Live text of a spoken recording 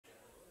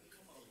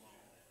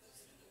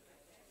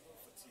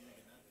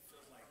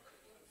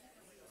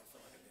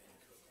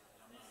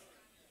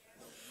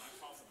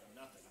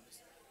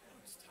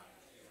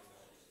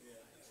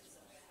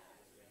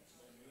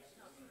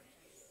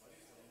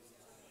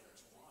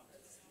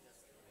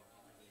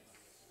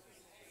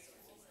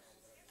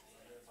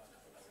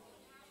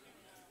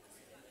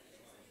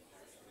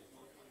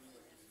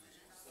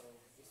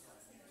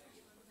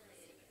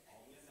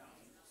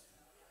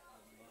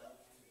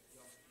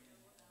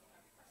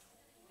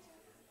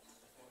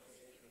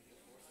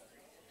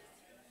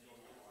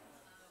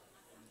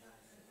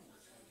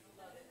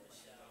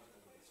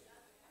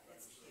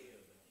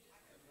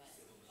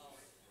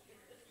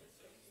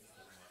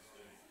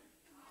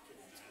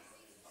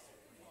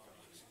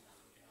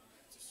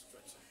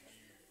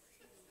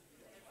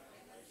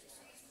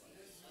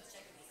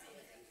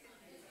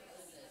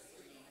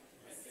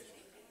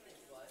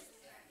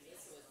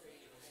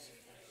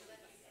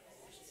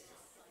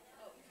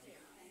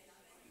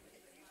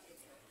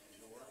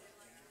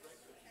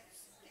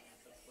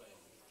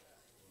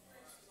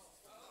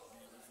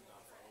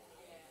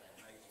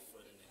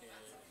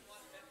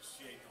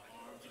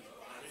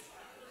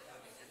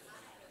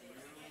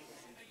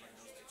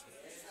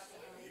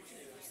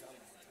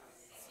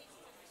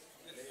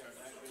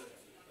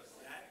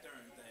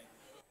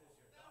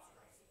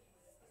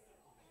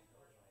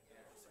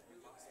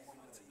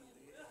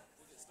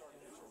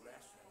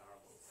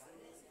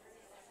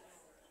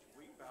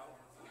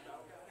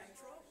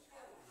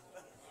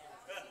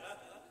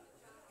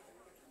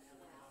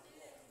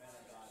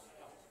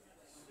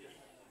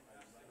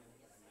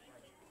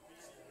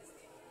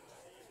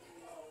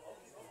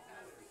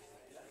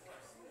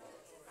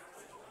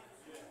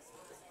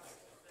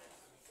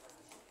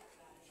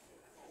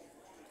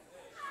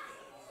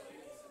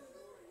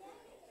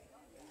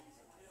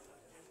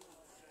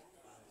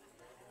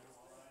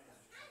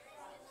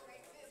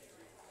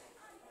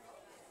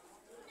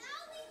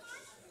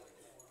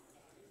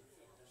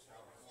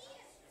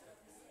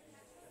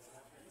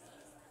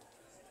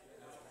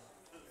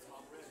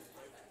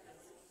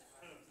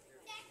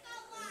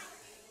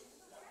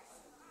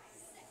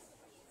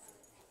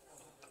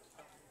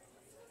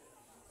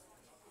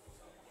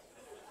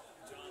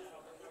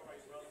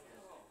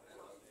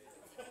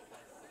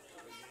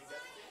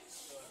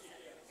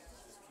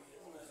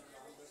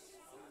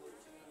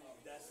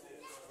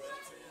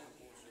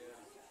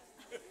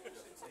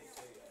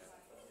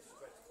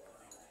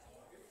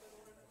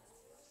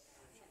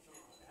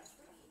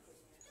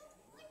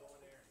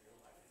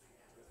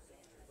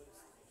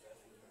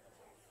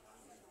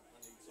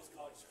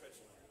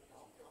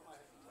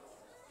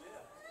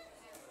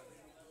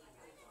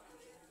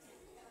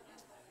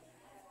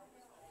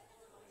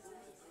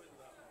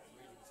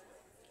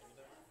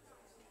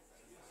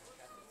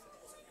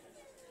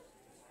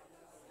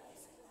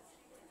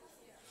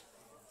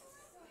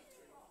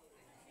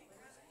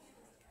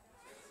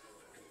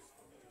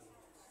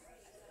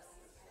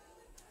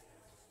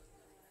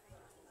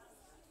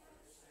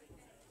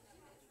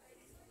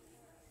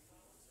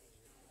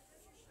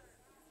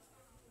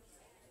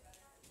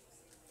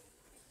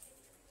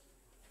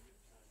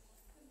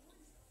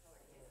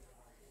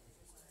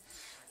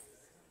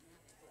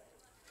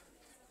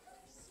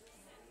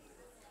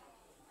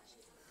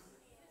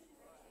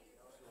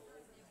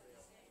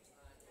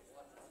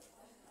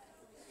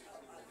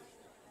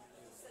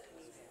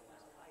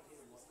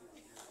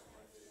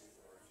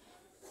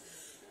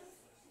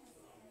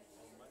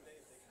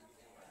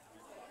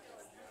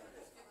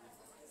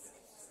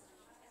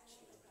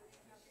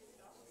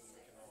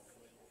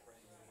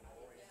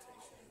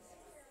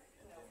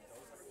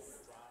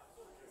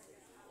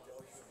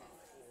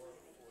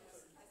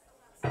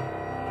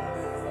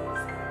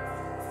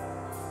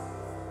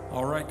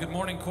All right, good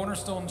morning,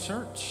 Cornerstone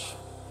Church.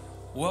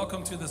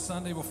 Welcome to the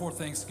Sunday before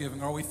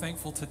Thanksgiving. Are we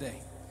thankful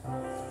today? All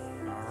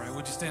right,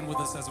 would you stand with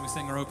us as we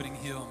sing our opening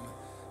hymn,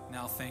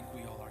 Now Thank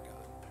We All Our God.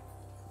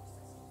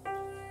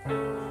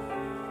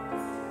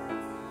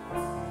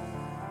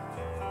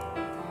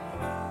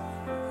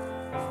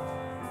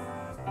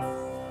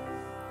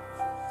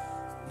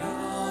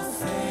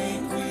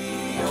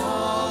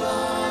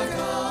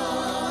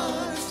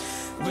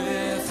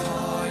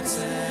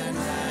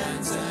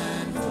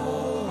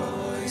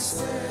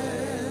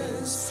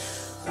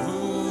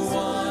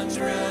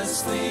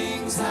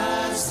 Things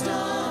has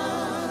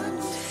done,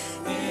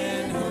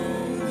 in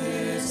whom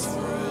this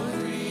world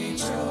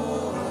rejoices,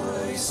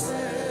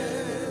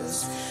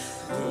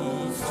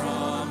 who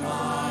from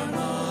our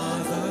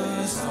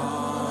mother's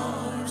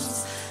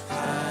arms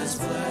has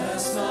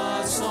blessed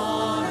us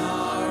on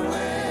our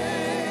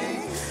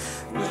way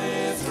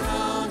with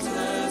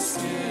countless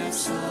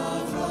gifts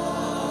of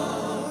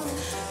love,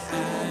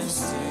 and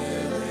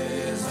still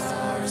is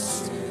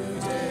ours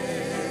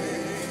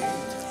today.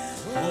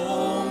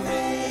 Oh,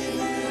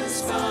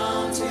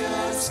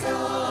 bounteous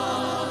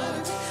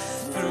God,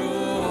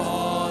 through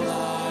all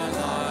our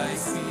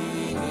life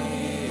be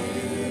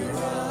near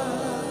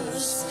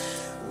us,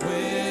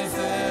 with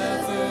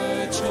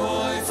ever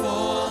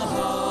joyful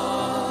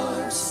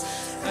hearts,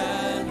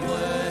 and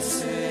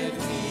blessed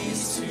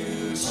peace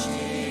to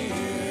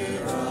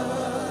cheer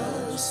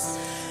us,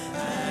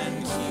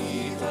 and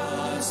keep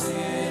us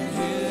in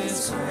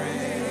His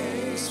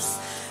grace,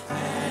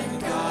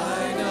 and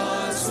guide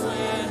us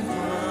when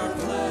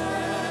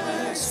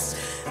perplexed,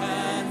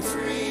 and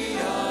free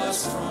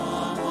us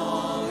from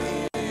all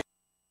evil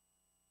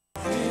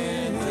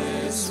in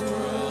this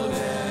world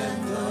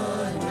and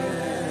the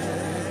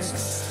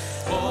next.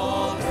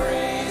 All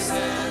praise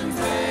and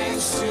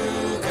thanks to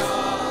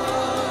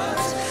God,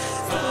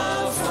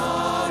 the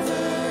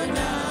Father,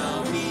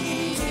 now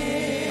be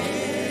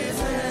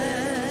given,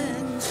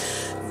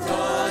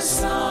 the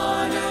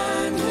Son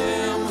and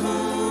Him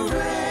who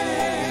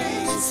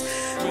reigns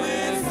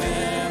with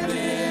Him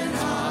in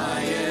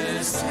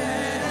highest heaven.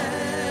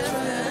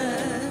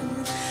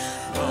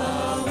 The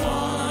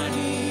one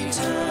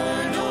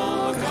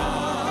eternal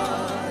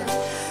God,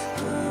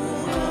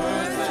 whom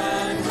earth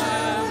and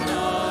heaven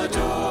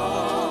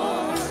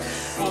adore,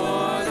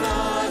 for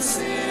thus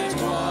it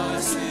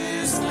was,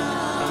 is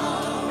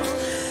now,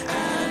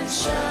 and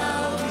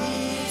shall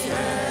be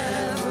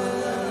evermore.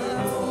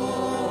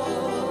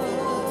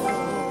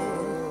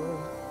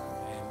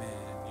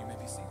 Amen. You may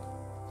be seated.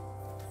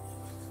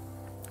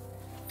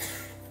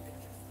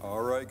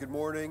 All right, good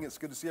morning. It's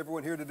good to see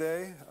everyone here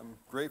today. I'm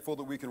grateful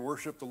that we can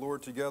worship the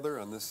Lord together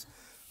on this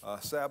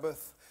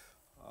Sabbath.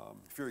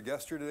 If you're a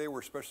guest here today, we're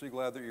especially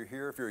glad that you're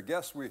here. If you're a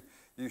guest, we're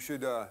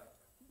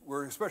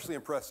especially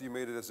impressed that you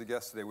made it as a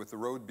guest today with the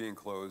road being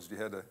closed. You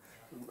had to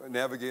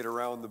navigate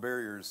around the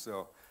barriers,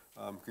 so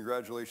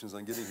congratulations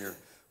on getting here.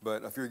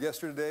 But if you're a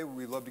guest here today,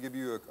 we'd love to give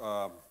you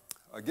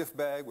a gift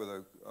bag with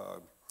a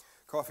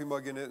coffee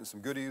mug in it and some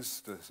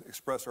goodies to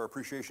express our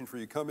appreciation for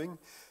you coming.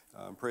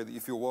 Pray that you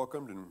feel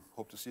welcomed and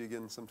hope to see you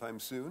again sometime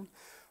soon.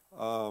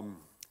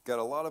 Got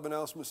a lot of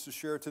announcements to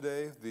share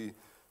today.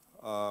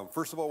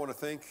 First of all, I want to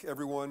thank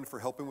everyone for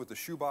helping with the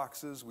shoe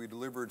boxes. We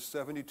delivered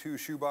 72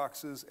 shoe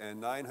boxes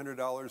and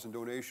 $900 in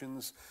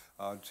donations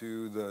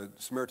to the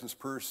Samaritan's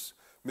Purse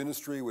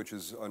ministry, which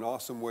is an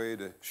awesome way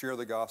to share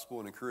the gospel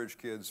and encourage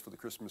kids for the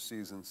Christmas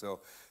season. So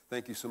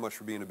thank you so much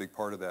for being a big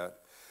part of that.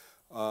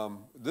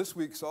 This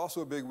week's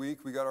also a big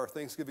week. We got our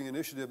Thanksgiving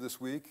initiative this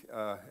week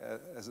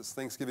as it's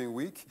Thanksgiving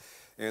week.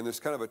 And there's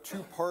kind of a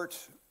two-part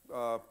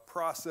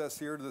process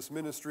here to this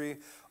ministry.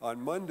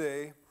 On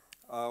Monday,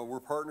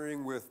 we're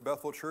partnering with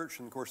Bethel Church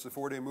and, of course, the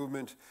 4-Day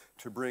Movement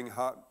to bring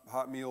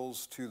hot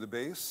meals to the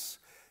base.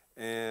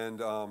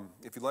 And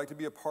if you'd like to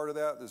be a part of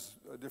that, there's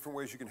different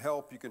ways you can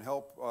help. You can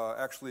help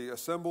actually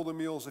assemble the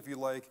meals if you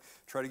like.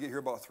 Try to get here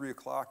about 3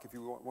 o'clock if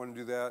you want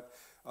to do that.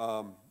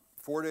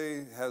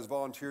 4-Day has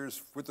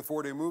volunteers with the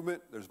 4-Day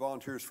Movement. There's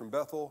volunteers from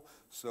Bethel.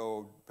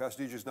 So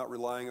Pastor DJ is not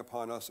relying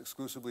upon us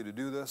exclusively to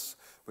do this.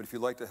 But if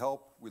you'd like to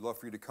help, we'd love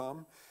for you to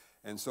come.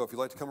 And so if you'd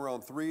like to come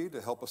around 3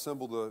 to help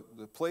assemble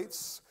the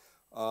plates,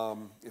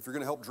 if you're going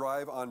to help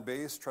drive on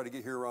base, try to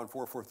get here around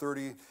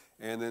 4:30,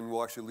 and then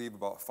we'll actually leave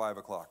about 5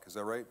 o'clock. Is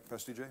that right,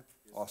 Pastor DJ?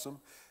 Yes. Awesome.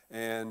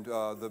 And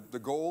the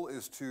goal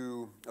is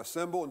to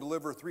assemble and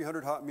deliver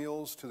 300 hot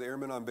meals to the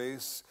airmen on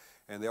base,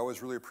 and they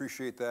always really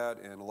appreciate that.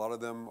 And all of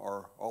them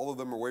are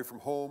away from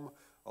home.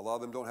 A lot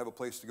of them don't have a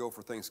place to go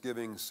for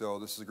Thanksgiving, so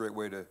this is a great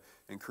way to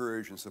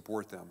encourage and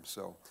support them.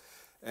 So,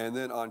 and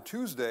then on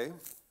Tuesday,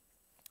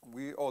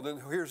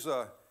 here's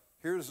the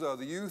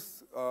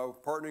youth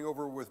partnering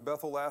over with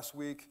Bethel last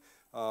week,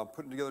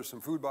 putting together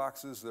some food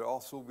boxes that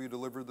also will be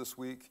delivered this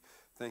week.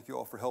 Thank you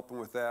all for helping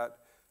with that.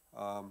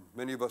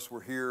 Many of us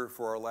were here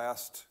for our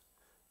last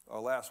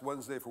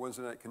Wednesday for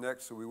Wednesday Night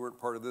Connect, so we weren't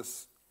part of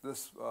this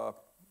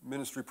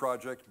ministry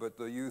project, but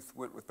the youth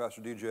went with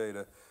Pastor DJ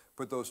to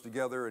put those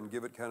together and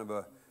give it kind of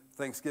a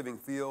Thanksgiving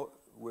feel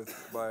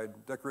by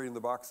decorating the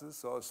boxes,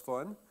 so it was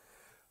fun.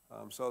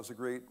 So it was a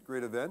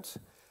great event.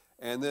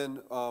 And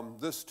then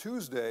this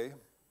Tuesday,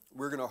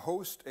 we're going to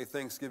host a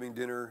Thanksgiving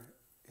dinner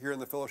here in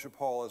the Fellowship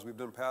Hall as we've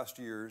done past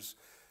years.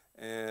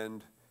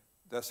 And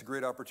that's a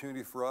great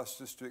opportunity for us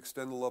just to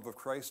extend the love of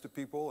Christ to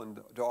people and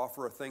to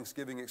offer a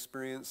Thanksgiving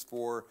experience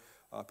for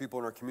people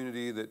in our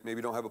community that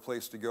maybe don't have a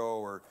place to go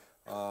or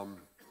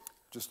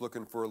just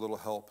looking for a little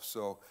help.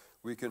 So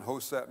we can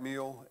host that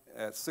meal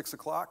at 6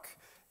 o'clock.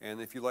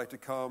 And if you'd like to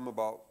come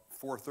about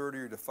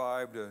 4:30 to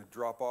 5 to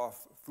drop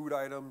off food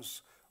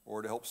items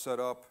or to help set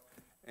up,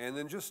 and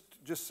then just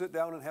sit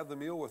down and have the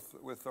meal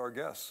with our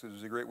guests. It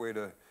is a great way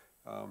to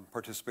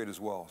participate as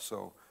well.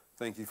 So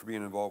thank you for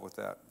being involved with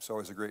that. It's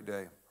always a great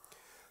day.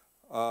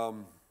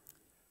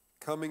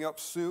 Coming up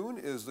soon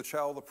is the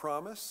Child of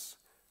Promise.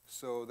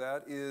 So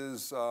that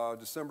is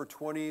December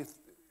 20th,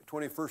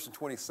 21st, and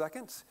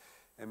 22nd.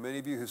 And many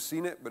of you have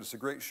seen it, but it's a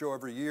great show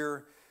every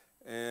year.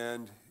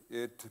 And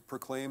it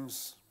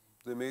proclaims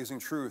the amazing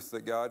truth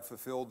that God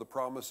fulfilled the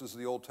promises of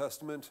the Old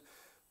Testament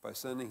by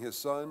sending his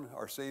Son,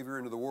 our Savior,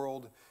 into the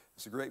world.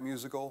 It's a great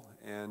musical,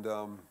 and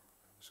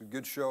it's a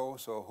good show,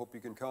 so I hope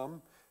you can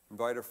come.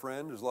 Invite a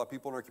friend. There's a lot of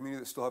people in our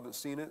community that still haven't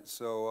seen it,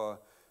 so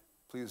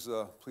please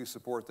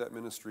support that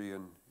ministry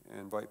and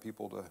invite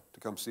people to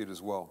come see it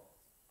as well.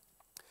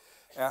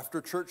 After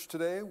church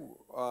today,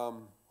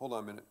 hold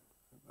on a minute.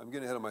 I'm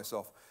getting ahead of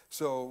myself.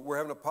 So we're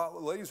having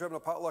ladies are having a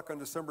potluck on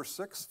December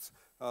 6th.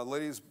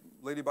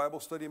 Lady Bible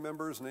study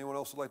members and anyone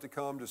else would like to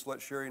come, just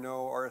let Sherry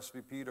know,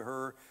 RSVP to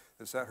her.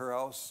 It's at her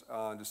house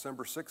on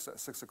December 6th at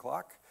 6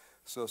 o'clock.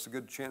 So it's a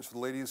good chance for the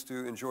ladies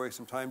to enjoy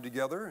some time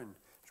together and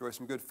enjoy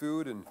some good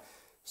food and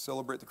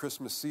celebrate the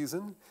Christmas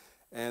season.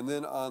 And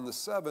then on the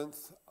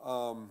 7th,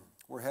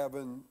 we're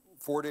having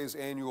 4 days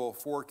annual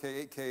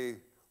 4K,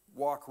 8K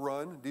walk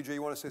run. DJ,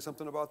 you want to say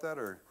something about that?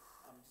 Or?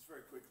 Just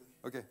very quickly.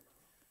 Okay.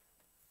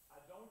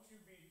 Don't you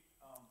be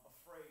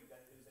afraid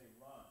that it is a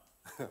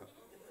run.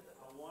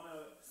 I want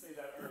to say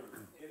that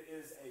earlier. It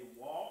is a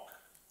walk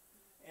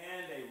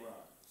and a run.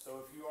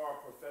 So if you are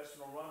a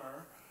professional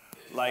runner,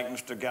 like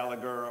Mr.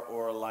 Gallagher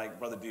or like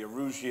Brother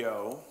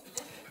D'Arugio,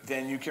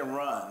 then you can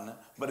run.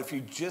 But if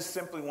you just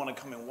simply want to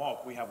come and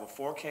walk, we have a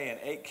 4K and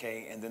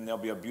 8K, and then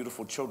there'll be a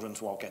beautiful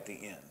children's walk at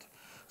the end.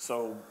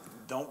 So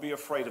don't be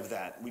afraid of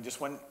that. We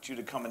just want you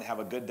to come and have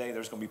a good day.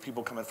 There's going to be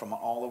people coming from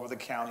all over the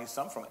county,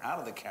 some from out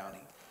of the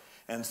county,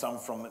 and some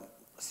from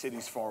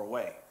cities far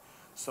away.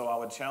 So I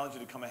would challenge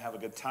you to come and have a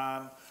good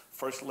time.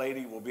 First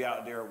Lady will be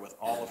out there with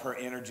all of her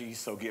energy,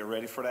 so get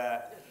ready for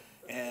that.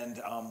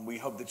 And we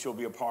hope that you'll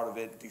be a part of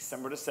it.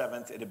 December the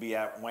 7th, it'll be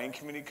at Wayne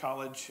Community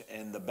College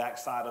in the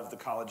backside of the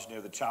college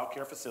near the child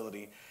care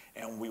facility.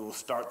 And we will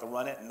start the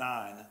run at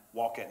 9,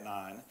 walk at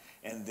 9,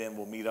 and then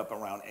we'll meet up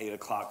around 8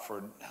 o'clock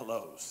for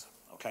hellos.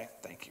 Okay?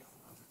 Thank you.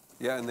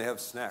 Yeah, and they have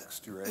snacks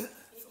too, right?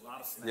 It's a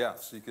lot of snacks. Yeah,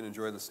 so you can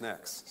enjoy the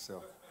snacks.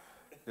 So,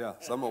 yeah,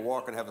 so I'm going to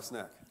walk and have a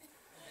snack.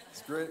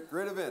 It's a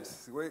great event.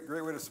 It's a great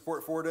way to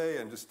support 4-Day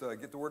and just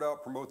get the word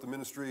out, promote the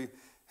ministry,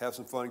 have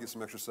some fun, get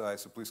some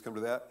exercise. So please come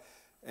to that.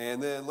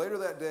 And then later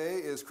that day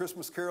is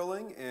Christmas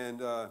caroling, and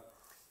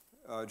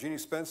Jeannie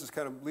Spence is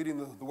kind of leading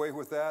the way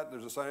with that.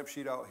 There's a sign-up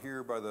sheet out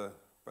here by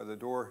the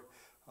door.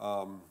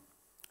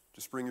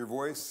 Just bring your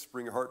voice,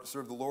 bring your heart to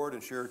serve the Lord,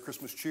 and share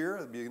Christmas cheer.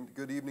 It'll be a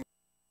good evening.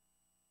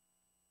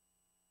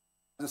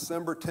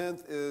 December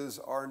 10th is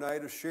our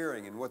night of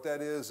sharing, and what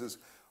that is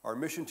our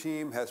mission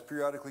team has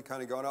periodically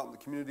kind of gone out in the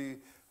community.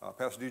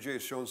 Pastor DJ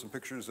has shown some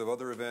pictures of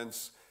other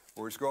events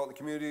where we just go out in the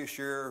community,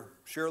 share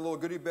a little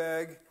goodie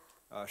bag,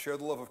 share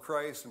the love of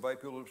Christ, invite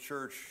people to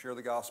church, share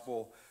the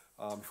gospel.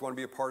 If you want to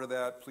be a part of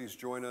that, please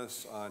join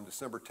us on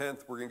December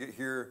 10th. We're going to get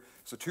here.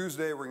 So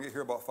Tuesday, we're going to get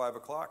here about 5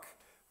 o'clock.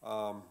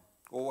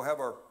 We'll have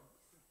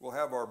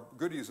our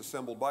goodies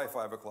assembled by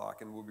 5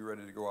 o'clock, and we'll be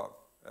ready to go out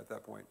at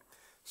that point.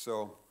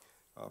 So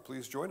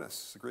please join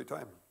us. It's a great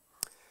time.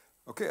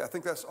 Okay, I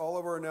think that's all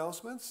of our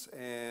announcements,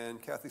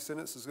 and Kathy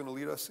Sinnitz is going to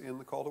lead us in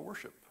the call to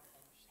worship.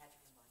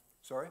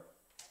 Sorry?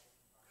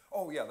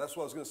 Oh, yeah, that's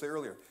what I was going to say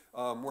earlier.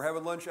 We're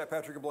having lunch at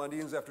Patrick and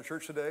Blondine's after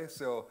church today,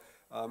 so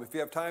if you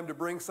have time to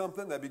bring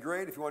something, that'd be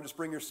great. If you want to just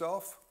bring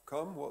yourself,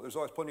 come. Well, there's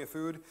always plenty of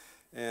food,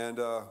 and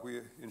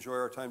we enjoy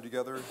our time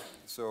together,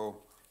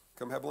 so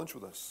come have lunch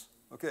with us.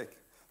 Okay,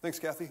 thanks,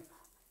 Kathy.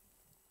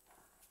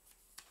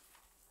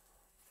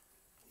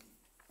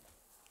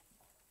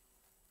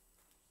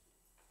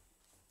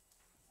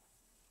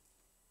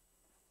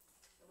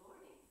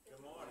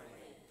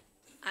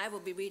 I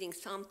will be reading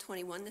Psalm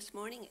 21 this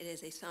morning. It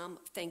is a psalm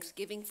of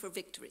thanksgiving for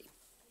victory.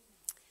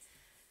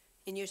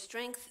 In your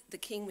strength the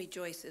king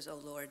rejoices, O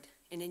Lord,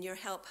 and in your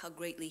help how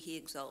greatly he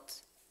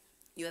exults.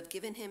 You have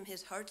given him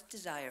his heart's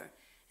desire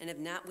and have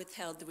not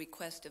withheld the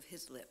request of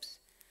his lips.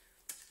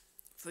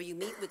 For you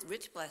meet with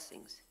rich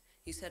blessings.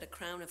 You set a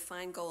crown of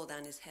fine gold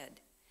on his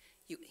head.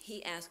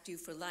 He asked you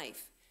for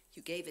life.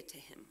 You gave it to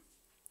him.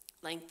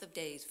 Length of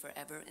days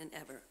forever and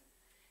ever.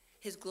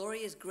 His glory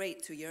is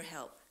great through your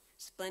help.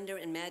 Splendor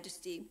and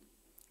majesty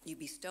you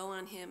bestow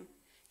on him.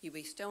 You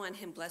bestow on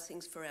him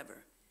blessings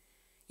forever.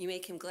 You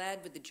make him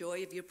glad with the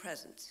joy of your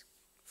presence.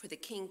 For the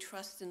king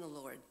trusts in the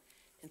Lord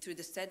and through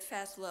the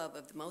steadfast love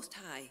of the Most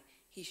High,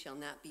 he shall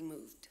not be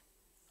moved.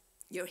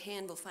 Your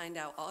hand will find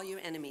out all your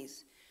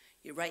enemies.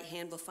 Your right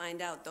hand will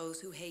find out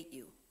those who hate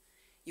you.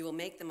 You will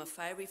make them a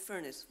fiery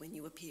furnace when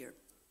you appear.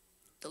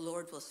 The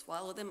Lord will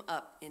swallow them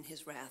up in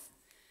his wrath,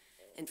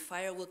 and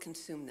fire will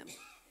consume them.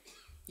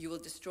 You will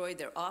destroy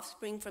their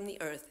offspring from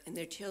the earth and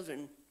their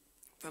children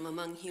from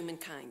among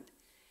humankind.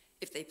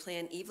 If they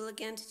plan evil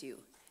against you,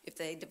 if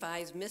they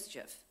devise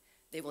mischief,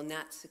 they will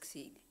not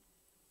succeed.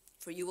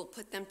 For you will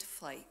put them to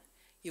flight.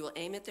 You will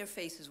aim at their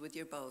faces with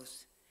your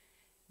bows.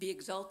 Be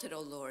exalted,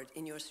 O Lord,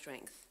 in your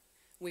strength.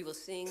 We will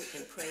sing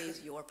and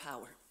praise your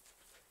power.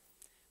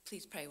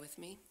 Please pray with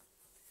me.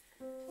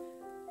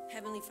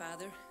 Heavenly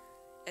Father,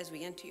 as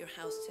we enter your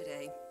house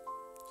today,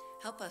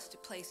 help us to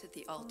place at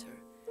the altar,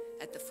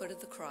 at the foot of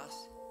the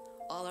cross,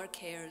 all our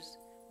cares,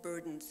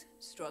 burdens,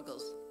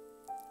 struggles,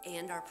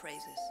 and our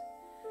praises.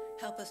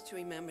 Help us to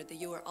remember that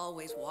you are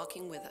always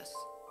walking with us.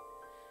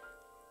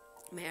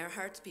 May our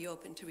hearts be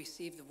open to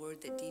receive the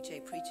word that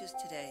DJ preaches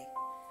today.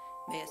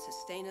 May it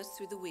sustain us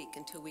through the week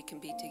until we can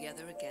be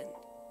together again.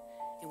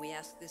 And we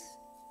ask this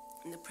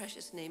in the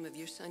precious name of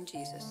your Son,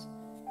 Jesus.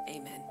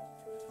 Amen.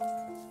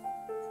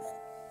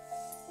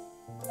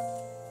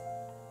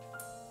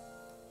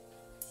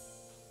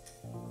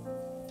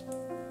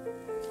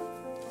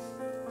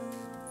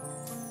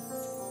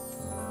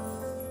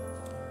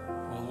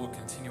 Well, we'll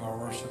continue our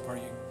worship. Are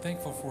you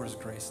thankful for his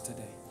grace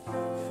today?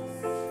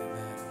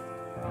 Amen.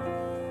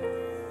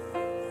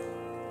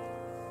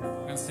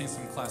 I'm going to sing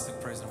some classic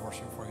praise and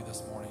worship for you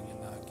this morning,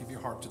 and give your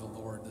heart to the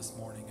Lord this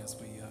morning as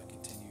we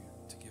continue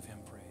to give him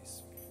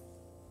praise.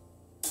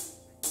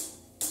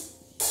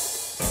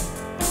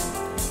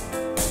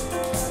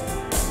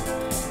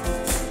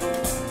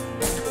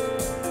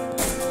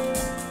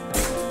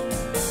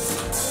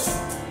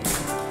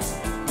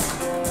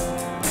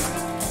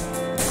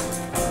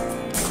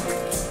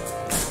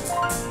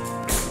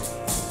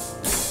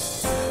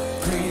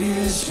 Great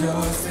is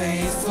your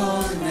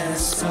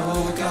faithfulness,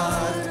 O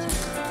God.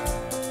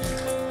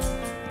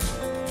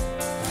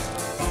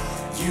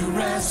 You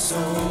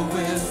wrestle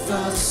with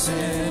the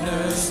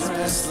sinner's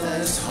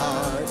restless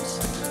heart.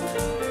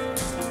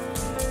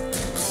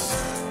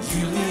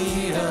 You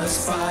lead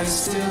us by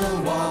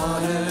still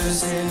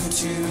waters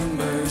into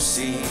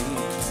mercy,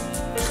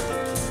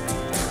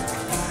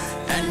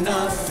 and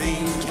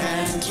nothing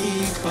can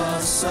keep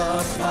us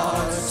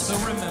apart. So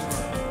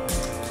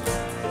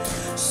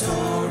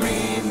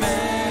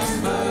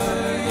remember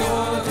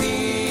your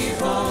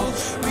people,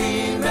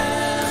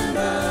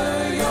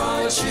 remember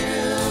your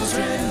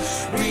children,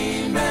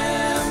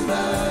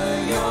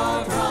 remember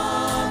your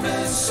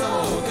promise,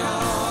 oh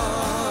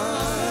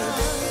God.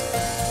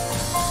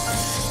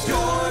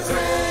 Your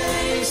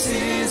grace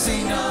is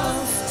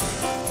enough,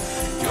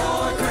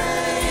 your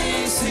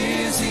grace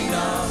is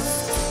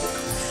enough,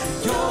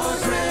 your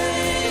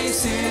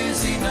grace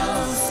is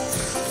enough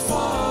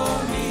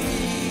for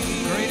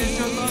me. great is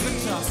your love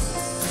and justice.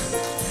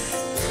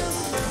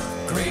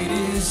 Great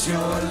is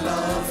your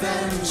love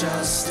and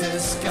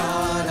justice,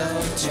 God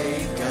of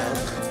Jacob.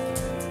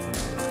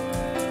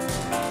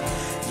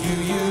 You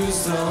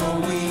use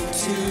the weak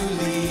to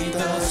lead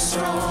the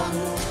strong.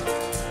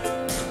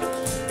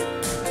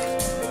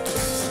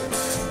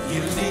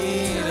 You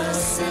lead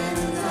us in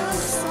the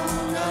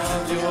song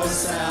of your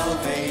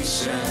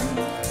salvation,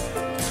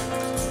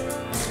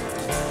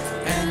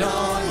 and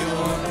all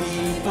your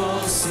people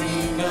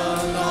sing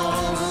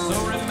along.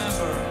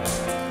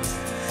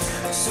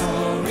 So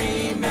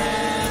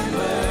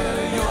remember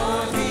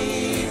your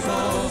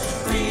people,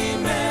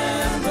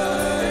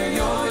 remember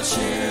your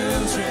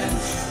children,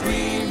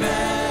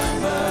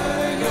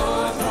 remember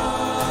your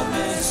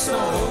promise,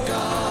 oh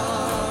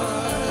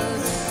God.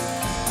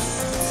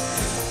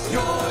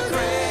 Your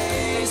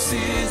grace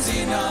is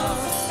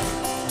enough,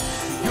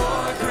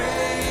 your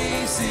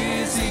grace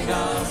is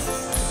enough,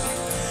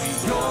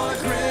 your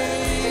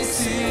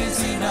grace is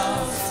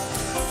enough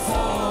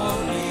for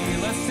me.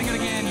 Let's sing it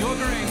again. Your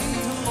grace.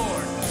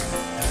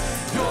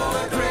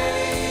 Your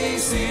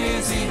grace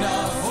is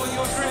enough. Oh,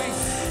 your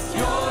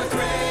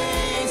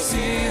grace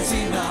is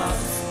enough.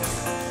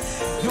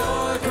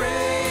 Your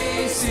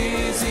grace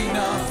is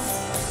enough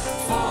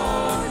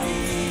for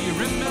me.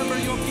 Remember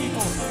your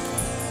people.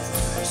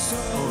 So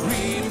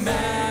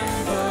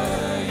remember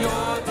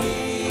your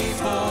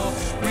people.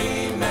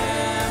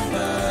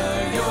 Remember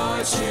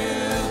your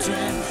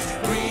children.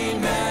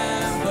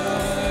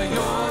 Remember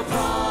your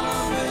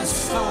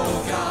promise,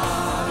 oh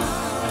God.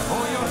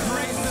 Oh, your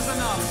grace is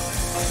enough.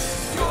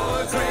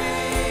 Your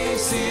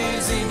grace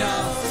is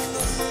enough.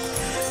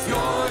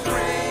 Your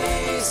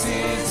grace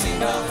is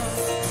enough.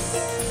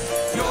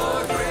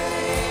 Your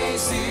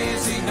grace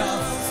is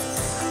enough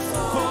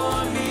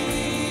for me.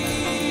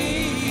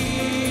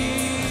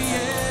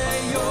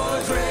 Yeah,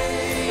 your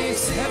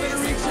grace. Heaven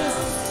reaches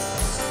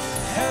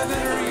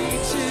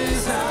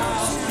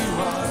out to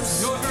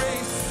us.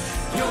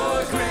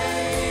 Your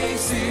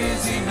grace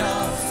is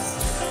enough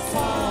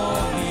for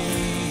me.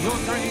 Your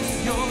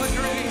grace, your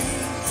grace.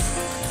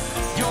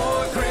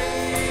 Your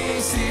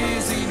grace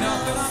is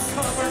enough. That I'm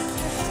covered.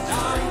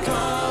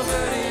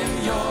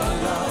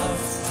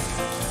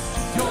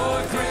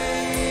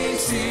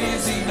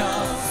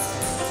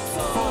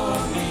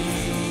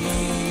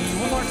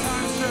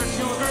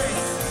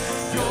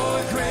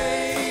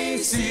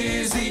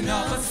 grace is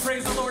enough. Let's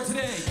praise the Lord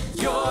today.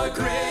 Your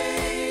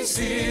grace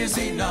is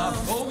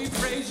enough. Oh, we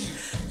praise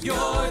you.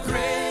 Your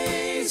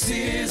grace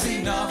is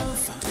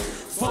enough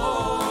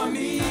for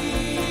me.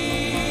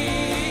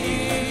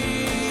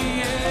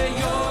 Yeah,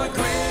 your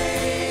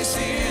grace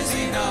is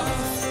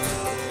enough.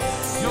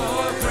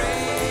 Your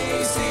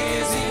grace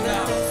is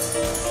enough.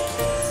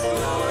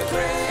 Your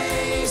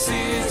grace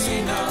is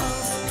enough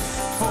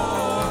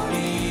for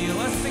me.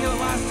 Let's sing it the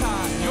last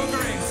time. Your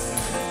grace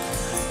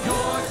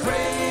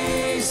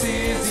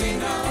is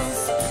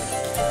enough.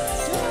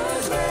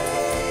 Your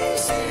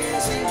grace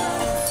is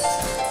enough.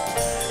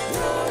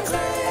 Your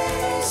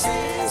grace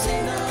is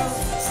enough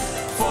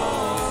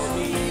for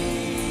me.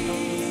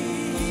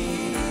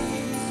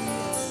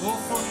 Oh,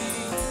 for me.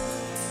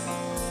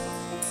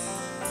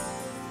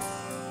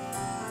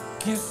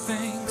 Give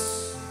thanks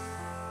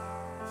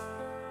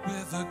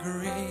with a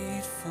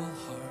grateful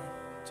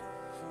heart.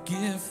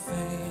 Give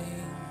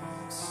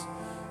thanks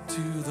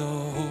to the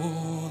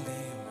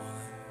Holy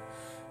One.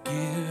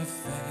 Give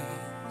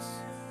thanks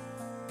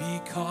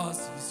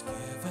because He's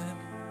given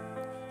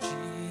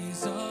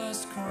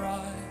Jesus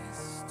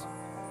Christ,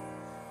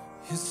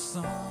 His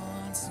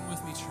Son. Sing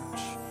with me,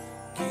 church.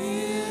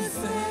 Give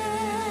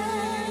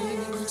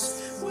thanks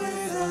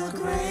with a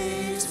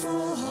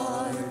grateful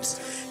heart.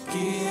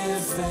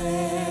 Give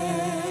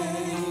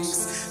thanks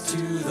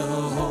to the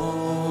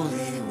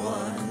Holy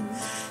One.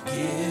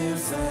 Give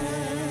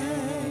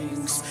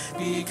thanks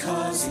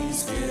because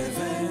He's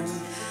given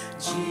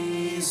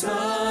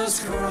Jesus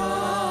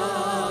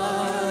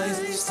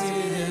Christ,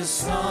 His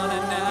Son.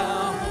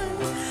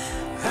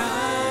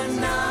 And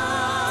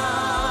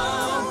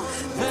now,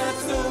 let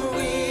the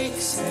weak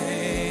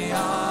say,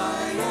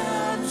 I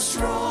am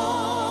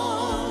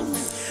strong.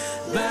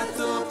 Let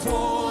the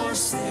poor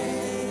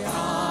say,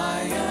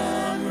 I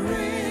am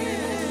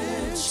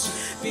rich,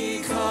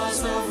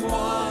 because of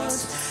what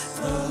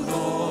the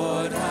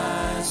Lord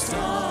has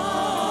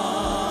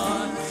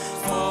done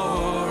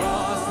for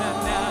us.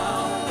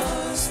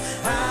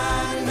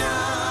 And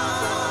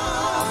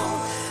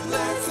now,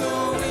 let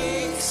the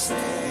weak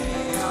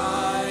say, I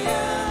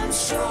am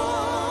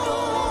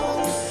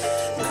strong.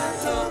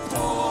 Let the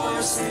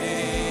poor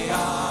say,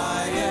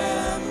 I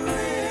am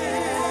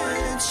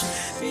rich,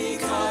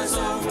 because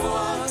of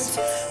what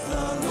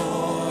the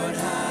Lord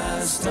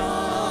has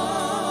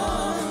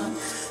done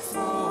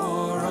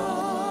for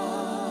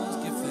us.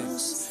 Give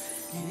thanks.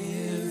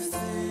 Give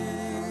thanks.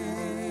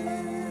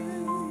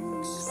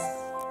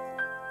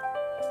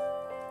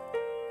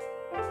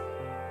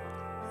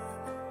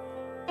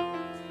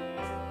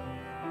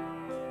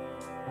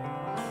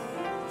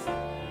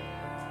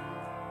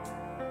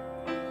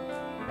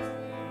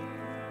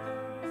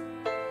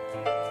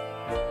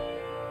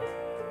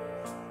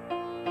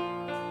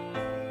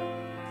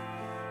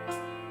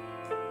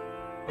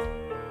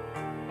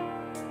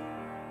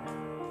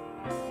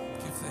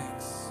 Give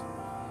thanks.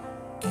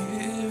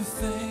 Give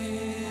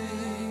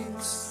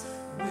thanks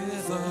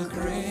with a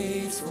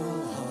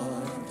grateful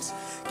heart.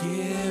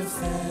 Give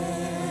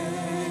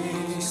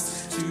thanks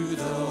to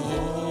the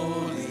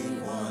Holy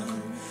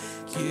One.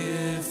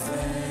 Give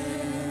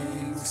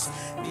thanks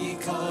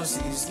because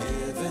He's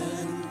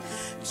given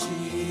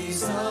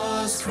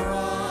Jesus Christ.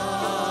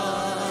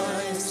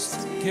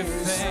 Give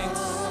thanks.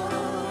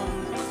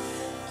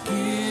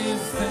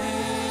 Give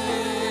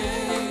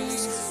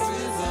thanks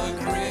with a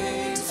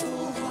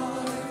grateful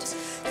heart.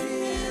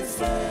 Give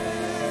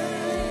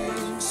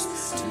thanks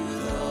to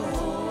the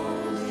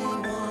Holy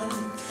One.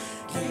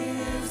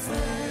 Give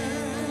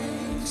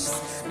thanks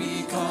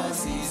because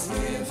He's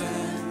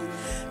given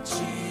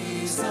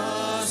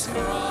Jesus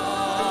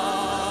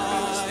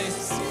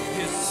Christ,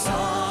 His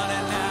Son.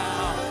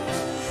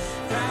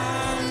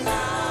 And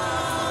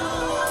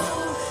now,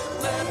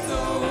 let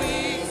the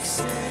weak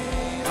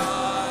say, I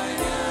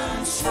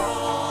am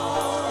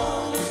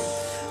strong.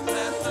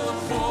 Let the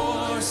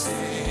poor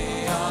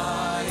say,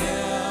 I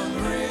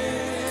am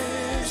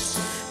rich,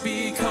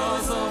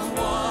 because of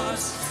what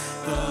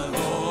the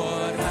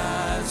Lord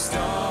has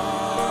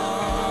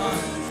done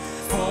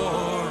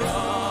for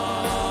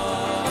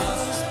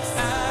us.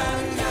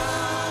 And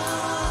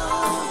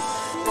now,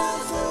 let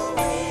the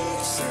weak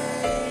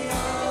say, I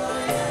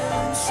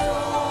am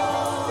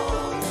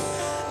strong.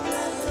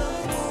 Let the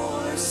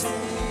poor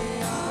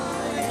say, I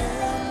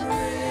am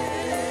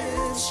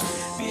rich,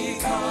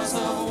 because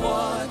of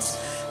what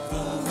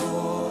the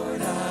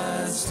Lord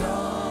has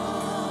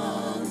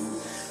done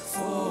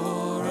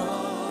for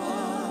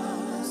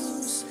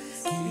us.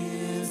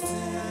 Give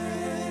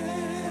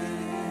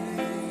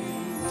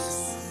thanks.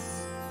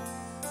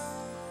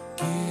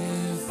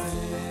 Give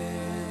thanks.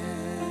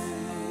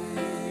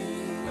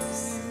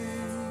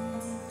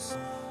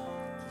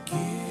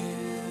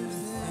 Give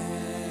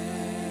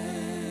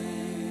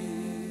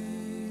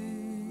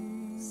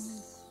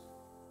thanks.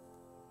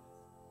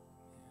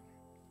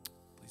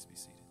 Please be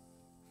seated.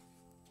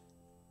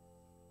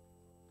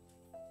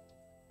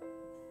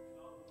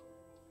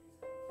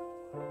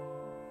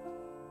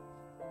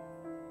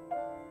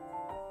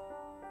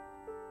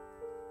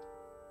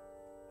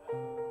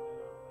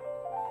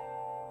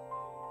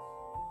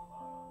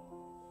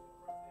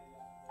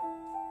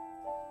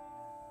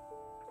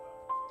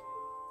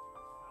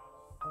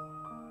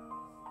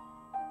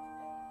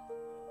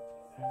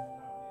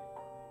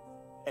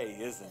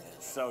 isn't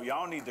it? So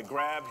y'all need to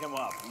grab him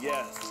up.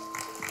 Yes.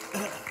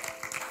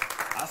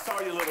 I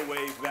saw your little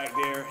wave back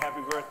there.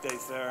 Happy birthday,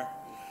 sir.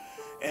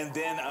 And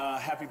then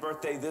happy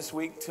birthday this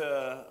week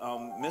to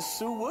Miss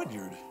Sue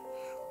Woodyard.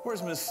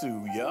 Where's Miss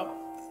Sue? Yep.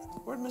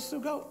 Where'd Miss Sue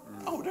go?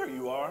 Oh, there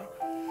you are.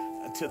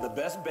 To the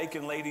best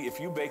baking lady, if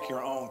you bake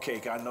your own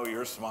cake, I know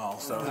you're small.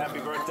 So happy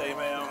birthday,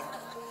 ma'am.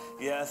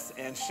 Yes,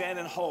 and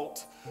Shannon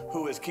Holt,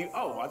 who is I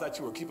thought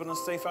you were keeping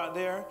us safe out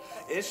there.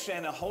 It's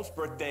Shannon Holt's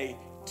birthday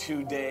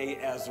today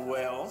as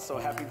well. So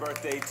happy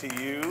birthday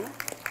to you.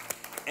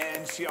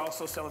 And she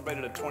also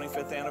celebrated a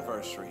 25th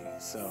anniversary.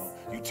 So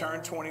you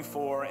turned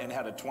 24 and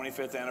had a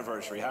 25th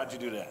anniversary. How'd you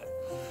do that?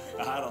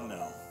 I don't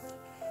know.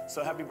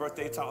 So happy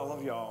birthday to all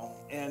of y'all.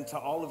 And to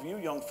all of you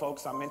young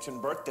folks, I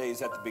mentioned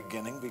birthdays at the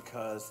beginning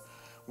because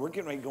we're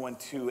getting ready to go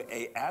into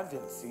an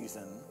Advent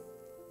season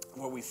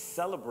where we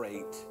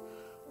celebrate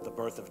the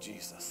birth of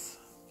Jesus.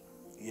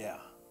 Yeah.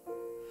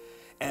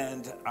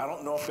 And I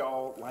don't know if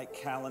y'all like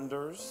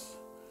calendars,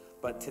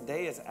 but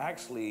today is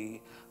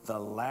actually the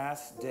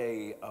last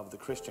day of the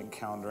Christian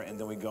calendar, and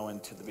then we go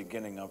into the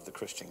beginning of the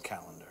Christian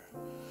calendar.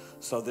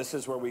 So this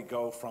is where we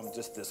go from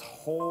just this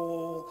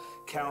whole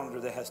calendar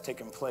that has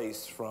taken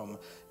place from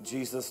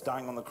Jesus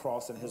dying on the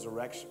cross and his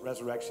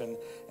resurrection,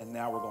 and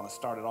now we're going to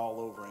start it all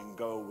over and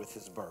go with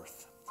his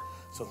birth.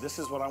 So this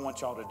is what I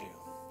want y'all to do.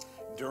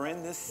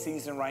 During this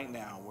season right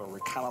now, where we're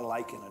kind of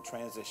like in a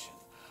transition,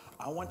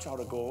 I want y'all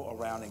to go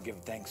around and give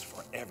thanks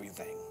for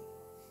everything.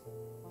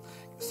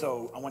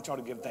 So I want y'all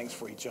to give thanks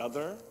for each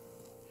other.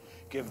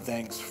 Give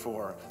thanks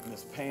for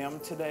Miss Pam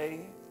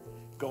today.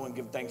 Go and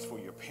give thanks for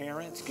your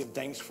parents. Give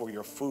thanks for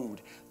your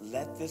food.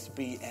 Let this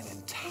be an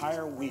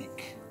entire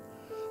week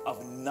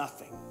of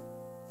nothing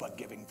but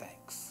giving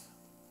thanks.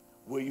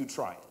 Will you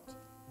try it?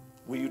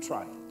 Will you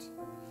try it?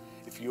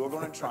 If you're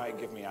going to try it,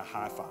 give me a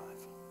high five.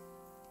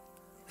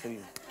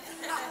 Please.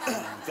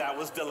 That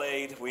was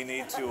delayed. We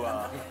need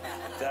to,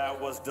 that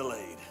was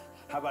delayed.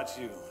 How about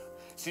you?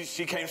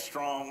 She came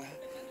strong.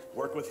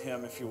 Work with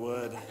him if you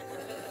would.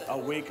 A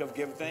week of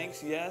give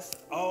thanks, yes?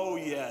 Oh,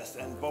 yes.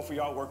 And both of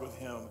y'all work with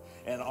him,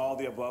 and all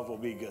the above will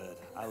be good.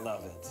 I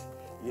love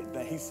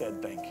it. He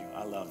said thank you.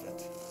 I love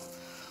it.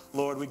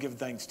 Lord, we give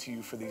thanks to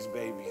you for these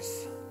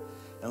babies.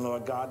 And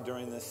Lord God,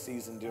 during this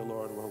season, dear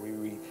Lord, where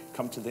we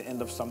come to the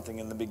end of something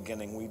in the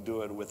beginning, we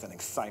do it with an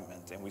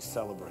excitement and we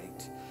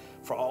celebrate.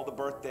 For all the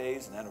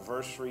birthdays and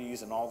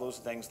anniversaries and all those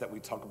things that we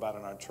talk about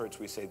in our church,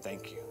 we say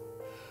thank you.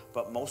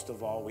 But most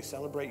of all, we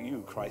celebrate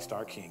you, Christ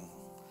our King.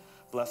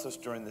 Bless us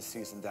during this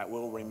season that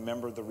we'll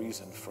remember the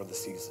reason for the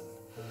season.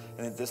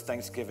 And in this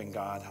Thanksgiving,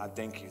 God, I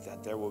thank you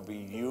that there will be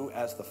you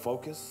as the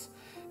focus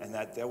and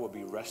that there will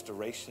be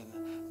restoration.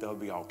 There will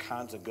be all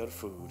kinds of good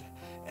food,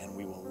 and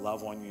we will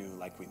love on you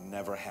like we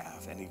never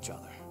have and each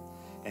other.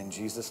 In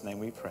Jesus' name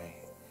we pray.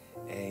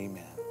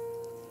 Amen.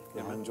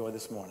 Y'all enjoy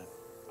this morning.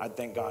 I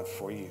thank God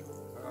for you.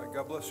 All right,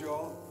 God bless you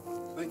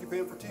all. Thank you,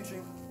 Pam, for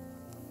teaching.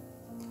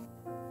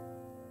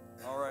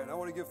 All right, I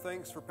want to give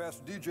thanks for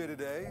Pastor DJ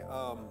today.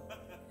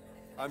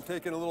 I'm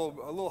taking a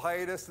little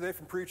hiatus today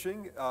from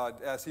preaching.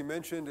 As he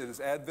mentioned, it is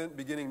Advent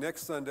beginning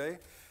next Sunday.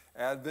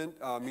 Advent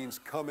means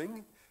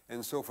coming.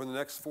 And so for the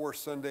next 4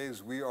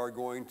 Sundays, we are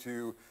going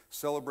to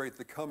celebrate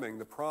the coming,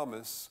 the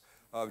promise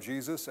of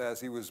Jesus as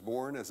he was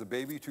born as a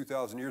baby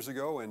 2,000 years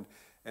ago,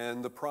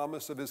 and the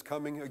promise of his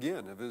coming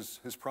again, of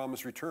his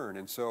promised return.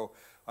 And so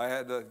I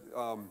had to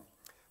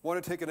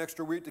want to take an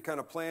extra week to kind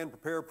of plan,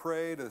 prepare,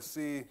 pray, to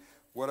see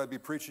what I'd be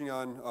preaching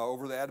on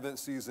over the Advent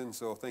season.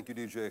 So thank you,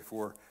 DJ,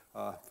 for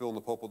filling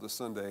the pulpit this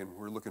Sunday, and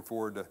we're looking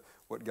forward to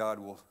what God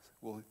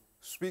will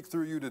speak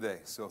through you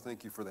today. So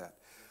thank you for that.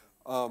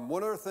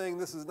 One other thing,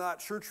 this is not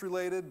church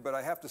related, but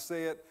I have to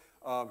say it.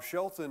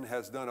 Shelton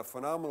has done a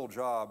phenomenal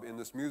job in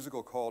this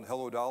musical called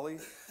Hello, Dolly.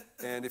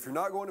 And if you're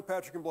not going to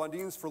Patrick and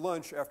Blondine's for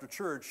lunch after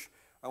church,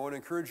 I want to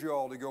encourage you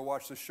all to go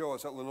watch this show.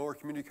 It's at Lenore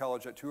Community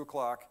College at 2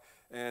 o'clock.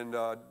 And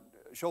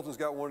Shelton's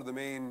got one of the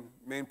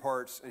main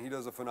parts, and he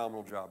does a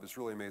phenomenal job. It's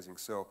really amazing.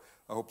 So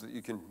I hope that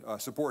you can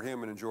support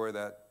him and enjoy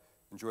that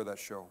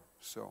show.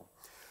 So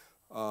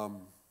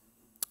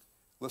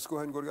let's go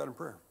ahead and go to God in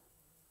prayer.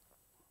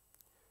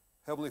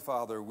 Heavenly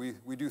Father,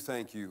 we do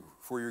thank you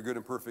for your good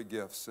and perfect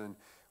gifts, and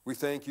we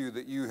thank you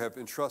that you have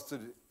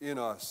entrusted in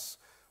us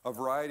a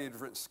variety of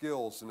different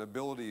skills and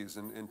abilities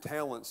and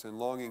talents and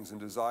longings and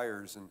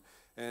desires,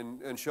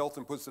 and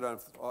Shelton puts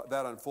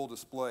that on full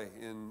display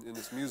in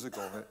this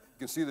musical. You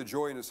can see the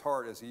joy in his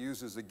heart as he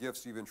uses the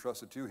gifts you've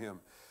entrusted to him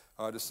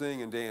to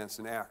sing and dance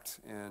and act,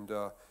 and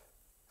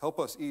help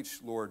us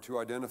each, Lord, to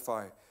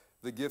identify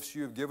the gifts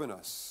you have given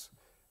us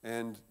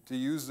and to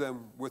use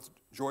them with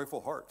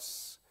joyful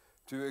hearts,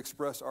 to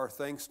express our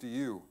thanks to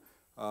you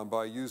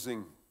by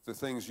using the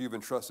things you've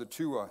entrusted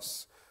to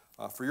us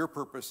for your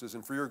purposes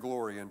and for your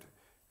glory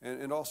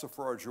and also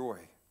for our joy.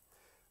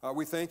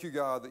 We thank you,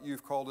 God, that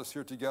you've called us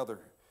here together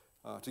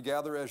to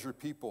gather as your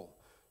people,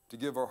 to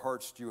give our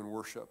hearts to you in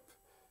worship.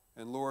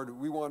 And Lord,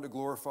 we want to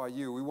glorify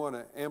you. We want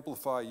to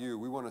amplify you.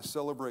 We want to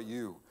celebrate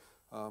you.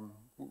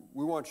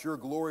 We want your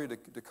glory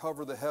to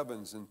cover the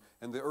heavens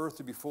and the earth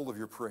to be full of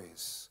your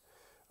praise.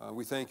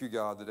 We thank you,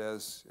 God, that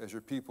as your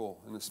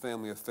people in this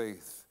family of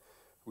faith,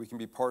 we can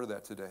be part of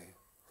that today.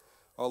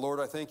 Lord,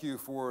 I thank you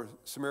for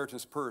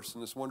Samaritan's Purse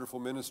and this wonderful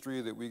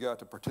ministry that we got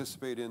to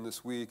participate in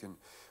this week. And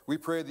we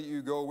pray that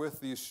you go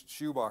with these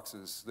shoe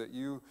boxes, that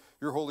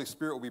your Holy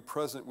Spirit will be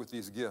present with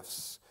these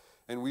gifts.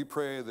 And we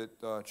pray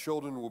that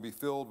children will be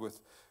filled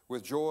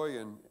with joy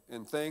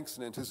and thanks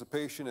and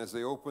anticipation as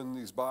they open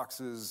these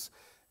boxes.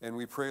 And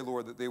we pray,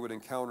 Lord, that they would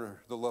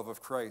encounter the love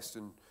of Christ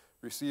and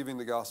receiving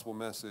the gospel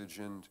message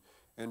and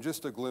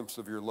just a glimpse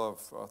of your love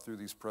through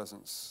these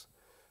presents.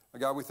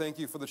 God, we thank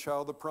you for the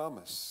Child of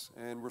Promise,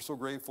 and we're so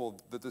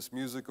grateful that this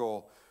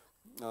musical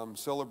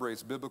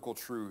celebrates biblical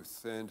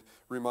truth and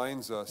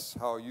reminds us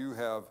how you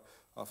have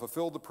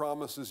fulfilled the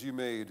promises you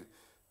made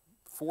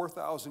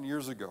 4,000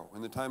 years ago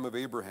in the time of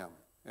Abraham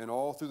and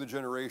all through the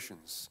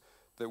generations,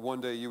 that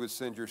one day you would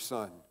send your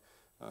Son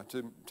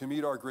to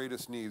meet our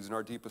greatest needs and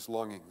our deepest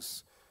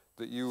longings,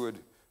 that you would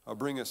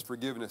bring us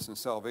forgiveness and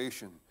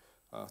salvation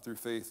through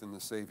faith in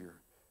the Savior.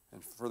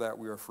 And for that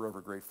we are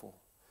forever grateful.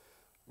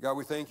 God,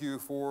 we thank you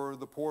for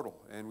the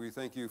portal, and we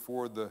thank you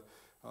for the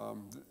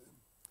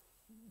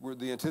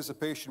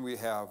anticipation we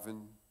have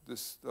in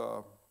this,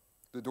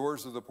 the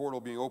doors of the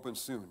portal being opened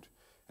soon.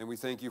 And we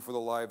thank you for the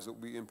lives that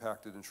will be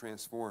impacted and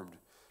transformed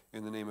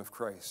in the name of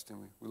Christ.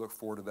 And we look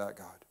forward to that,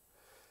 God.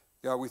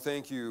 God, we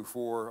thank you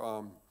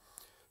for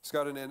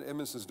Scott and Ann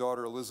Emmonson's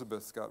daughter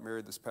Elizabeth got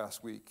married this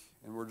past week.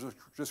 And we're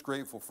just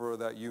grateful for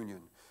that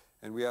union.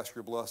 And we ask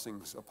your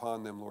blessings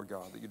upon them, Lord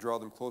God, that you draw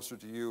them closer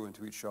to you and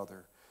to each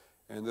other.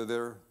 And that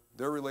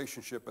their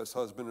relationship as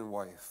husband and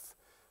wife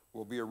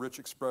will be a rich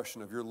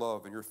expression of your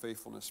love and your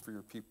faithfulness for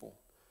your people.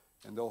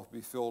 And they'll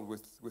be filled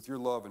with your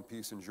love and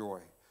peace and joy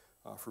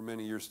for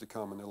many years to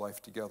come in their life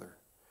together.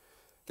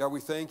 God, we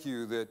thank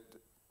you that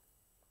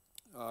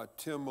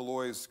Tim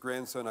Malloy's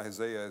grandson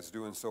Isaiah is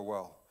doing so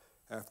well.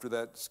 After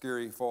that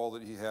scary fall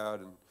that he had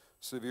and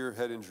severe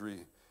head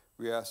injury,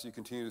 we ask you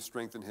continue to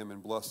strengthen him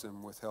and bless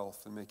him with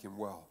health and make him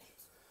well.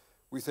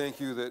 We thank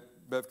you that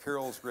Bev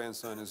Carroll's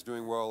grandson is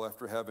doing well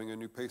after having a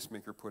new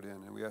pacemaker put in,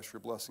 and we ask your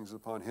blessings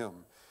upon him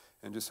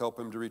and just help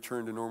him to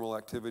return to normal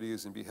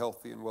activities and be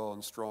healthy and well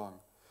and strong.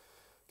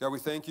 God, we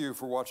thank you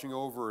for watching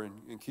over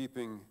and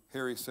keeping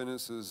Harry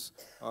Sinis's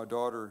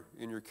daughter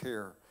in your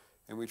care,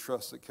 and we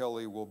trust that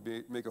Kelly will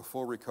make a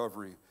full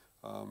recovery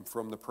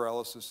from the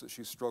paralysis that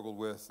she's struggled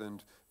with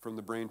and from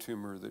the brain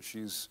tumor that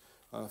she's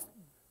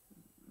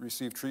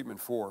received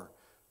treatment for.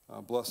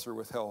 Bless her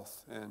with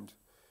health and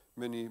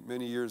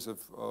many years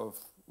of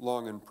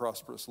long and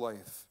prosperous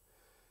life.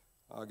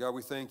 God,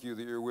 we thank you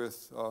that you're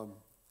with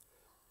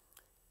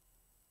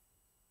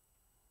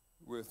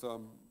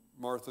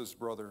Martha's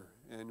brother,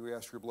 and we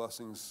ask your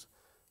blessings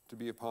to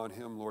be upon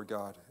him, Lord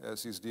God,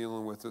 as he's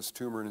dealing with this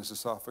tumor in his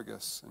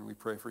esophagus, and we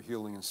pray for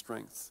healing and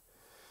strength.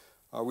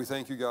 We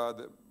thank you, God,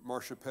 that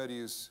Marcia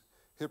Petty's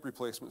hip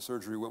replacement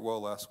surgery went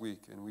well last week,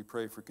 and we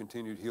pray for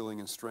continued healing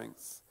and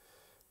strength.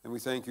 And we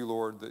thank you,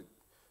 Lord, that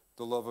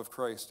the love of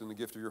Christ and the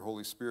gift of your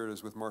Holy Spirit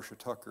is with Marcia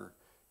Tucker,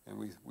 and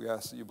we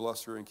ask that you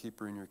bless her and keep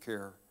her in your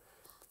care.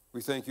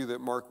 We thank you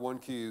that Mark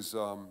Onekey's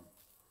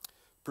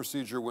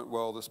procedure went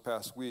well this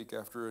past week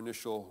after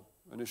initial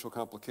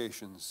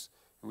complications,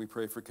 and we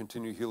pray for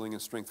continued healing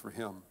and strength for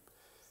him.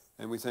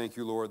 And we thank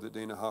you, Lord, that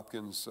Dana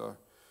Hopkins'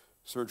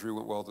 surgery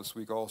went well this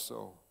week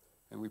also,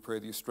 and we pray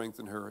that you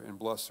strengthen her and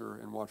bless her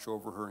and watch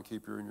over her and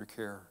keep her in your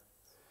care.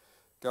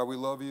 God, we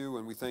love you,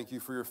 and we thank you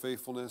for your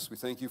faithfulness. We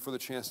thank you for the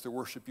chance to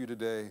worship you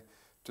today,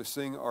 to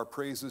sing our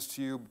praises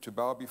to you, to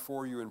bow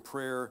before you in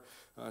prayer,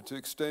 to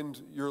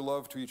extend your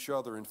love to each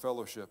other in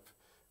fellowship,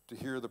 to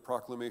hear the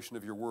proclamation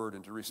of your word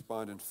and to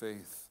respond in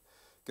faith.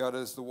 God,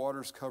 as the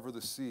waters cover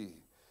the sea,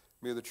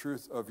 may the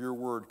truth of your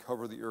word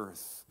cover the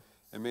earth,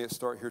 and may it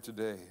start here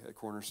today at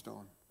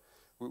Cornerstone.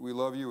 We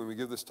love you, and we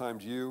give this time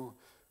to you.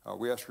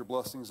 We ask your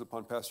blessings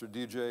upon Pastor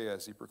DJ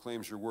as he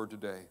proclaims your word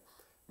today.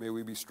 May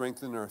we be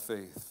strengthened in our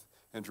faith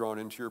and drawn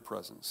into your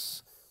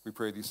presence. We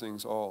pray these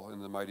things all in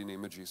the mighty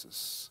name of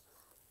Jesus.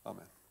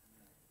 Amen.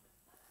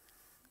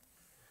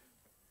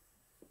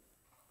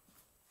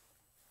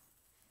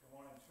 Good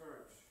morning,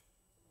 church.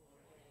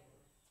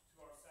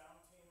 To our sound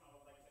team, I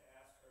would like to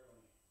ask Early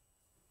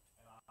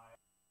and I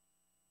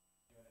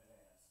you in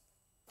advance.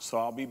 So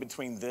I'll be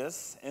between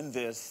this,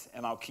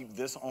 and I'll keep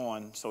this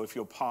on. So if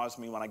you'll pause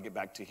me when I get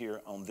back to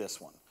here on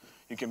this one,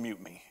 you can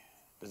mute me.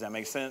 Does that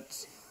make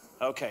sense?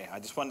 Okay, I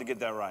just wanted to get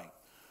that right.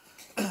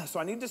 So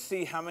I need to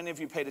see how many of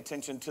you paid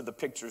attention to the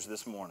pictures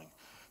this morning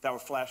that were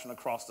flashing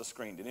across the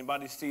screen. Did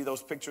anybody see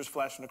those pictures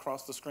flashing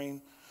across the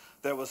screen?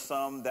 There was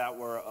some that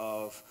were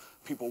of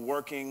people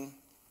working,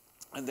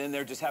 and then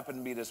there just happened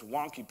to be this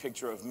wonky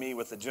picture of me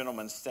with a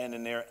gentleman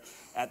standing there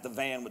at the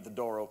van with the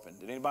door open.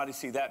 Did anybody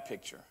see that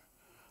picture?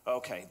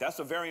 Okay, that's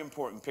a very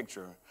important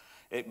picture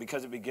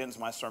because it begins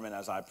my sermon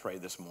as I pray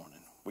this morning.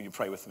 Will you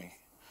pray with me?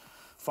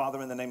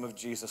 Father, in the name of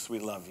Jesus, we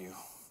love you.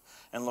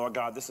 And Lord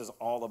God, this is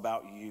all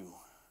about you.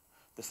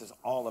 This is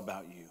all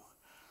about you.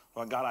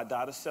 Lord God, I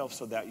die to self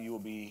so that you will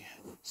be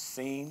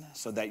seen,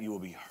 so that you will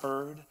be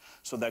heard,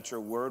 so that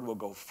your word will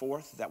go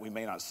forth, that we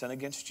may not sin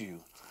against you.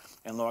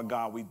 And Lord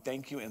God, we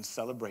thank you and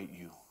celebrate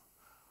you,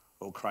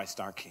 O Christ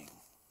our King.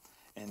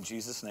 In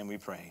Jesus' name we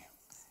pray.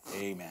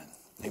 Amen.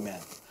 Amen.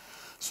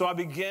 So I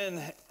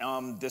begin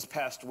this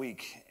past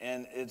week,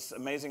 and it's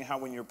amazing how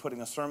when you're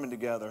putting a sermon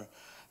together,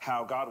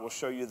 how God will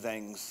show you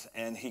things,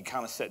 and he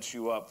kind of sets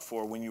you up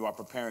for when you are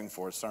preparing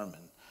for a sermon.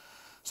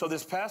 So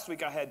this past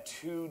week, I had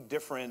 2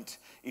 different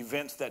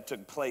events that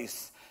took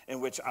place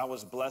in which I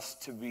was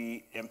blessed to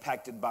be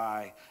impacted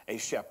by a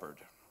shepherd.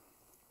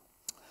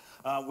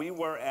 We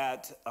were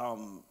at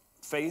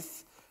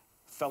Faith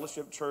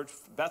Fellowship Church,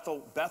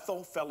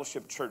 Bethel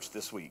Fellowship Church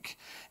this week.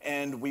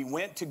 And we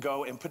went to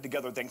go and put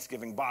together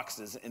Thanksgiving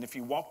boxes. And if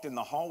you walked in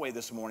the hallway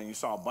this morning, you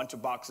saw a bunch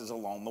of boxes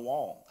along the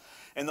wall.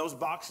 And those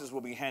boxes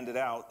will be handed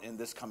out in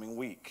this coming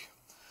week.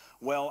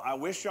 Well, I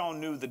wish y'all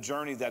knew the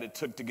journey that it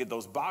took to get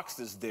those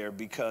boxes there,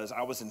 because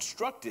I was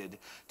instructed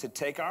to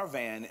take our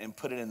van and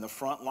put it in the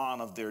front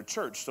lawn of their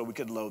church so we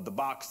could load the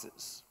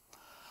boxes.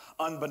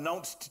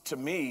 Unbeknownst to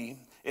me,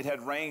 it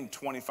had rained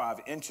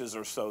 25 inches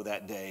or so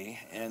that day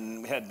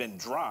and had been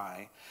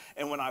dry.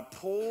 And when I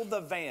pulled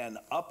the van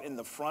up in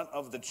the front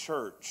of the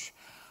church,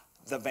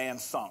 the van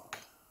sunk.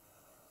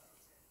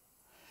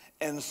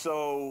 And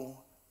so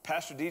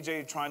Pastor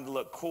DJ, trying to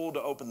look cool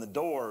to open the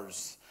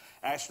doors,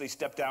 actually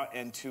stepped out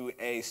into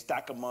a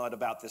stack of mud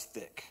about this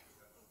thick.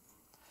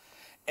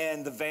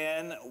 And the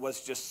van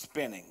was just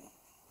spinning.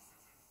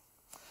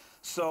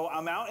 So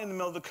I'm out in the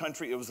middle of the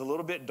country. It was a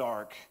little bit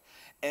dark.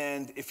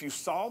 And if you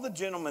saw the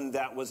gentleman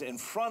that was in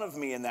front of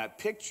me in that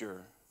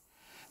picture,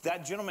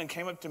 that gentleman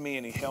came up to me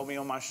and he held me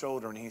on my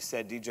shoulder and he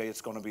said, DJ,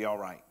 it's going to be all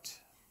right.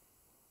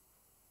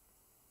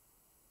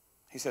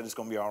 He said, it's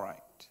going to be all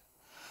right.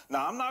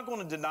 Now, I'm not going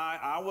to deny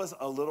I was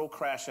a little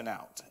crashing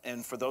out.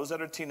 And for those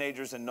that are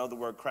teenagers and know the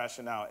word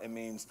crashing out, it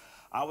means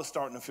I was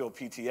starting to feel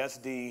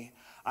PTSD.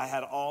 I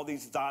had all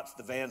these thoughts,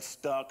 the van's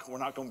stuck, we're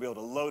not going to be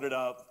able to load it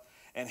up.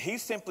 And he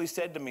simply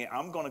said to me,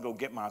 I'm going to go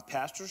get my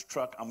pastor's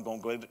truck, I'm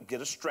going to go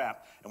get a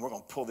strap, and we're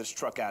going to pull this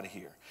truck out of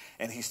here.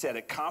 And he said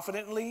it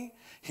confidently.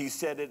 He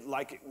said it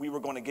like we were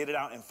going to get it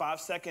out in 5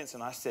 seconds,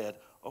 and I said,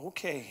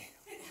 okay.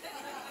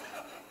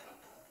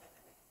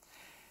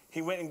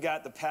 He went and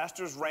got the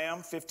pastor's Ram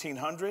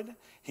 1500.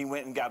 He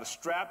went and got a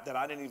strap that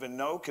I didn't even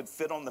know could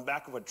fit on the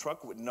back of a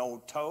truck with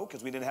no tow,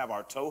 because we didn't have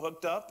our tow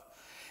hooked up.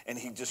 And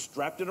he just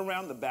strapped it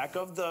around the back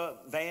of the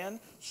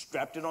van,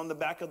 strapped it on the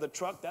back of the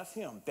truck. That's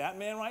him, that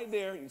man right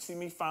there. You see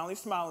me finally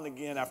smiling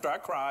again after I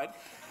cried.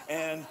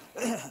 And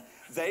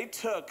they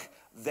took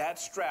that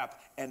strap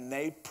and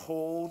they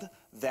pulled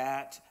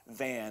that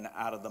van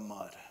out of the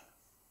mud.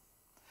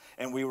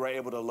 And we were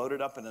able to load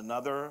it up in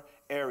another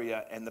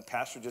area, and the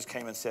pastor just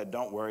came and said,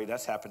 don't worry,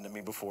 that's happened to me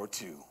before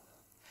too.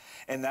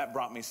 And that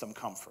brought me some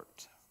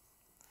comfort.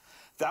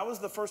 That was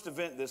the first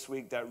event this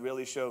week that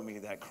really showed me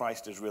that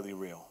Christ is really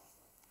real.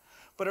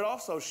 But it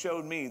also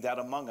showed me that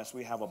among us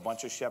we have a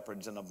bunch of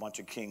shepherds and a bunch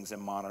of kings in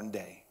modern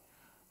day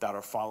that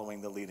are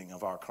following the leading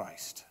of our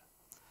Christ.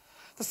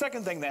 The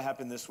second thing that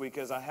happened this week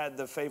is I had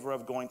the favor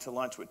of going to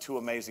lunch with 2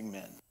 amazing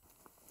men.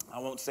 I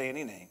won't say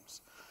any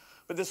names.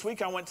 But this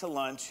week I went to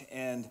lunch,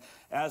 and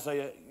as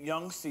a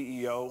young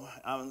CEO,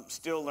 I'm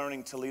still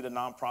learning to lead a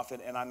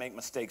nonprofit, and I make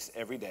mistakes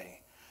every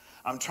day.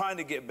 I'm trying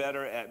to get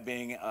better at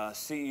being a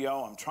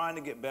CEO. I'm trying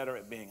to get better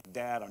at being a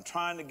dad. I'm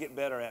trying to get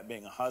better at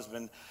being a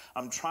husband.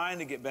 I'm trying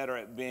to get better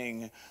at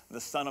being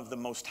the son of the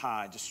Most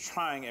High, just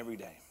trying every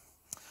day.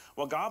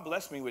 Well, God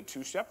blessed me with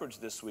 2 shepherds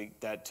this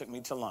week that took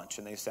me to lunch,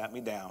 and they sat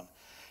me down,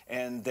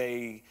 and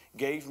they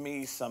gave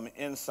me some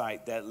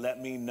insight that let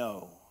me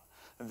know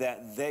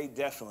that they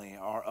definitely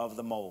are of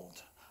the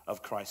mold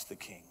of Christ the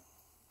King.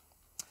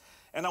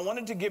 And I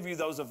wanted to give you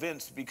those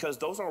events because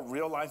those are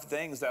real life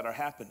things that are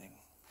happening.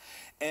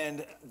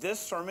 And this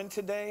sermon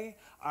today,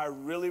 I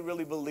really,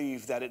 really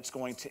believe that it's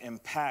going to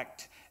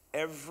impact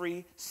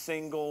every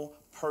single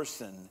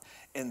person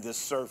in this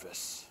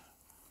service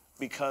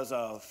because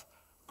of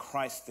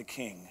Christ the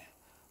King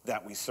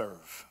that we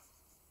serve.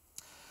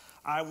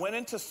 I went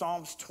into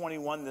Psalms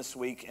 21 this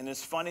week, and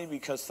it's funny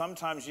because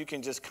sometimes you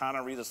can just kind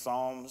of read the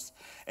Psalms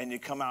and you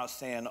come out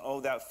saying,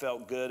 oh, that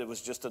felt good, it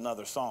was just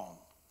another psalm.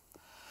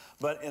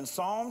 But in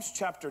Psalms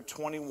chapter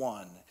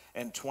 21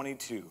 and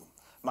 22,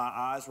 my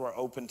eyes were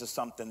open to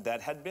something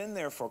that had been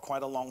there for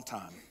quite a long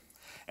time,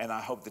 and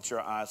I hope that your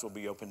eyes will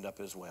be opened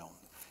up as well.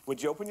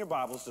 Would you open your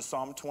Bibles to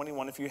Psalm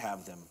 21 if you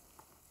have them?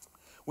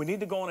 We need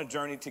to go on a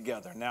journey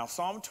together. Now,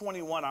 Psalm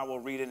 21, I will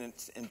read in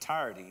its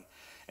entirety.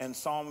 And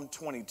Psalm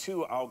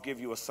 22, I'll give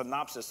you a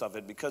synopsis of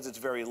it because it's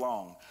very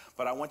long.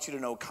 But I want you to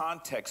know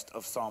context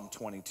of Psalm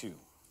 22.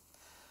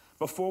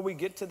 Before we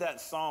get to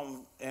that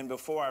psalm, and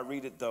before I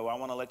read it, though, I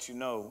want to let you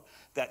know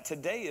that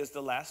today is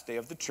the last day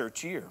of the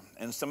church year.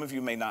 And some of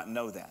you may not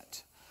know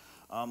that.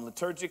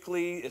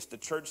 Liturgically, the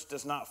church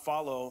does not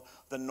follow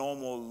the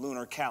normal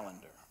lunar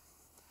calendar.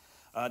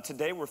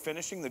 Today, we're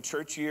finishing the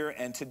church year,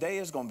 and today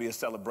is going to be a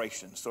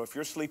celebration. So if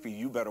you're sleepy,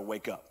 you better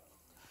wake up.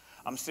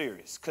 I'm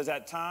serious. Because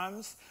at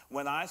times,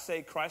 when I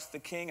say Christ the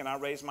King and I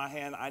raise my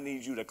hand, I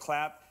need you to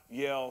clap,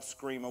 yell,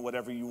 scream, or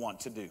whatever you want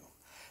to do.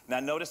 Now,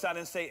 notice I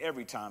didn't say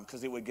every time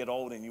because it would get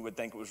old and you would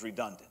think it was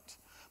redundant.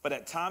 But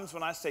at times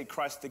when I say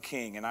Christ the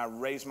King and I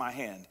raise my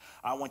hand,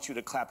 I want you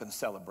to clap and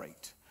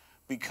celebrate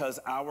because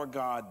our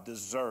God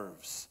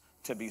deserves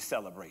to be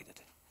celebrated.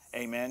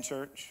 Amen,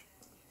 church?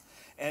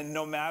 And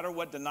no matter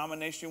what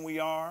denomination we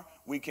are,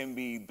 we can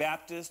be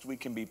Baptist, we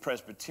can be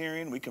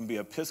Presbyterian, we can be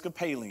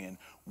Episcopalian.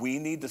 We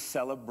need to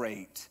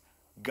celebrate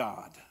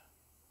God,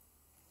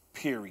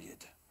 period.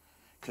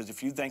 Because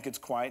if you think it's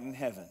quiet in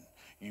heaven,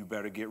 you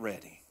better get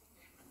ready.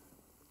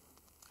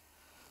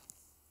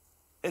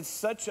 It's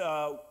such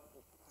a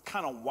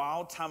kind of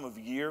wild time of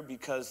year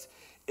because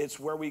it's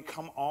where we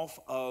come off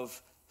of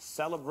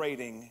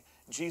celebrating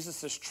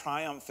Jesus'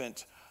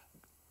 triumphant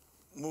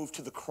move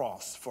to the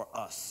cross for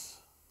us.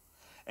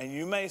 And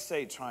you may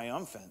say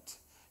triumphant.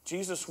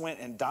 Jesus went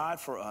and died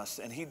for us,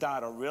 and he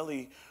died a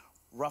really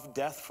rough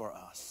death for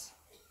us.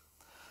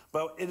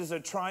 But it is a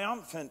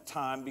triumphant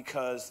time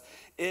because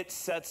it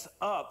sets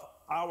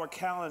up our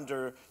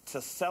calendar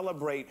to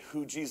celebrate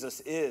who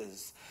Jesus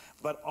is,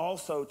 but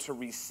also to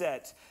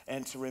reset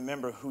and to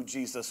remember who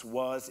Jesus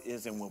was,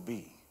 is, and will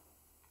be.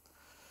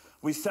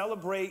 We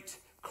celebrate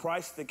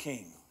Christ the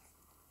King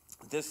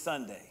this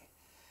Sunday.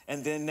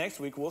 And then next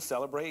week we'll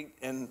celebrate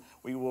and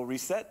we will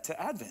reset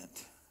to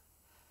Advent.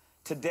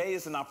 Today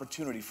is an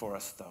opportunity for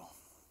us, though.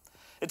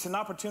 It's an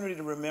opportunity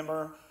to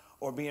remember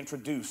or be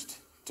introduced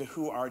to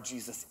who our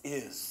Jesus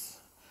is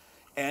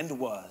and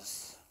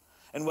was,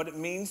 and what it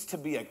means to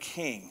be a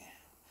king,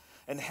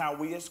 and how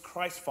we as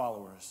Christ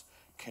followers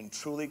can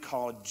truly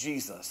call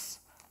Jesus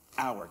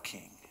our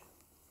King.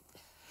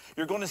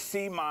 You're going to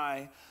see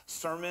my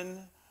sermon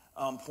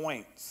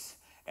points,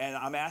 and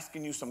I'm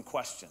asking you some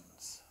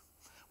questions.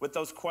 With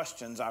those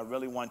questions, I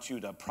really want you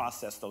to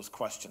process those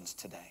questions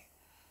today.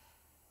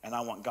 And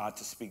I want God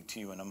to speak to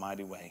you in a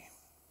mighty way.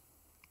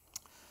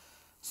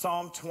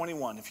 Psalm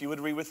 21, if you would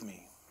read with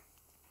me.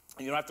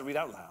 You don't have to read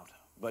out loud,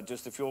 but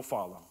just if you'll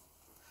follow.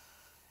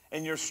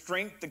 In your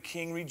strength the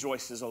King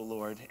rejoices, O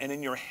Lord, and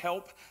in your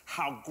help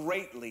how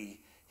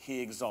greatly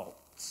he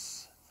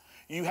exalts.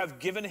 You have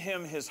given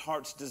him his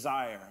heart's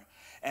desire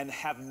and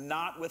have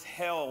not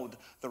withheld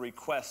the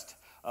request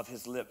of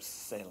his lips,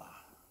 Selah.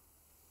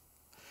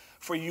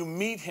 For you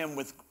meet him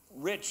with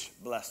rich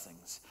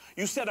blessings.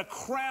 You set a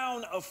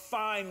crown of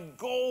fine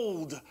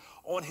gold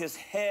on his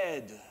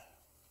head.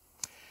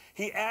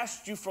 He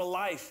asked you for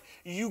life.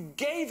 You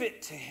gave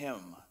it to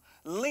him,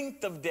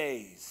 length of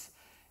days,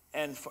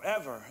 and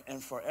forever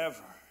and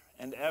forever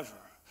and ever.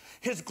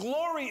 His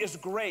glory is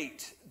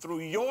great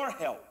through your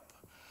help.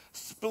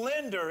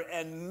 Splendor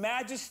and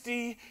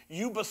majesty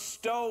you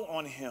bestow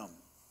on him.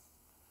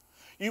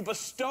 You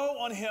bestow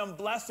on him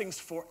blessings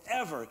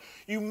forever.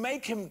 You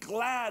make him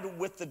glad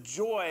with the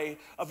joy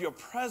of your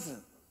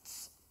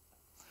presence.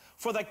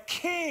 For the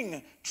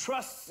King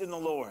trusts in the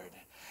Lord,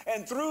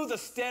 and through the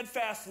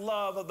steadfast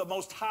love of the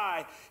Most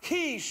High,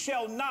 he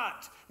shall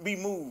not be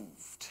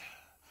moved.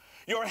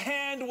 Your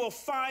hand will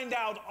find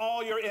out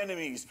all your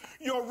enemies.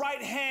 Your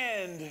right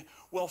hand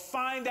will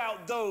find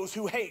out those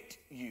who hate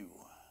you.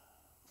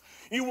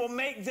 You will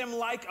make them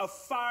like a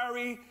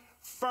fiery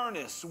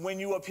furnace when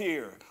you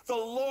appear. The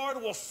Lord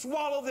will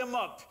swallow them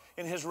up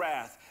in his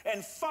wrath,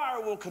 and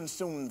fire will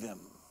consume them.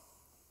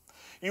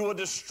 You will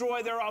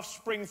destroy their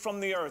offspring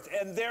from the earth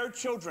and their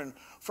children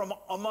from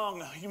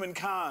among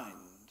humankind.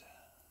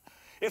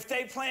 If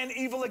they plan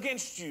evil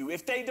against you,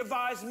 if they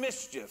devise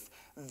mischief,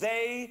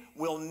 they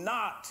will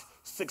not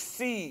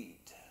succeed.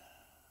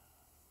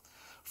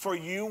 For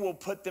you will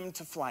put them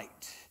to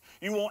flight.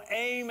 You will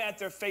aim at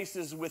their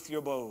faces with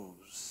your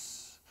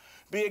bows.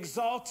 Be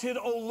exalted,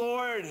 O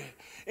Lord.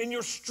 In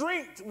your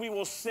strength we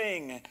will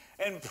sing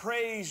and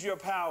praise your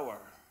power.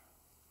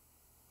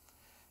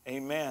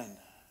 Amen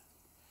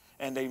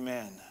and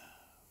amen.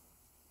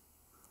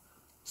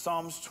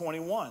 Psalms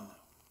 21.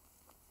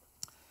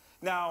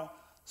 Now,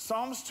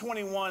 Psalms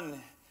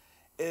 21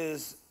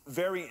 is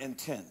very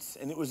intense,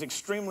 and it was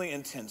extremely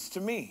intense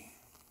to me.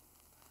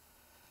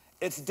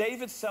 It's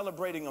David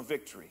celebrating a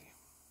victory.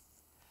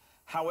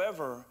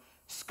 However,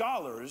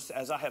 scholars,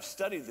 as I have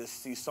studied this,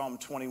 see Psalm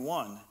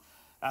 21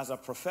 as a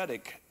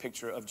prophetic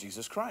picture of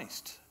Jesus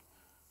Christ,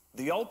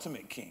 the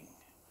ultimate king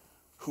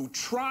who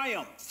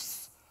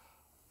triumphs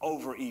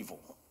over evil.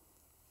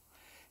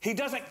 He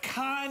doesn't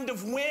kind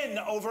of win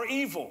over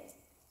evil.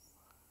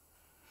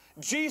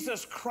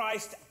 Jesus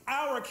Christ,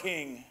 our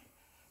King,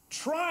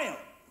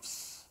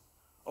 triumphs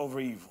over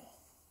evil.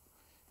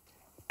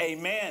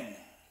 Amen.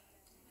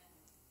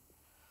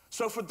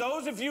 So for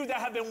those of you that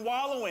have been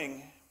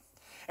wallowing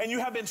and you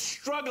have been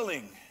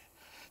struggling,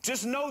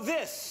 just know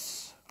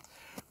this: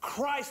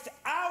 Christ,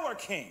 our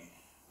King,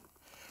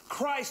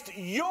 Christ,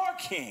 your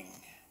King,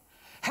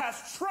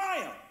 has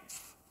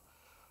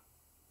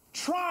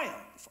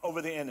triumph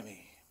over the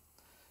enemy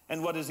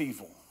and what is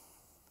evil.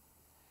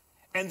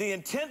 And the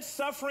intense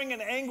suffering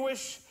and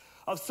anguish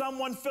of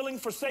someone feeling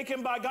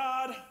forsaken by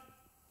God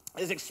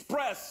is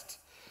expressed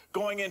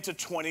going into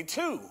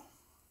 22.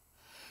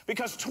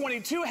 Because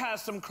 22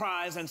 has some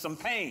cries and some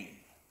pain.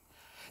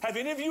 Have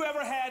any of you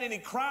ever had any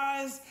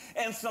cries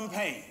and some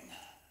pain?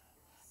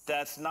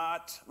 That's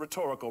not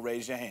rhetorical.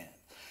 Raise your hand.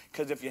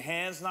 Because if your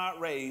hand's not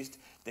raised,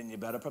 then you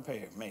better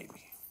prepare,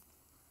 maybe.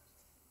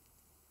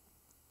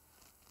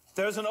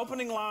 There's an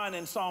opening line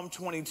in Psalm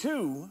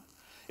 22.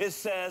 It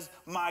says,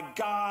 my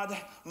God,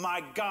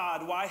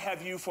 why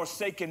have you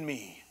forsaken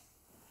me?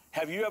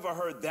 Have you ever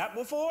heard that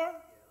before?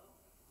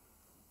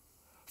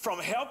 From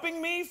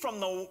helping me from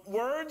the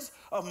words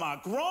of my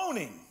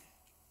groaning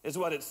is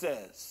what it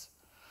says.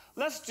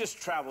 Let's just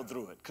travel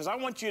through it because I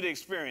want you to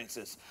experience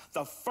this.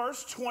 The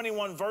first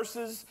 21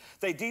 verses,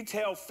 they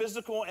detail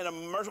physical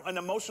and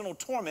emotional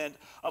torment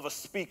of a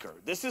speaker.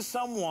 This is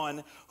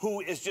someone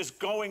who is just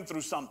going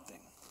through something.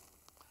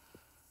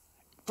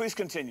 Please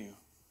continue.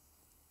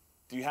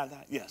 Do you have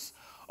that? Yes.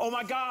 Oh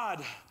my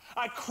God,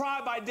 I cry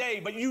by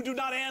day, but you do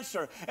not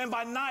answer, and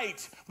by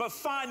night, but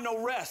find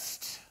no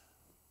rest.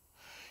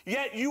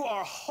 Yet you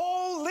are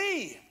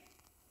holy,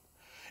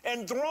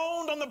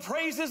 enthroned on the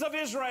praises of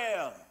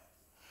Israel.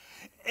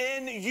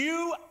 In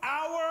you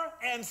our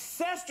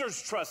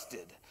ancestors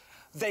trusted.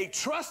 They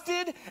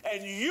trusted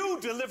and you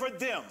delivered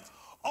them.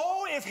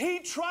 Oh, if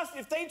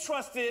they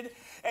trusted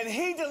and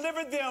he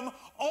delivered them,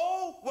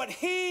 oh, what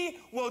he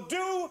will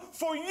do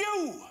for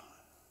you.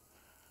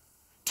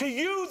 To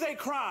you they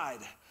cried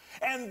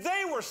and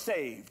they were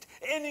saved.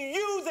 In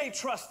you they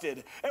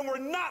trusted and were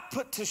not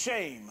put to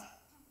shame.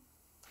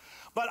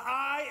 But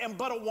I am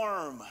but a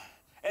worm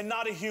and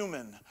not a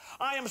human.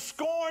 I am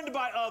scorned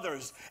by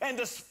others and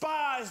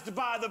despised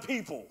by the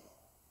people.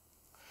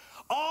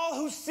 All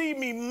who see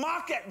me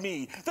mock at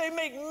me. They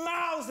make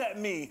mouths at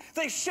me.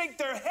 They shake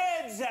their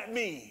heads at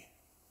me.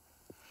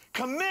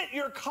 Commit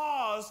your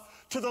cause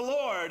to the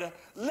Lord.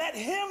 Let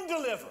him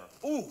deliver.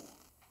 Ooh,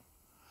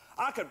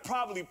 I could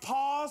probably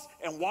pause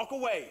and walk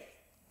away.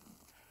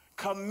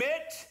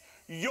 Commit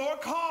your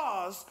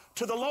cause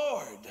to the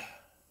Lord.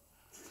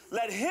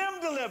 Let him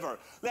deliver.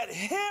 Let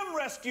him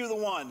rescue the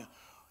one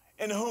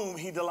in whom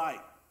he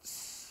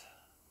delights.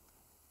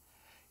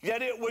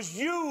 Yet it was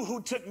you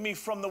who took me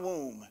from the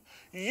womb.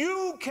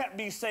 You kept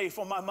me safe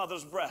on my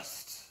mother's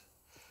breast.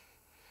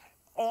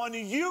 On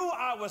you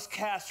I was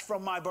cast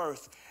from my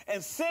birth.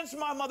 And since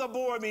my mother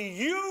bore me,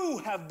 you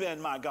have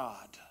been my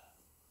God.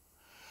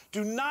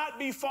 Do not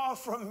be far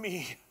from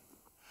me,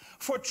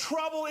 for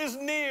trouble is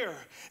near,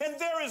 and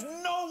there is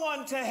no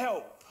one to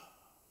help.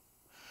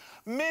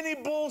 Many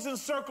bulls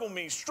encircle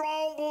me.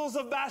 Strong bulls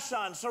of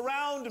Bashan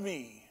surround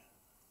me.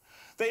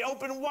 They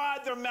open wide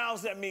their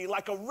mouths at me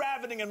like a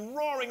ravening and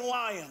roaring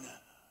lion.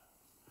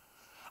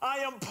 I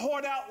am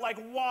poured out like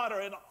water,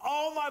 and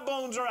all my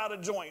bones are out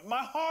of joint.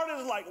 My heart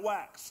is like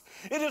wax.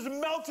 It is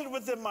melted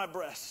within my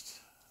breast.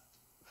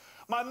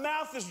 My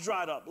mouth is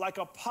dried up like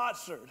a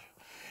potsherd,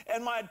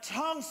 and my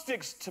tongue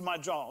sticks to my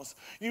jaws.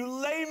 You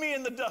lay me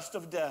in the dust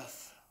of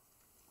death.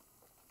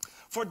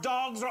 For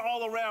dogs are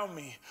all around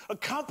me. A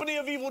company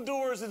of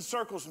evildoers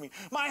encircles me.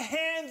 My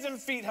hands and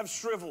feet have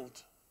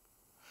shriveled.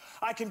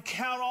 I can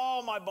count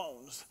all my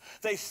bones.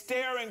 They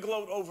stare and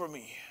gloat over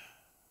me.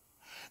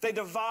 They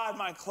divide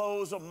my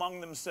clothes among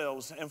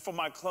themselves, and for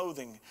my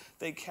clothing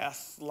they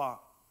cast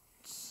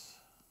lots.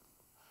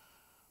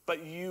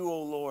 But you,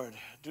 O Lord,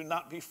 do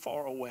not be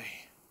far away.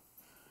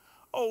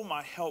 O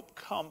my help,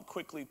 come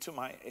quickly to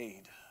my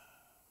aid.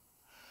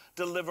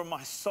 Deliver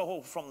my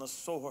soul from the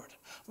sword,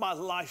 my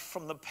life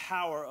from the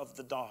power of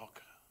the dog.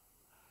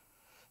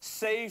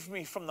 Save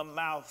me from the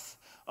mouth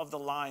of the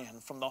lion,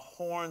 from the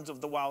horns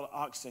of the wild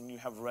oxen you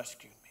have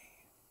rescued me.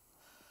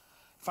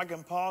 If I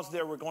can pause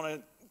there, we're going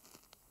to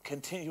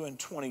continue in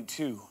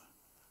 22.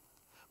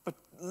 But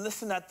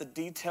listen at the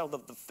detail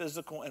of the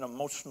physical and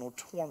emotional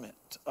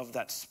torment of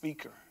that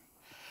speaker.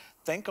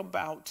 Think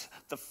about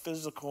the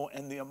physical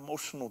and the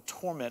emotional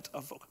torment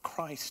of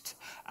Christ,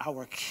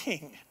 our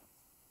King.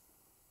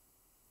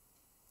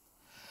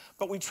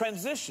 But we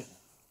transition.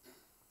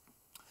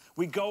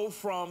 We go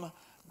from,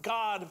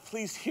 God,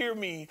 please hear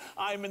me.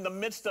 I'm in the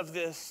midst of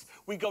this.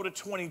 We go to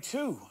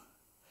 22.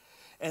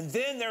 And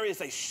then there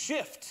is a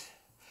shift.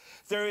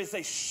 There is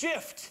a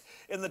shift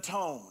in the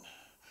tone.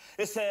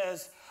 It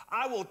says,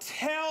 I will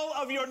tell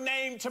of your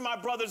name to my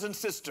brothers and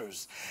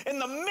sisters. In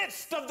the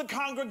midst of the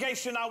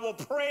congregation, I will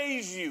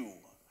praise you.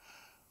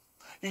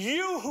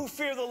 You who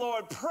fear the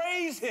Lord,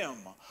 praise him.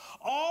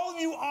 All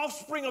you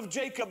offspring of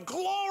Jacob,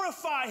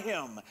 glorify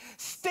him.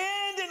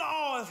 Stand in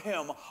awe of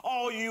him,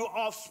 all you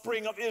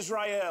offspring of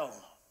Israel.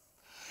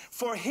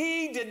 For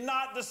he did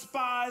not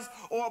despise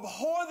or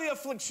abhor the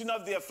affliction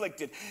of the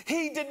afflicted.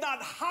 He did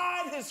not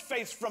hide his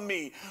face from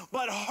me,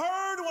 but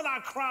heard when I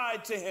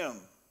cried to him.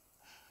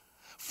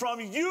 From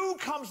you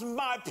comes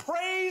my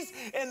praise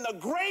in the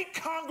great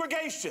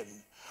congregation.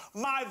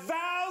 My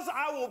vows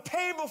I will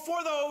pay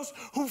before those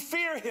who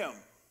fear him.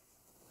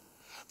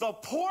 The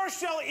poor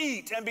shall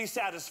eat and be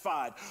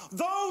satisfied.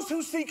 Those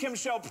who seek him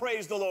shall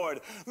praise the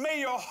Lord. May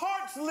your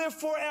hearts live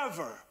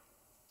forever.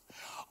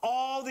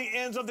 All the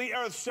ends of the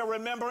earth shall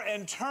remember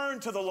and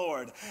turn to the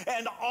Lord,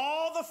 and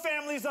all the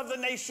families of the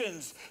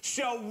nations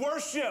shall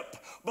worship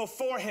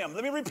before him.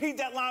 Let me repeat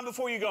that line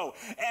before you go.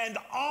 And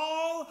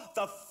all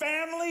the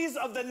families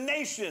of the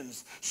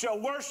nations shall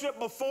worship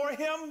before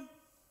him.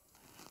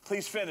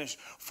 Please finish.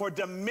 For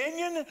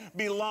dominion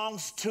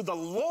belongs to the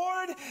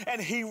Lord, and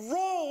he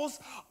rules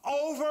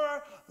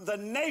over the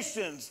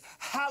nations.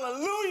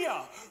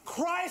 Hallelujah.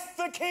 Christ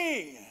the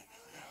King.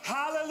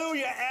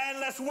 Hallelujah. And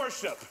let's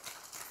worship.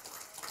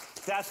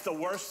 That's the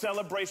worst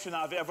celebration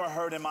I've ever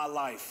heard in my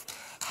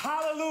life.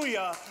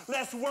 Hallelujah.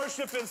 Let's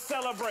worship and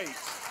celebrate.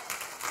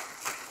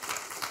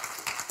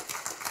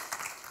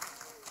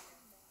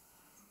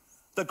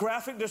 The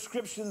graphic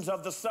descriptions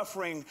of the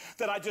suffering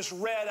that I just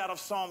read out of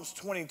Psalms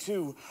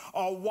 22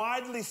 are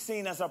widely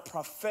seen as a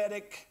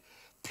prophetic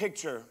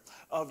picture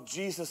of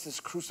Jesus'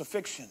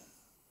 crucifixion.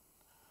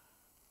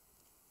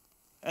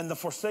 And the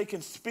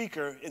forsaken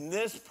speaker, in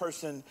this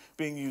person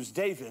being used,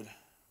 David,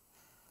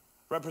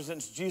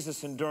 represents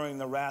Jesus enduring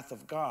the wrath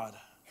of God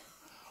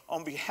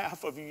on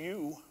behalf of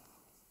you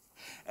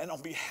and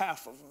on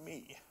behalf of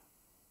me.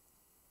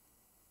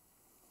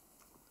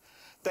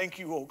 Thank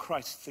you, O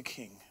Christ the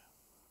King.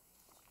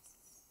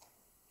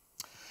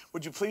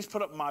 Would you please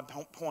put up my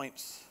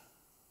points?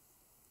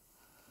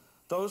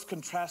 Those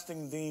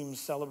contrasting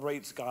themes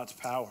celebrates God's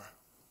power.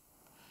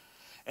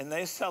 And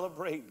they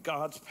celebrate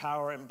God's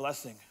power and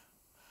blessing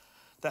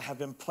that have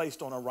been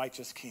placed on a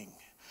righteous king.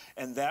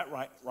 And that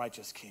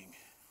righteous king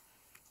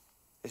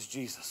is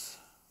Jesus.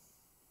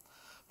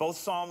 Both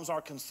Psalms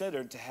are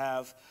considered to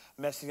have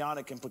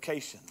messianic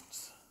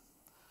implications,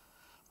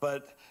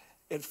 but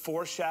it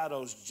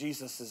foreshadows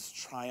Jesus'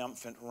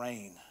 triumphant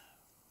reign.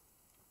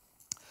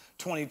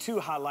 22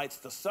 highlights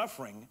the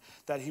suffering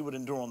that he would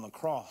endure on the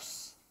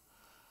cross,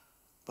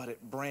 but it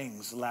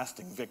brings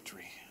lasting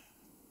victory.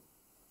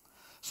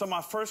 So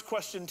my first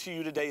question to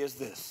you today is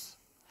this,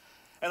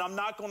 and I'm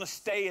not going to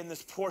stay in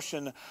this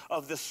portion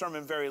of this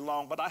sermon very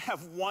long, but I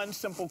have one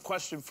simple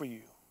question for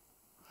you.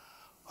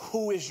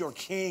 Who is your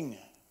king?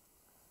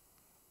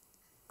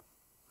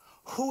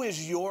 Who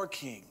is your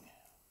king?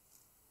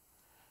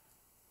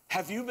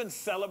 Have you been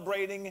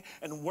celebrating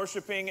and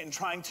worshiping and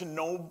trying to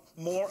know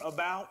more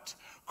about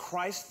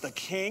Christ the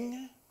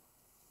King?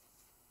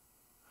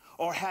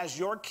 Or has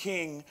your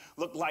king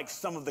looked like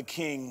some of the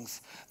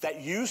kings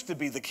that used to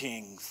be the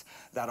kings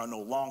that are no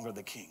longer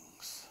the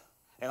kings?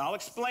 And I'll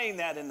explain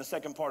that in the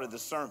second part of the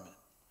sermon.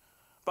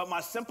 But my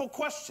simple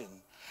question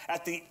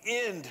at the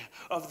end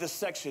of this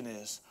section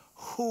is,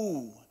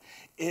 who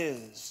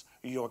is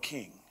your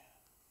king?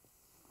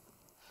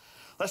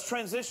 Let's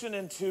transition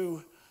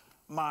into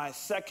my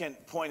second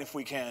point, if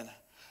we can.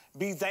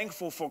 Be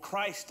thankful for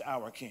Christ,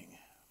 our King.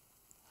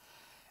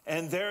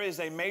 And there is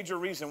a major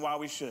reason why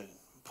we should.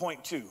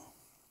 Point 2.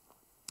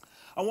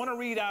 I want to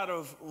read out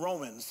of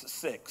Romans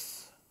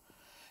 6.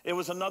 It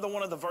was another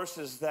one of the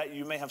verses that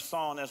you may have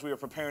saw as we were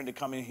preparing to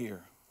come in here.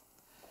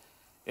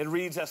 It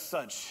reads as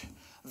such: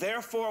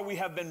 Therefore we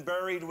have been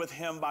buried with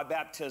him by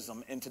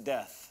baptism into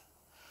death,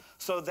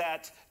 so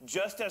that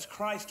just as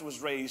Christ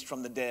was raised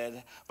from the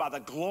dead by the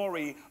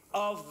glory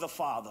of the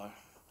Father,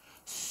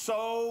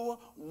 so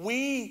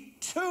we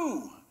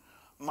too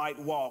might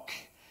walk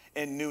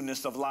in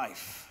newness of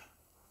life.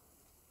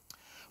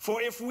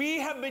 For if we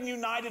have been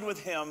united with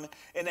him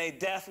in a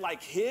death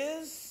like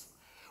his,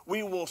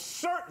 we will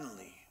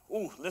certainly,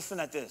 listen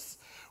at this,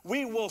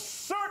 we will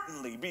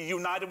certainly be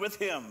united with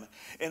him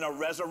in a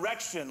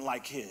resurrection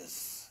like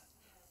his.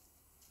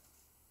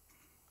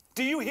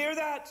 Do you hear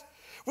that?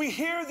 We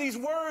hear these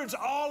words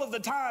all of the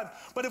time,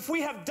 but if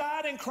we have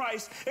died in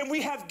Christ and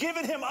we have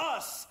given him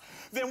us,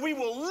 then we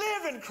will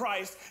live in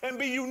Christ and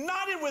be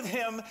united with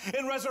him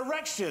in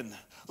resurrection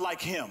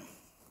like him.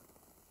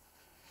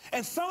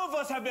 And some of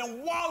us have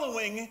been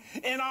wallowing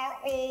in our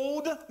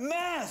old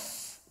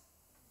mess.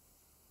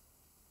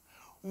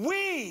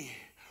 We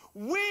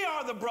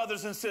are the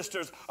brothers and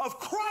sisters of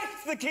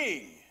Christ the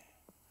King,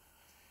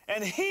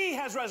 and he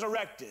has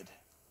resurrected.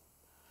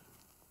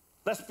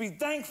 Let's be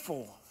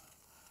thankful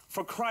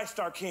for Christ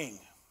our King.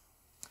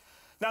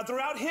 Now,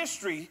 throughout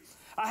history,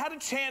 I had a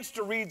chance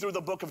to read through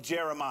the book of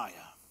Jeremiah.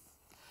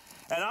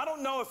 And I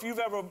don't know if you've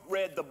ever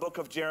read the book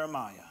of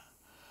Jeremiah,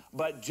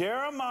 but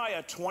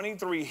Jeremiah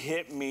 23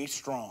 hit me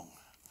strong.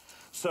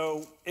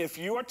 So if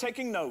you are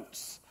taking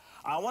notes,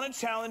 I want to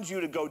challenge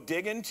you to go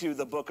dig into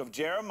the book of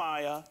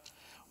Jeremiah.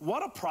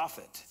 What a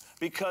prophet,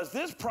 because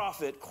this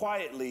prophet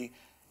quietly,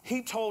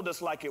 he told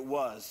us like it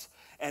was,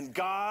 and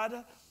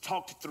God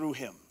talked through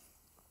him.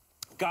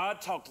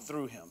 God talked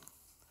through him.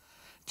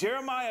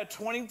 Jeremiah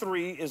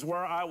 23 is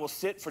where I will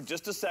sit for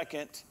just a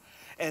second,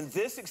 and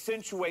this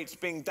accentuates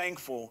being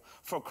thankful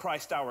for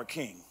Christ our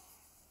King.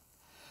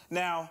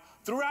 Now,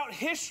 throughout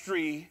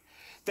history,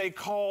 they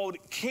called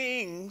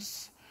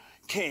kings,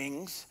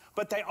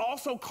 but they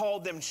also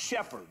called them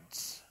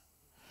shepherds.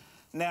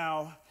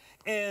 Now,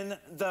 in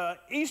the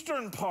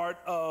eastern part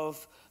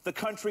of the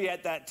country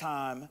at that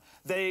time,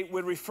 they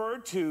would refer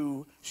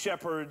to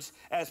shepherds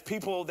as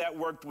people that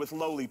worked with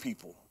lowly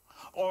people,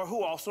 or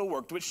who also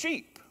worked with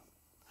sheep.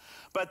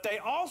 But they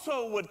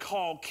also would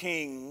call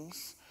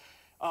kings,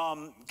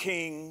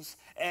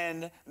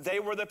 and they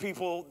were the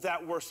people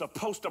that were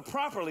supposed to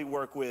properly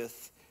work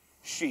with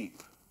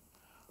sheep,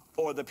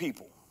 or the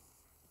people.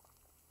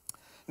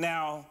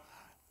 Now,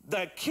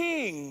 the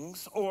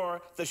kings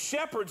or the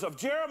shepherds of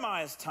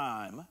Jeremiah's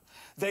time,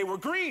 they were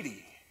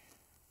greedy,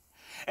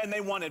 and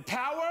they wanted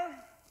power,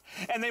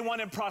 and they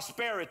wanted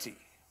prosperity.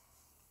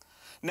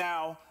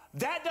 Now,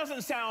 that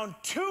doesn't sound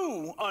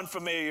too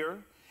unfamiliar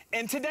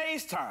in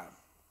today's time.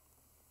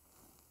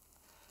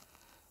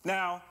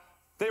 Now,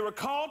 they were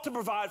called to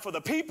provide for the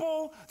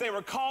people. They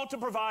were called to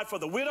provide for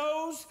the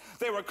widows.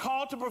 They were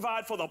called to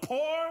provide for the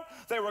poor.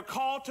 They were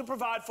called to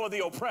provide for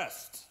the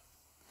oppressed.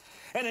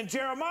 And in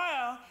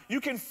Jeremiah, you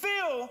can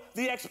feel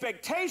the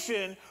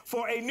expectation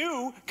for a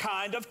new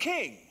kind of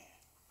king.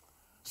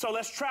 So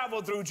let's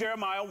travel through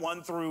Jeremiah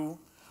 1 through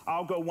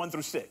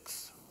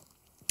 6.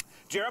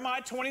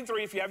 Jeremiah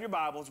 23, if you have your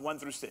Bibles, 1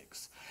 through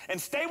 6. And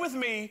stay with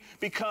me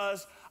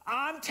because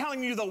I'm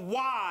telling you the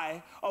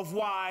why of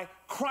why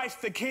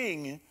Christ the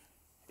King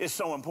is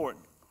so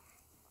important.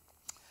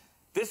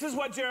 This is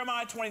what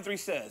Jeremiah 23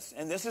 says,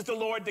 and this is the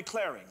Lord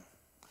declaring,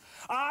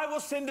 I will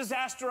send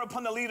disaster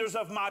upon the leaders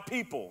of my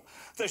people,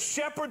 the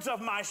shepherds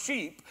of my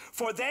sheep,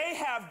 for they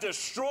have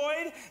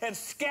destroyed and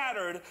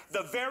scattered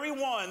the very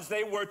ones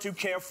they were to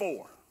care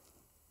for.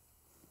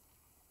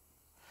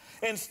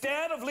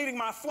 Instead of leading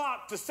my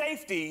flock to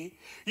safety,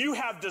 you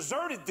have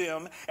deserted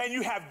them and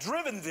you have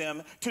driven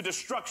them to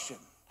destruction.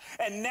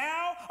 And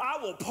now I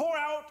will pour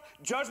out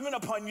judgment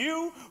upon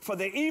you for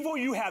the evil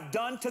you have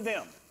done to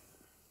them.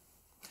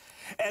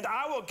 And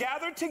I will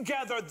gather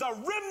together the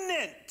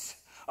remnant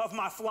of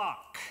my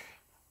flock.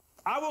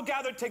 I will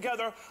gather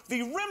together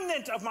the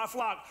remnant of my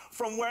flock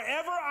from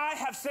wherever I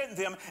have sent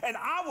them, and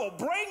I will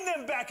bring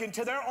them back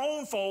into their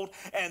own fold,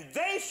 and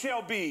they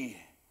shall be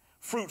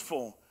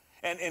fruitful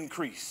and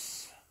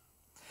increase.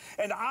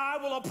 And I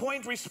will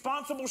appoint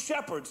responsible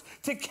shepherds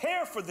to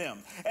care for them,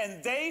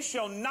 and they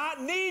shall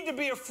not need to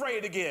be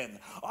afraid again.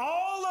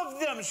 All of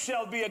them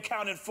shall be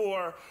accounted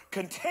for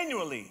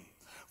continually.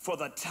 For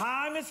the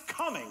time is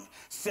coming,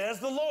 says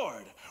the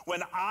Lord,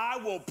 when I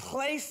will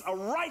place a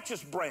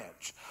righteous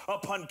branch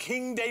upon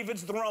King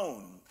David's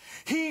throne.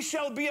 He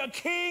shall be a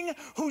king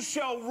who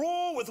shall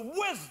rule with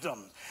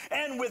wisdom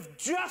and with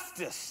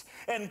justice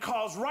and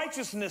cause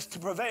righteousness to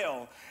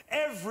prevail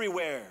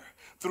everywhere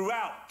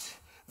throughout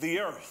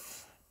the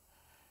earth.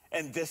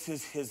 And this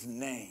is his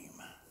name,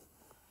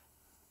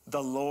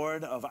 the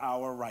Lord of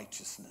our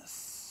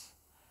righteousness.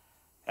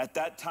 At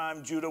that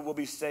time, Judah will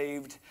be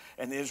saved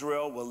and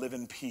Israel will live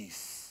in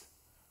peace.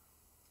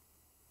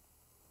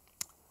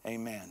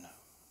 Amen.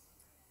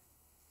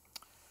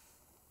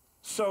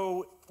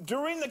 So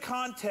during the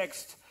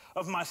context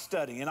of my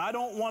study, and I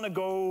don't want to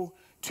go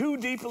too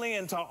deeply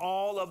into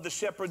all of the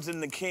shepherds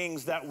and the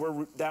kings that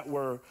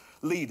were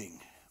leading,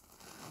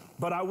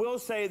 but I will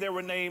say there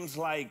were names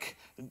like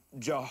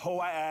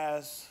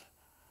Jehoahaz,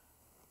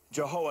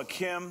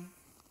 Jehoiakim,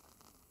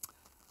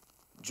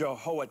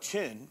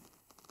 Jehoiachin,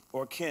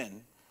 or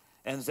Kin,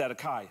 and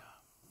Zedekiah.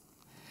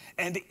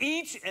 And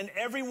each and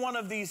every one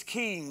of these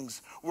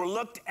kings were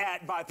looked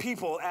at by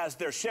people as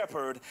their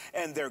shepherd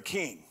and their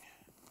king.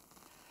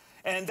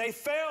 And they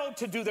failed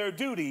to do their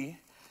duty.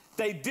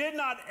 They did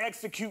not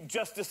execute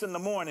justice in the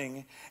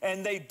morning,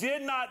 and they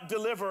did not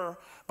deliver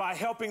by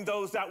helping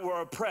those that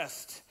were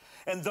oppressed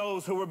and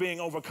those who were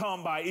being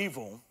overcome by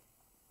evil.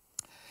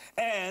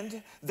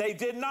 And they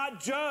did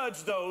not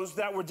judge those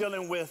that were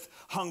dealing with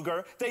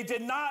hunger. They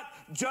did not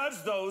judge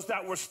those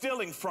that were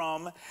stealing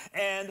from,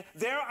 and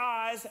their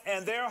eyes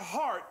and their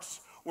hearts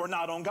were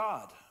not on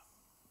God.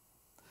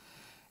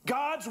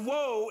 God's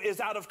woe is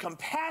out of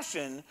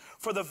compassion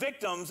for the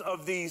victims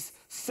of these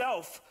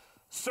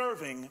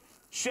self-serving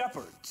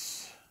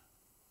shepherds.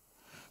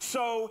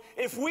 So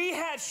if we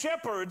had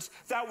shepherds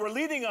that were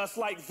leading us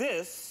like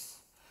this,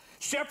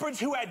 shepherds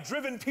who had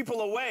driven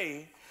people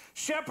away,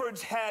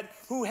 shepherds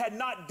who had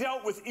not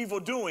dealt with evil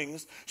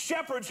doings,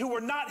 shepherds who were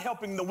not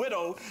helping the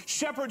widow,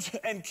 shepherds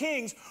and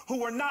kings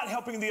who were not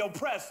helping the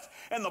oppressed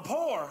and the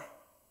poor.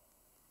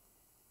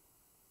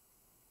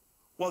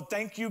 Well,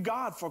 thank you,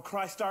 God, for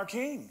Christ our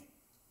King.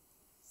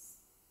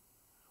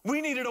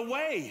 We needed a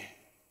way.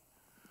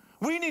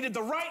 We needed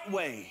the right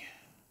way.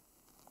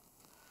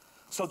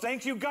 So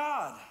thank you,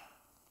 God,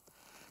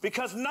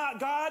 because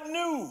God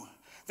knew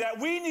that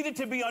we needed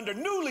to be under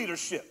new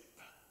leadership.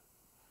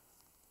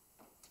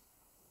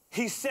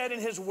 He said in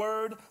his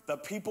word, the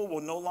people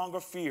will no longer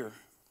fear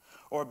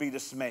or be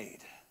dismayed.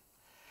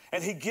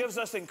 And he gives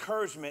us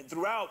encouragement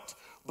throughout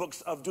books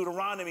of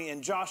Deuteronomy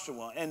and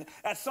Joshua. And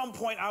at some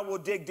point, I will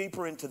dig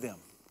deeper into them.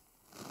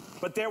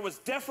 But there was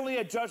definitely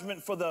a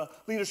judgment for the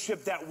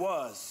leadership that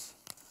was.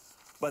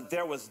 But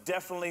there was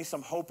definitely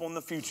some hope on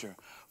the future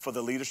for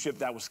the leadership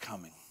that was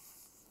coming.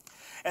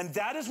 And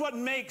that is what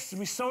makes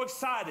me so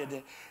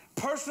excited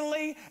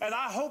personally, and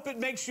I hope it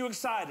makes you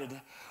excited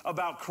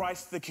about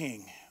Christ the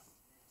King.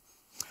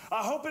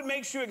 I hope it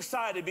makes you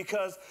excited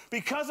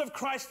because of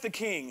Christ the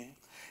King,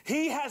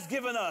 he has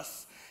given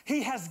us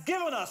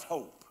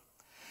hope.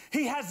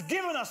 He has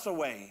given us a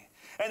way,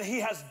 and he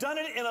has done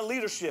it in a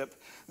leadership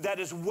that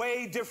is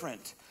way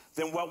different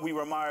than what we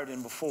were mired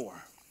in before.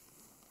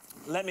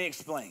 Let me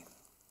explain.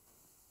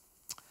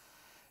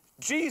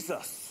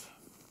 Jesus,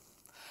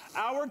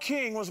 our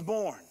King, was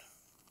born.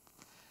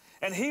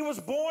 And he was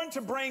born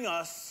to bring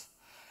us,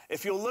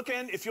 if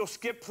you'll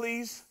skip,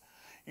 please,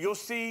 you'll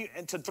see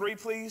into 3,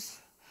 please.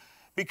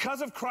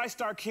 Because of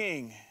Christ our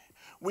King,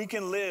 we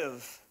can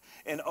live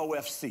in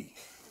O.F.C.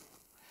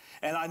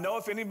 And I know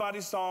if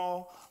anybody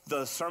saw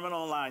the sermon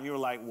online, you were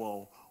like,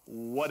 well,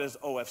 what does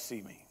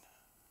O.F.C mean?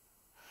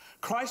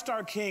 Christ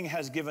our King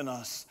has given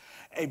us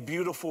a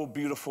beautiful,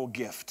 beautiful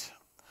gift.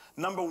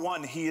 Number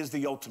one, he is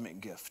the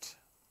ultimate gift.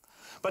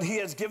 But he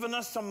has given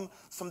us some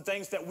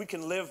things that we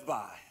can live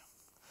by.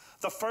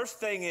 The first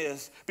thing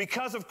is,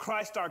 because of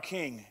Christ our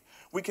King,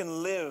 we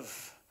can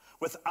live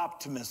with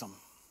optimism.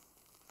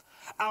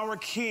 Our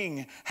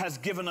King has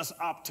given us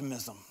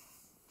optimism.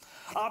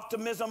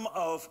 Optimism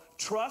of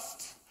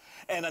trust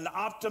and an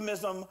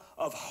optimism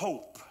of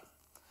hope.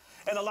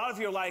 And a lot of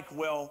you are like,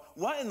 well,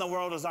 what in the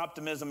world does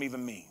optimism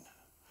even mean?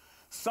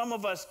 Some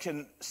of us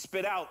can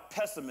spit out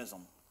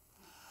pessimism,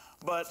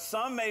 but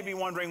some may be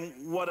wondering,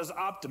 what does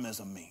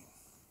optimism mean?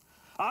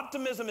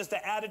 Optimism is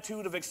the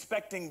attitude of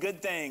expecting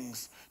good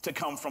things to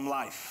come from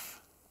life.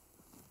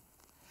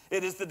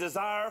 It is the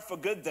desire for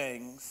good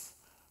things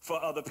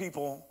for other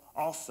people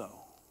also.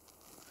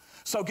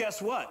 So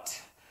guess what?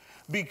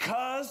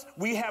 Because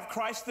we have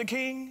Christ the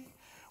King,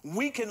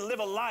 we can live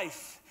a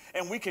life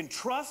and we can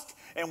trust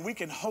and we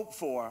can hope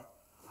for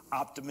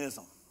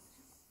optimism.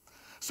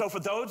 So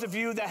for those of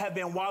you that have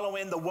been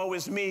wallowing the woe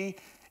is me,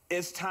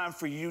 it's time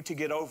for you to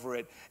get over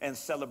it and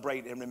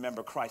celebrate and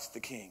remember Christ the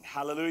King.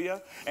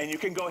 Hallelujah. And you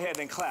can go ahead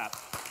and clap.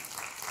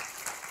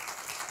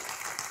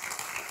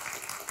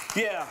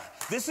 Yeah,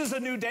 this is a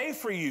new day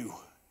for you.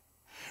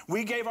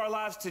 We gave our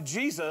lives to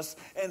Jesus,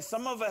 and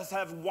some of us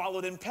have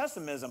wallowed in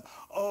pessimism.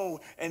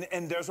 Oh,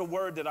 and there's a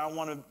word that I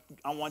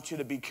want you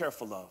to be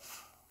careful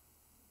of.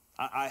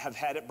 I have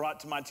had it brought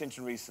to my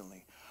attention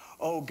recently.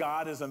 Oh,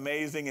 God is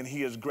amazing and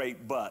he is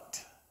great, but.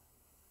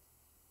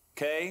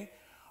 Okay?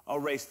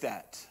 Erase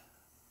that.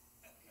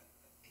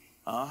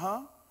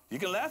 You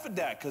can laugh at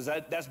that because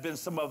that's been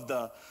some of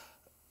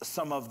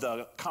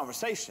the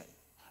conversation.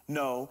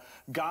 No,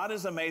 God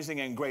is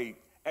amazing and great,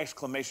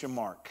 exclamation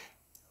mark.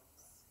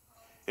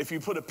 If you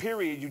put a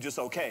period, you just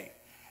okay,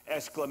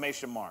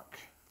 exclamation mark.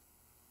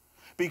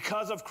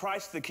 Because of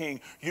Christ the King,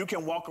 you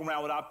can walk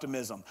around with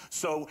optimism.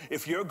 So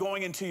if you're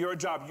going into your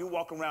job, you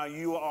walk around,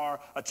 you are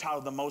a child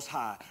of the Most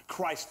High,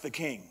 Christ the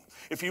King.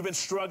 If you've been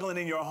struggling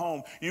in your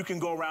home, you can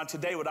go around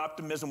today with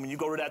optimism when you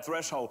go to that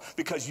threshold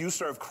because you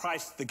serve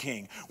Christ the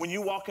King. When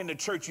you walk into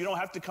church, you don't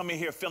have to come in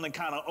here feeling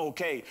kind of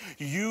okay.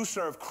 You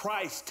serve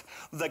Christ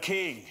the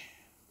King.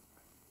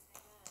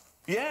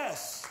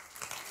 Yes.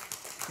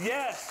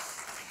 Yes.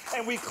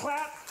 And we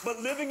clap,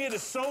 but living it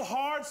is so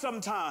hard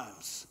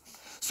sometimes.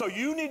 So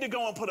you need to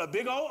go and put a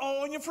big old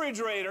O in your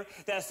refrigerator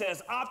that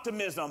says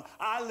optimism.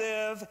 I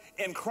live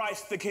in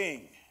Christ the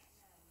King.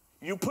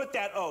 You put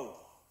that O.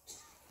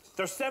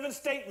 There's 7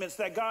 statements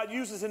that God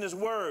uses in his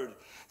word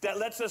that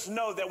lets us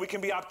know that we can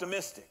be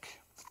optimistic.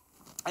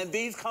 And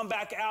these come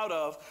back out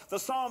of the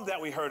psalm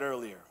that we heard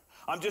earlier.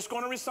 I'm just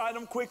going to recite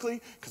them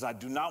quickly because I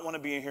do not want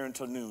to be in here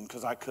until noon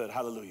because I could.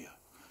 Hallelujah.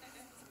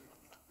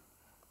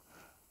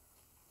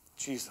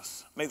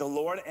 Jesus, may the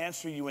Lord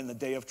answer you in the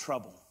day of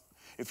trouble.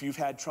 If you've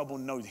had trouble,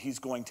 know that he's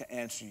going to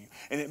answer you.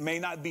 And it may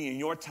not be in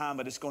your time,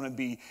 but it's going to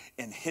be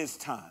in his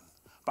time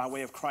by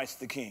way of Christ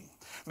the King.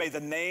 May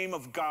the name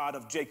of God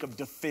of Jacob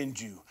defend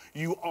you.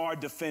 You are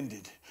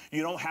defended.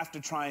 You don't have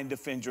to try and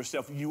defend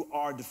yourself. You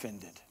are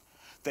defended.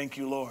 Thank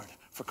you, Lord,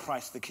 for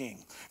Christ the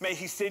King. May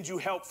he send you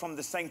help from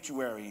the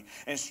sanctuary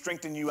and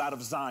strengthen you out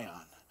of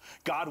Zion.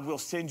 God will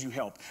send you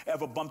help.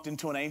 Ever bumped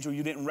into an angel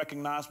you didn't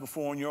recognize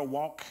before on your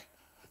walk?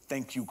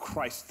 Thank you,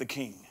 Christ the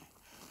King.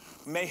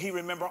 May he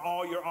remember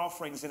all your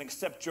offerings and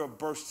accept your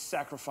burst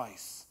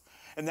sacrifice.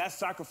 And that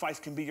sacrifice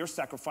can be your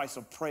sacrifice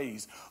of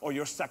praise or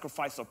your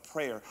sacrifice of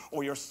prayer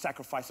or your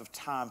sacrifice of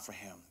time for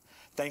him.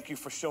 Thank you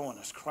for showing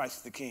us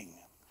Christ the King.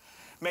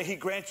 May he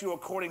grant you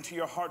according to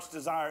your heart's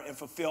desire and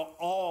fulfill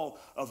all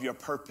of your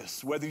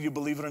purpose. Whether you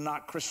believe it or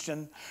not,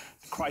 Christian,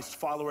 Christ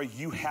follower,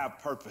 you have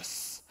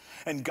purpose.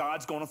 And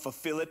God's going to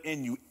fulfill it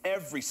in you.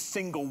 Every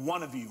single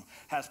one of you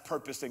has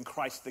purpose in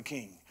Christ the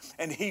King.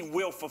 And he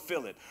will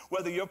fulfill it.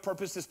 Whether your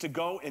purpose is to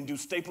go and do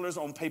staplers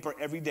on paper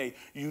every day,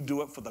 you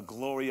do it for the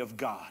glory of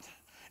God.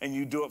 And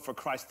you do it for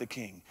Christ the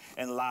King.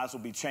 And lives will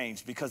be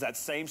changed because that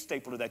same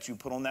stapler that you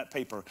put on that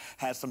paper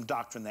has some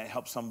doctrine that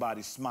helps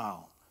somebody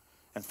smile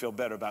and feel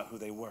better about who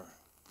they were.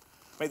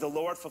 May the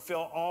Lord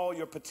fulfill all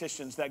your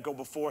petitions that go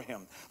before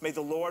him. May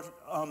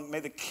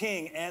the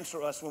King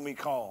answer us when we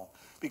call,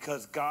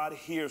 because God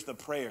hears the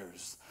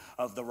prayers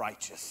of the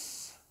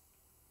righteous.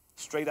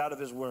 Straight out of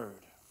his word.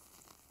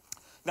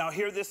 Now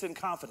hear this in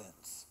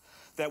confidence,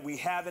 that we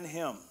have in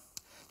him,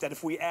 that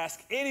if we ask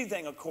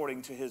anything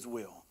according to his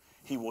will,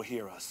 he will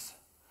hear us.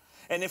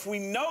 And if we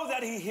know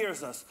that he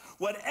hears us,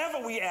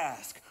 whatever we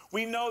ask,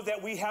 we know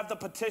that we have the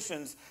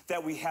petitions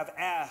that we have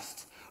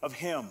asked of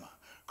him,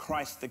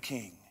 Christ the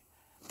King.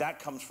 That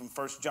comes from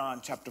 1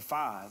 John chapter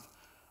 5,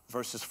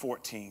 verses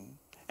 14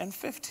 and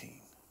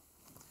 15.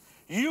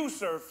 You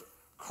serve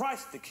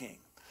Christ the King.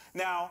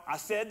 Now, I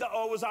said the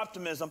O was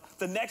optimism.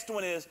 The next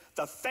one is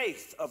the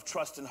faith of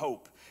trust and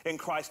hope in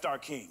Christ our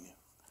King.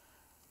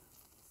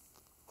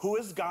 Who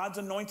is God's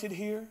anointed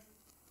here?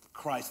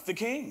 Christ the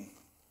King.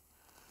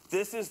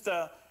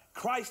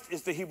 Christ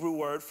is the Hebrew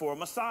word for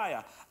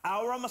Messiah.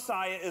 Our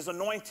Messiah is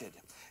anointed.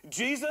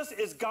 Jesus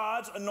is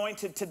God's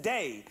anointed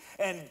today,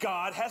 and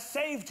God has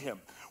saved him.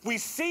 We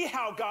see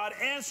how God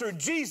answered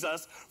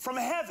Jesus from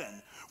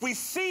heaven. We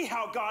see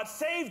how God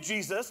saved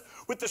Jesus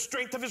with the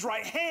strength of his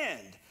right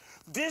hand.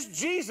 This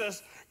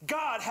Jesus,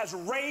 God has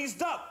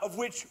raised up, of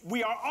which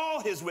we are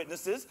all his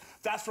witnesses.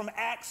 That's from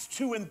Acts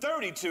 2 and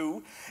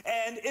 32.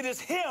 And it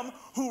is him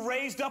who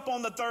raised up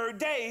on the third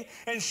day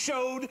and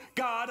showed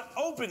God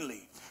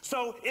openly.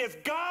 So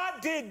if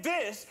God did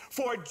this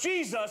for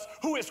Jesus,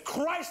 who is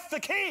Christ the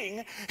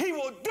King, he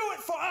will do it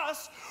for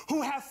us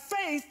who have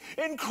faith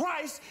in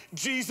Christ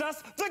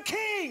Jesus the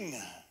King.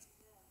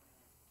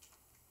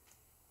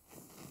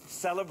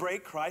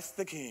 Celebrate Christ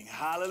the King.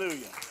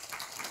 Hallelujah.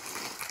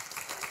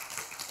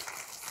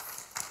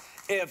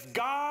 If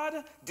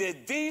God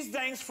did these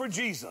things for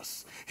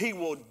Jesus, he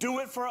will do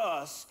it for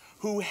us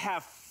who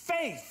have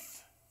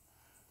faith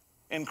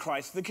in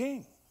Christ the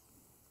King.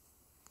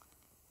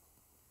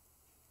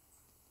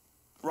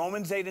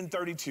 Romans 8 and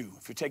 32,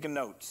 if you're taking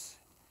notes.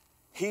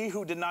 He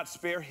who did not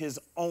spare his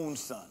own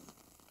son,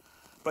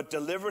 but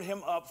delivered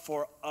him up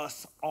for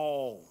us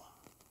all,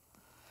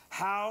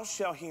 how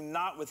shall he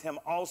not with him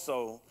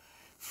also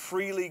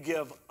freely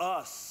give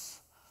us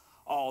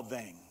all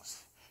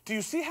things? Do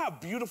you see how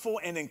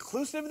beautiful and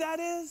inclusive that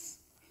is?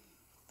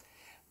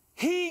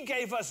 He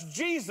gave us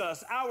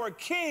Jesus, our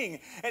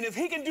King. And if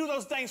he can do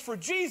those things for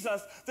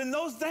Jesus, then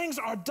those things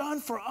are done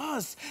for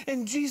us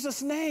in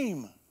Jesus'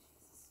 name.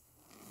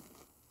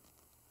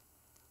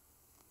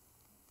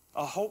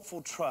 A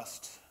hopeful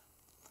trust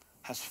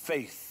has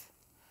faith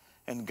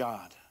in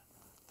God,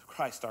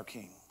 Christ our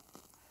King.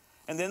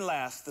 And then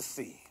last, the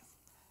C.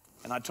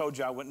 And I told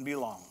you I wouldn't be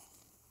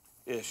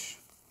long-ish.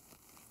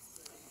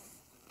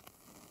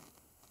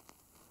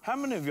 How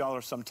many of y'all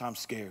are sometimes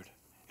scared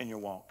in your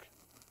walk?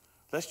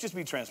 Let's just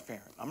be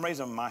transparent. I'm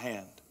raising my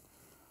hand.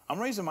 I'm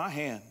raising my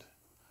hand.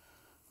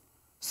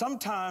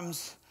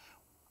 Sometimes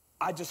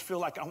I just feel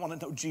like I want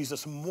to know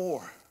Jesus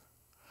more.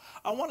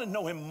 I want to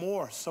know him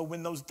more so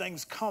when those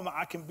things come,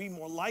 I can be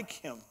more like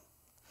him.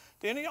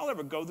 Did any of y'all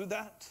ever go through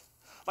that?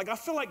 Like, I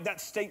feel like that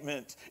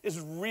statement is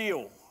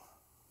real.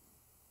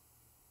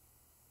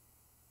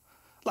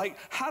 Like,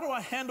 how do I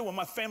handle when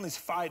my family's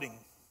fighting?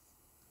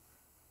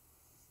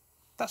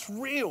 That's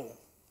real.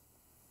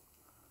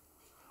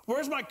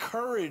 Where's my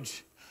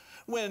courage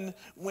when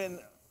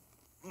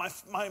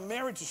my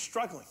marriage is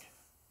struggling?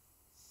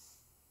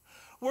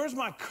 Where's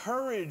my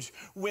courage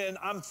when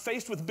I'm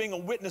faced with being a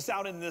witness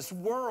out in this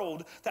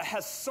world that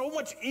has so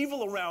much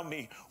evil around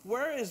me?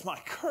 Where is my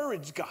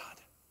courage, God?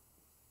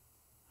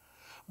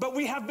 But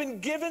we have been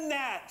given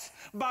that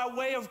by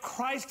way of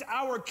Christ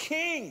our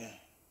King,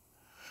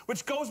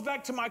 which goes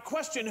back to my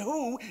question,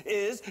 who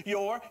is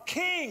your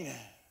King?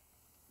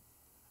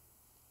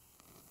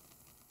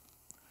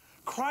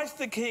 Christ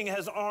the King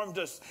has armed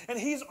us, and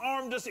he's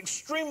armed us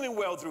extremely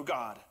well through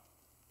God.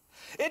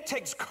 It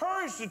takes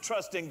courage to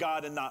trust in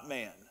God and not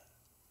man.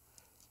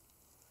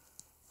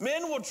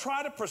 Men will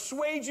try to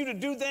persuade you to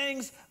do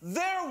things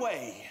their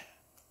way.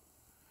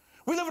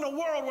 We live in a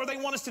world where they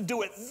want us to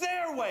do it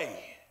their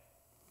way.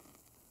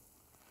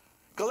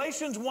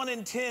 Galatians 1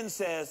 and 10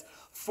 says,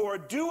 "For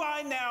do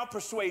I now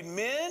persuade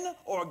men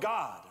or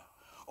God?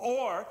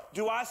 Or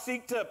do I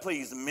seek to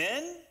please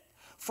men?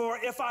 For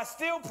if I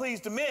still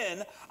pleased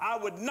men, I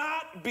would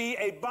not be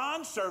a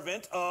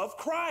bondservant of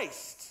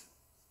Christ."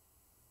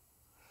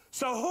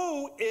 So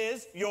who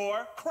is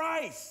your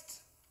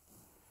Christ?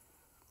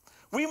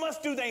 We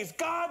must do things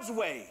God's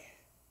way.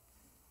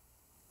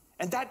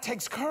 And that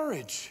takes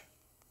courage.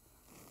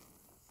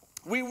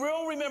 We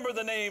will remember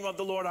the name of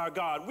the Lord our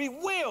God. We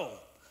will.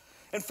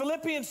 And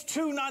Philippians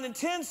 2, 9 and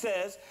 10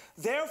 says,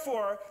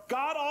 "Therefore,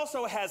 God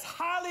also has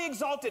highly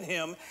exalted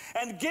him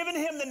and given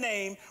him the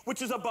name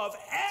which is above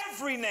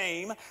every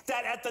name,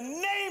 that at the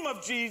name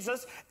of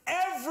Jesus,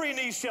 every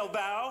knee shall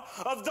bow,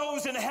 of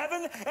those in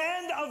heaven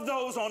and of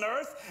those on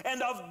earth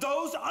and of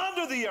those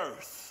under the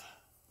earth."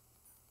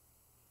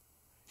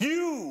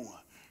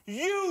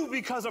 You,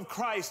 because of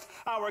Christ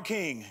our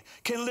King,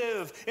 can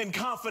live in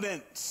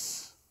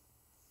confidence.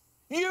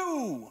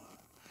 You,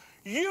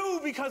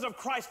 because of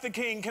Christ the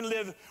King, can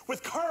live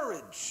with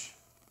courage.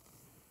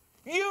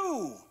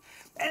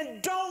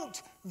 And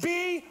don't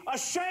be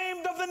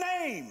ashamed of the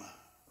name.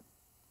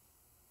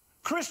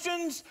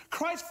 Christians,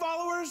 Christ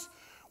followers,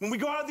 when we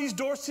go out of these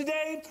doors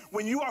today,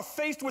 when you are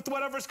faced with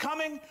whatever's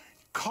coming,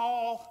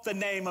 call the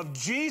name of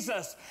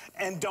Jesus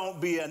and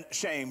don't be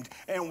ashamed,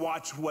 and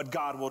watch what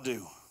God will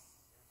do.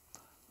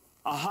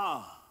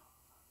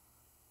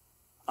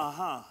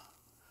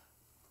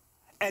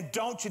 And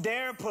don't you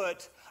dare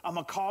put, I'm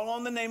going to call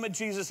on the name of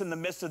Jesus in the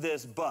midst of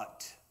this,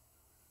 but.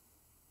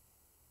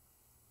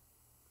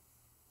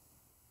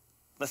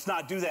 Let's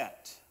not do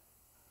that.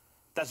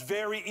 That's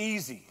very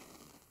easy.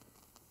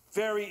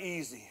 Very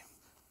easy.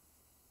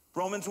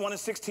 Romans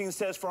 1:16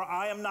 says, for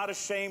I am not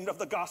ashamed of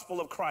the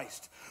gospel of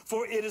Christ,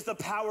 for it is the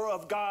power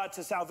of God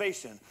to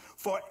salvation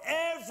for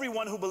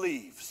everyone who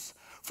believes,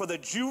 for the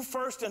Jew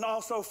first and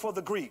also for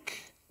the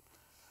Greek.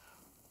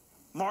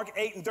 Mark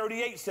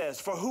 8:38 says,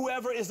 for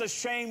whoever is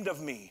ashamed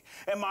of me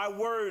and my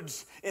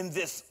words in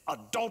this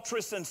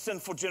adulterous and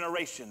sinful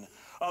generation,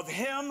 of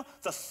him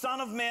the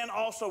Son of Man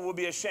also will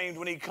be ashamed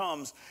when he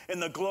comes in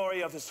the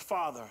glory of his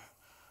Father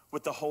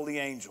with the holy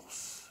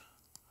angels.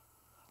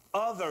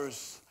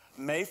 Others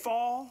may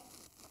fall,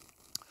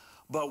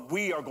 but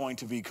we are going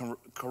to be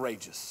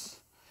courageous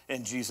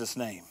in Jesus'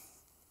 name.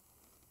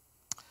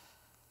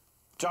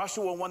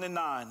 Joshua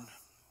 1:9,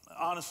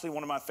 honestly,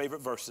 one of my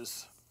favorite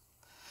verses.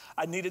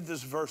 I needed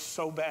this verse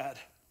so bad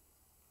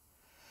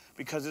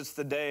because it's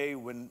the day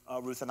when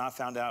Ruth and I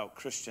found out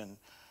Christian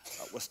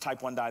was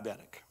type 1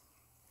 diabetic.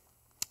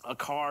 A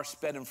car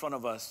sped in front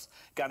of us,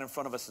 got in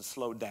front of us and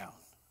slowed down,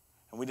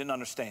 and we didn't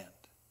understand.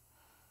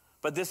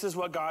 But this is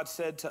what God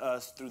said to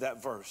us through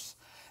that verse.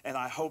 And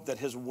I hope that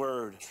his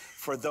word,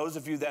 for those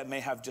of you that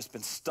may have just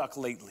been stuck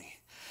lately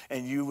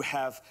and you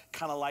have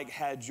kind of like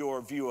had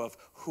your view of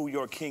who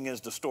your king is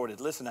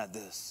distorted, listen at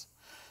this.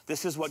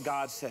 This is what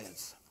God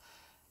says.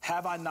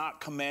 Have I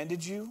not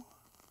commanded you?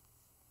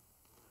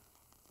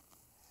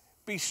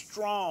 Be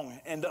strong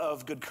and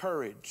of good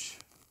courage.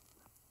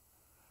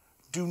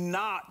 Do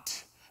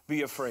not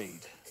be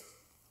afraid,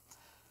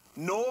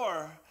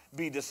 nor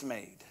be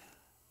dismayed.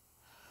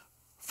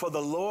 For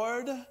the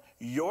Lord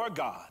your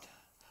God,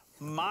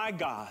 my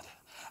God,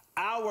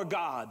 our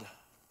God,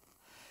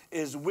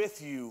 is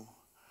with you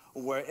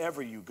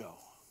wherever you go.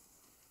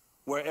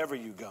 Wherever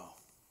you go.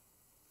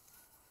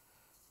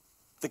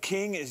 The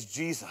King is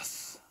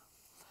Jesus.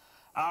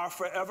 Our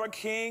forever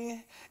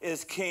King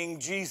is King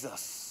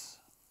Jesus.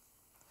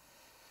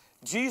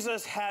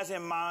 Jesus has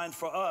in mind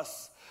for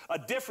us a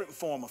different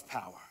form of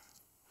power.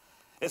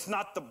 It's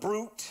not the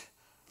brute,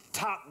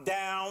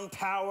 top-down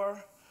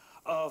power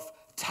of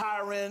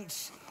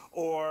tyrants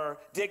or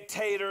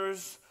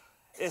dictators.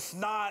 It's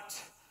not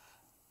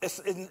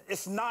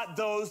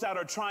those that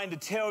are trying to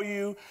tell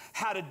you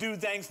how to do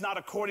things not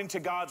according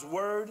to God's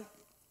word.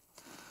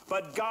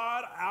 But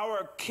God,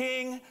 our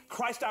King,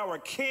 Christ our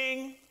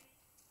King,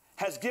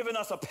 has given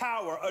us a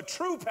power, a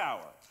true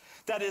power,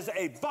 that is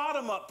a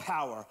bottom-up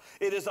power.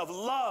 It is of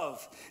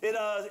love. It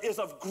is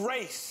of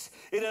grace.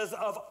 It is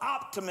of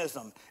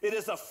optimism. It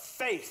is of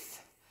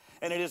faith.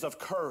 And it is of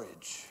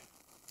courage.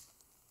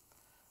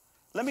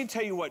 Let me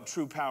tell you what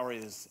true power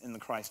is in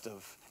Christ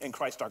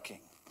our King.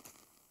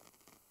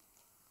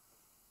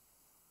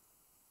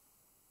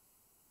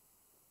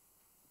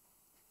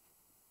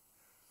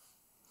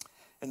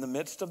 In the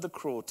midst of the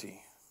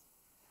cruelty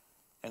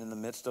and in the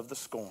midst of the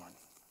scorn,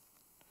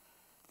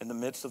 in the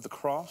midst of the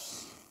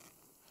cross,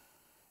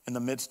 in the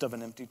midst of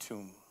an empty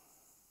tomb,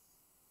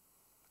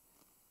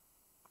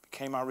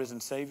 became our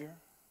risen Savior.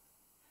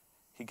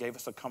 He gave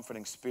us a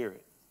comforting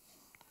spirit.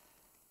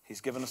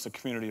 He's given us a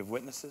community of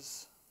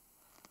witnesses.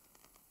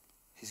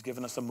 He's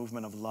given us a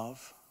movement of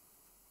love.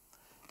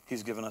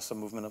 He's given us a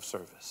movement of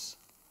service.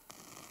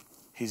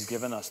 He's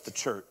given us the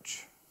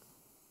church.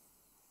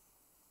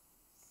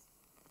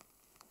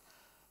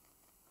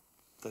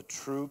 The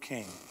true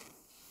King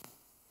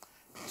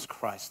is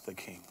Christ the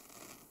King.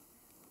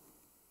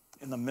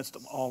 In the midst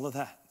of all of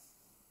that,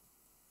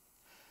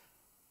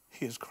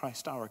 he is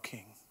Christ our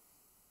King.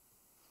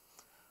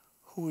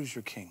 Who is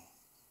your King?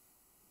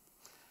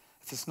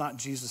 If it's not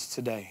Jesus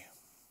today,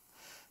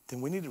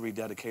 then we need to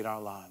rededicate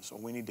our lives, or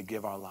we need to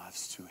give our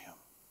lives to him.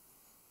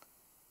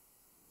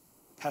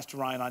 Pastor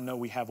Ryan, I know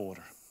we have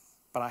order,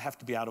 but I have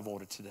to be out of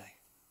order today.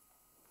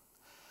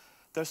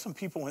 There's some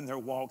people in their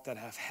walk that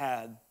have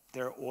had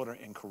their order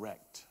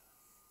incorrect.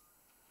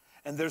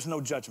 And there's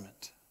no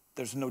judgment.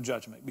 There's no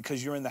judgment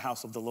because you're in the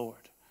house of the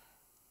Lord.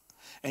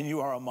 And you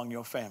are among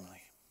your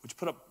family. Would you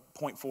put up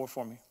point 4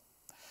 for me?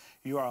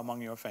 You are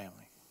among your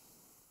family.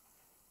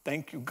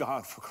 Thank you,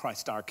 God, for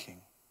Christ our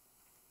King.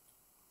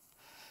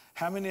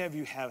 How many of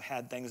you have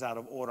had things out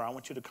of order? I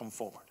want you to come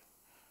forward.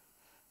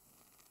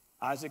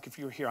 Isaac, if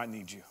you're here, I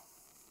need you.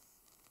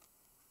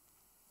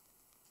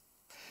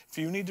 If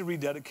you need to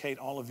rededicate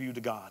all of you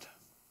to God,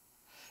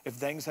 if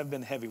things have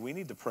been heavy, we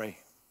need to pray.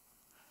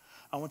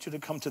 I want you to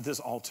come to this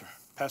altar.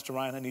 Pastor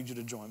Ryan, I need you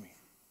to join me.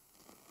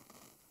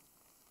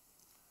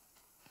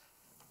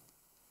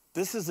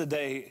 This is a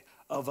day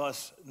of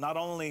us not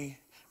only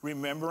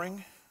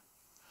remembering,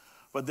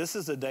 but this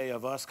is a day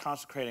of us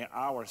consecrating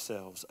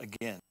ourselves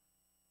again.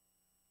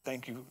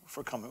 Thank you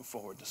for coming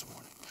forward this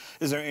morning.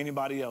 Is there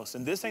anybody else?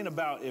 And this ain't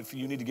about if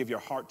you need to give your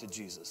heart to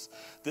Jesus.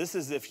 This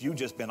is if you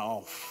just been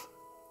off.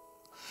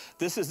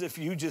 This is if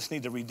you just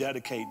need to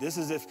rededicate. This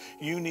is if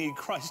you need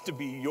Christ to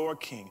be your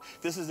king.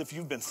 This is if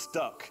you've been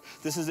stuck.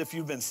 This is if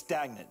you've been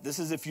stagnant. This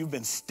is if you've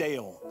been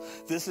stale.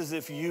 This is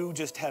if you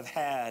just have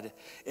had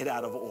it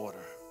out of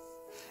order.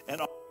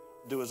 And all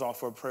I do is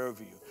offer a prayer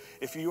over you.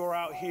 If you are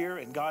out here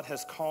and God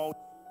has called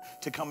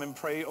to come and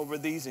pray over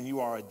these, and you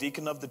are a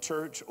deacon of the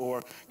church,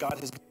 or God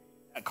has given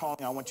you that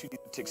calling, I want you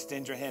to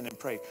extend your hand and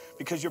pray,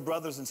 because your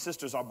brothers and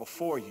sisters are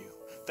before you.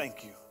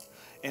 Thank you.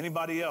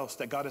 Anybody else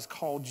that God has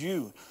called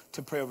you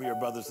to pray over your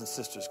brothers and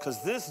sisters,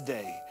 because this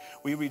day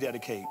we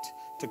rededicate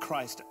to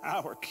Christ,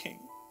 our King.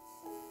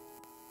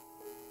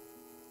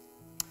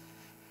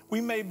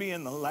 We may be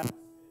in the last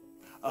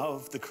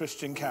of the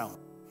Christian calendar,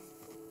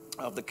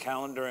 of the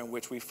calendar in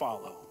which we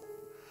follow.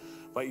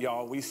 But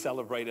y'all, we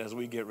celebrate as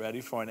we get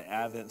ready for an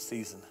Advent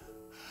season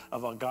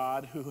of a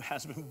God who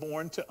has been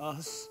born to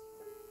us,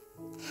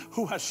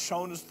 who has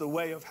shown us the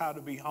way of how to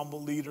be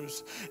humble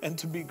leaders and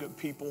to be good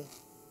people,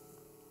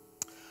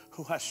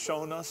 who has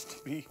shown us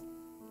to be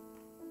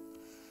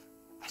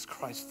as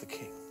Christ the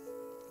King.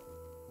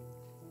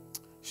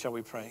 Shall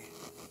we pray?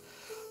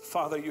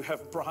 Father, you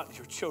have brought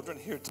your children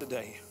here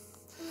today.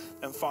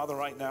 And Father,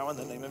 right now, in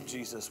the name of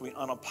Jesus, we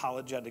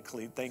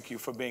unapologetically thank you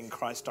for being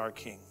Christ our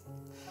King.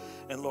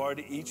 And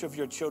Lord, each of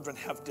your children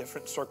have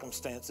different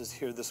circumstances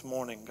here this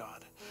morning,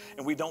 God.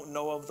 And we don't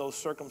know of those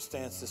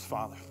circumstances,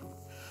 Father.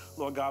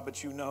 Lord God,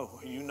 but you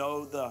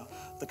know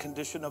the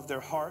condition of their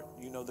heart.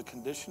 You know the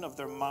condition of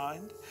their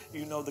mind.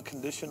 You know the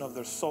condition of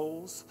their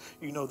souls.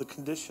 You know the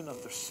condition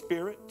of their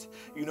spirit.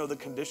 You know the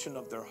condition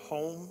of their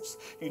homes.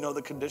 You know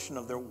the condition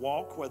of their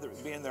walk, whether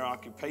it be in their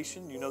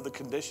occupation. You know the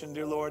condition,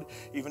 dear Lord,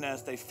 even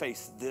as they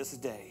face this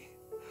day.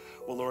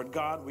 Well, Lord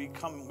God, we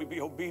come, we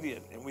be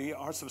obedient, and we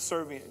are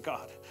subservient,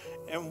 God.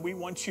 And we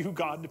want you,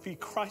 God, to be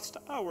Christ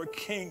our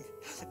King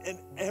in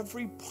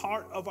every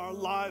part of our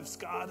lives,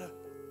 God.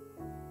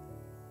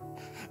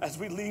 As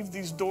we leave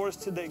these doors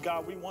today,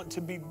 God, we want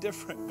to be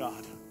different,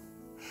 God.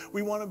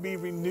 We want to be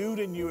renewed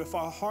in you. If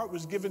our heart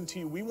was given to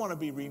you, we want to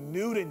be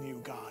renewed in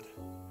you, God.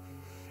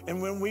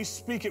 And when we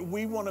speak it,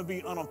 we want to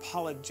be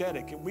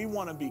unapologetic, and we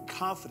want to be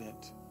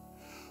confident.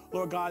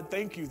 Lord God,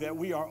 thank you that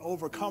we are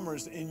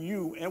overcomers in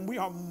you, and we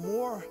are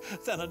more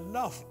than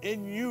enough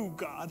in you,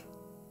 God.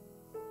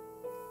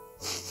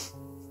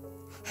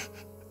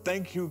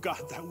 Thank you,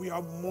 God, that we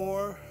are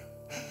more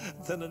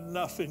than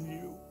enough in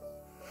you.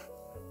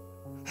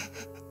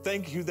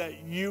 Thank you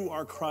that you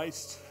are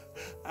Christ,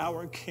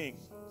 our King.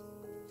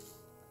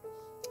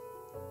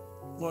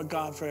 Lord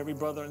God, for every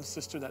brother and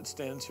sister that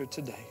stands here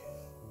today,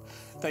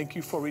 thank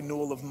you for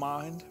renewal of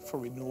mind, for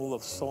renewal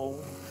of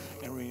soul,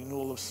 and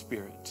renewal of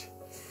spirit.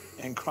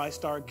 And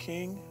Christ our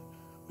King,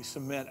 we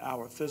submit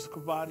our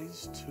physical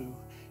bodies to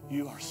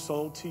you, our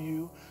soul to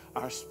you,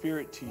 our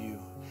spirit to you,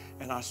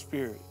 and our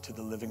spirit to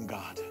the living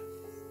God.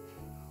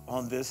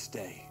 On this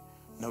day,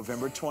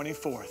 November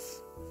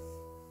 24th,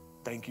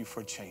 thank you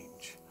for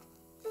change.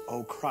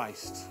 O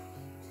Christ,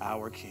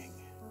 our King.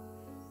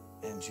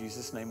 In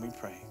Jesus' name we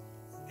pray,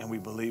 and we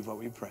believe what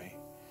we pray.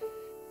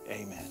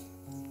 Amen.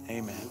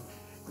 Amen.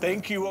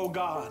 Thank you, O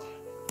God,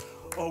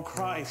 O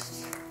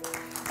Christ,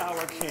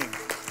 our King.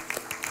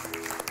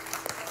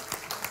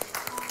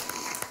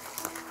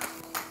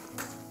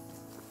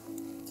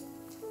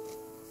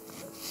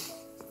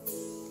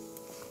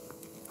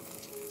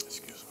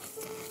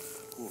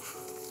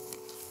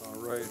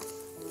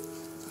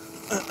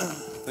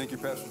 Thank you,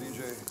 Pastor DJ.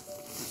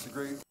 It's a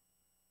great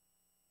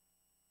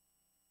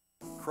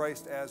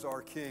Christ as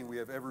our King. We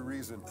have every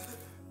reason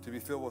to be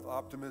filled with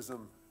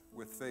optimism,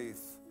 with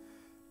faith,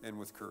 and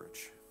with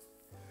courage.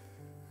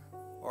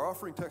 Our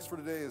offering text for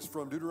today is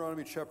from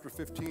Deuteronomy chapter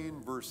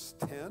 15, verse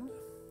 10.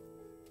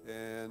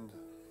 And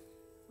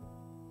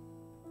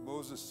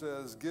Moses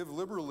says, "Give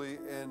liberally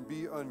and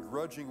be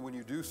ungrudging when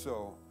you do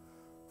so.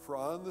 For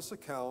on this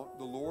account,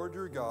 the Lord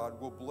your God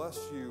will bless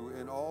you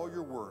in all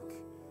your work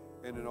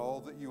and in all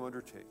that you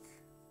undertake."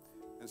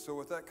 And so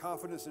with that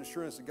confidence and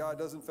assurance that God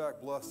does in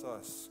fact bless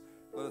us,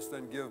 let us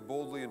then give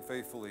boldly and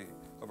faithfully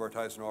of our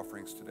tithes and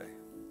offerings today.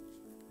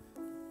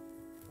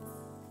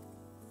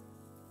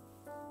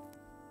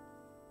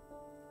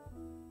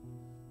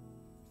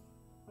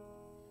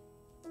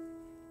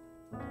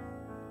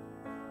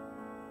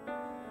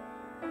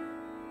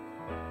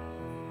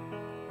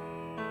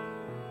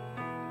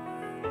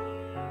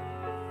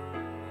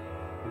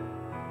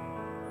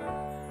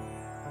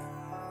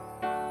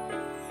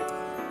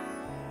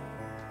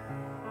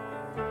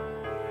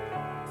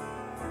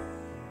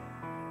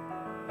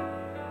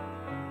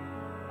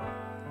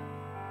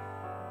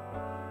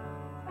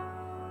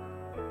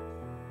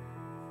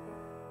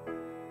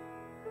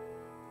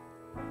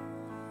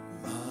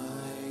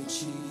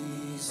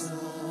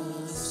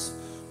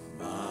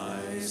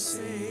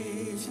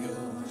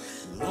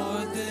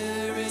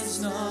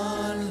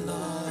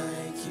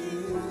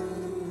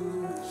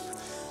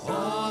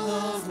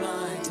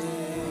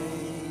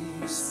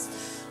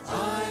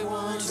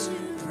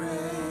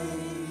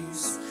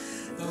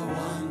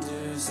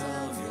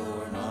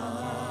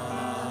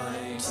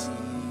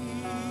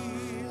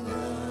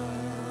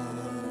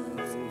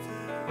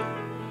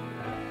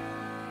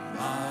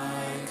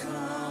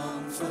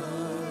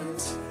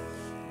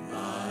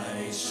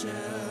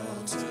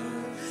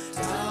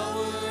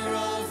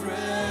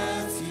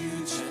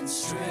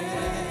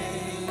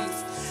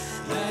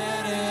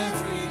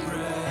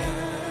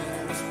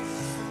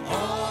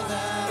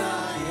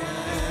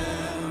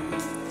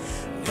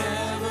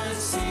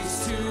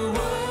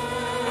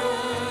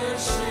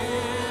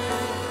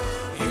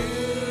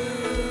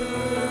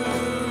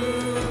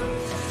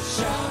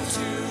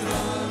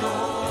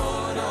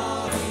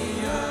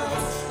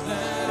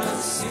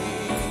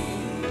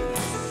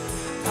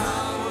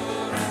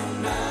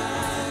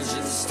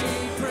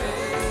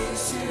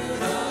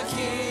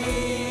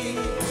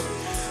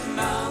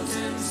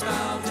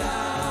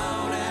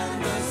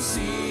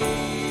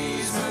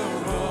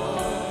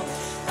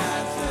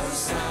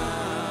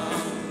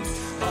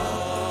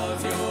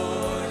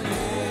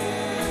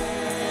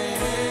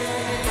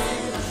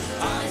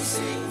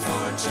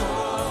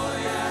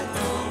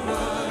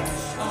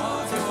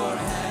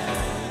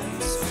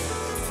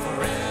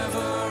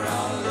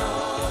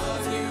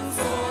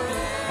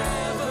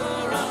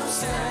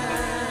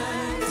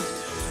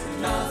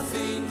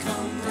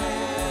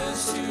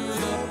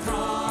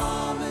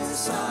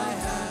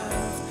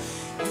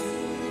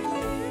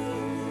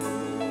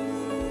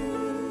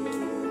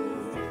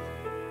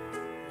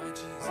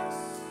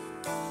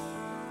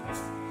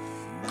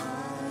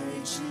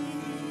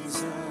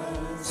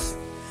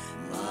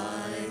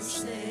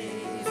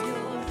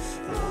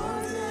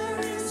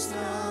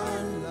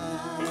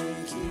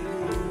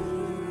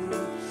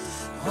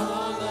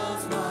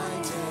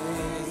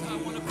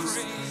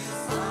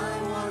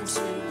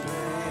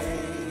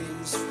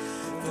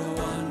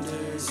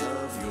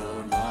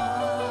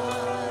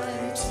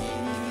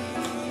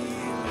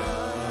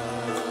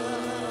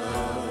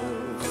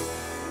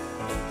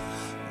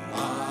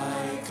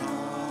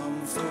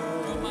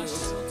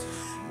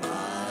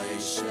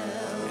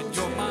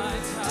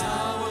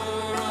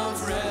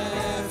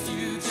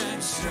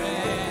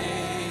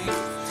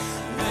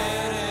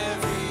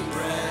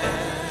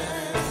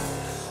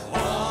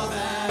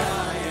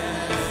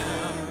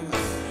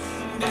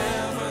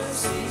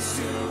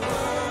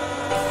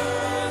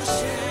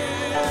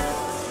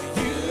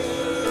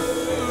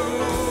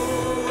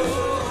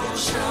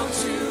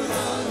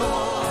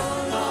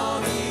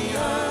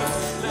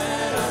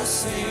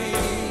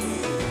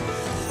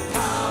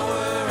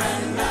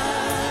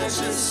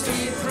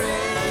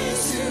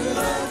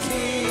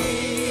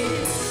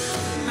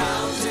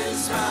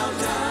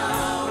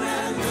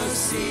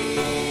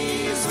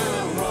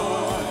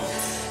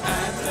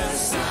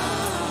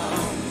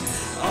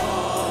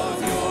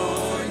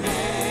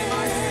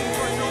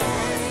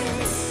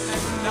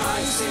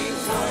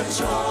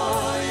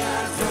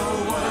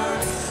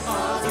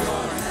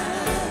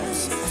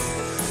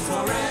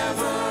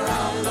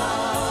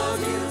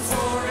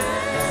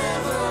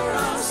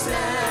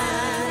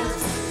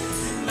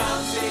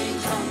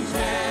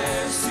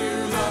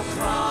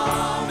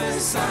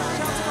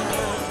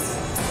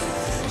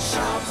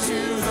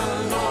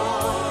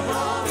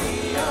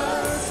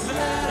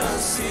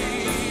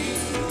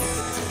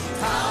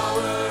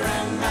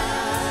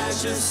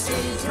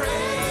 sing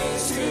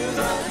praise to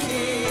the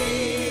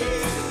King.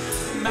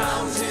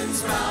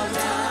 Mountains bow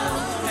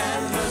down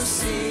and the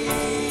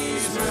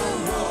seas will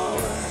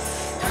roar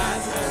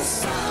at the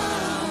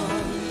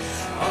sound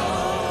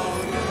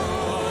of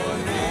your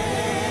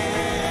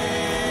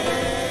name.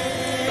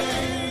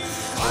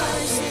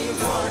 I sing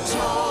for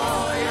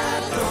joy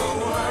at the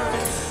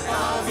work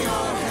of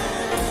your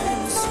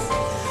hands.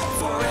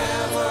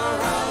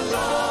 Forever I'll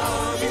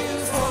love you,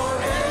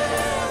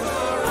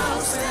 forever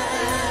I'll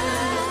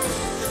stand.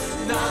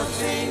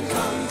 Nothing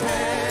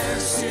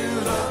compares to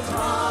the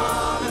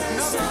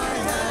promise I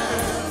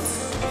have.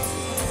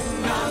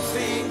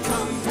 Nothing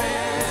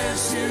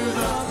compares to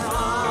the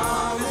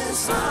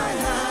promise I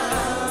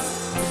have.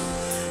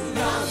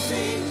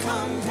 Nothing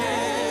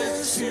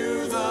compares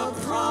to the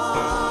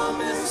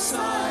promise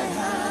I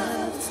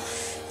have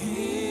in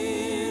you.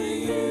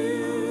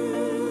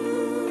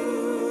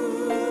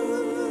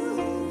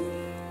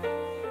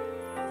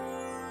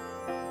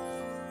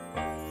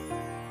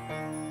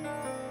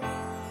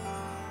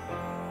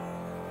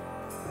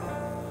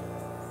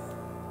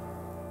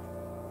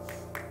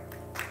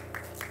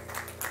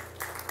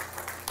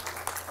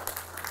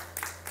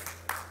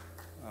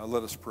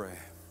 Let us pray.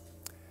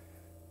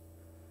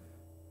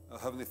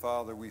 Heavenly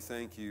Father, we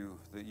thank you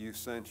that you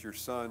sent your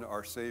Son,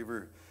 our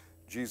Savior,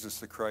 Jesus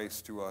the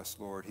Christ, to us,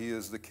 Lord. He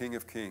is the King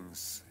of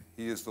kings.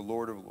 He is the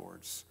Lord of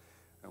lords.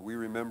 And we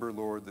remember,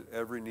 Lord, that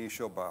every knee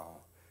shall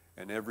bow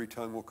and every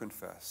tongue will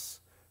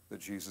confess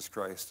that Jesus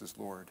Christ is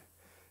Lord.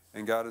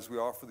 And God, as we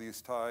offer these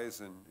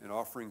tithes and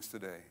offerings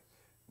today,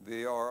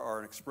 they are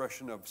our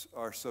expression of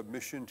our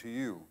submission to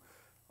you,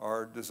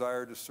 our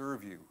desire to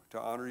serve you, to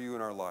honor you in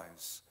our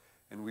lives.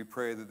 And we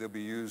pray that they'll be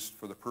used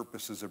for the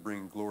purposes of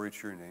bringing glory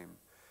to your name.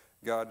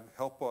 God,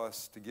 help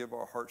us to give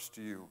our hearts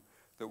to you,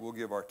 that we'll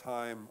give our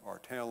time, our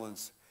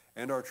talents,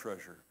 and our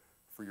treasure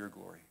for your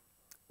glory.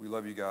 We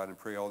love you, God, and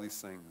pray all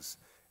these things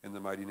in the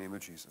mighty name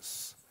of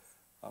Jesus.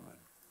 Amen.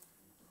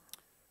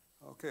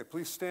 Okay,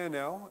 please stand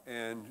now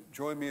and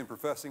join me in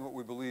professing what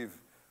we believe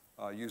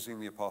using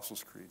the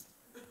Apostles' Creed.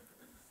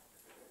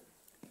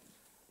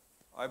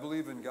 I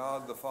believe in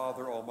God the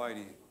Father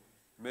Almighty,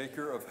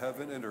 maker of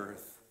heaven and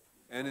earth,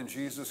 and in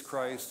Jesus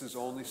Christ, his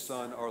only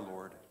Son, our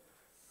Lord,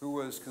 who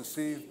was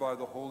conceived by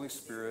the Holy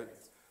Spirit,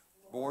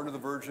 born of the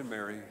Virgin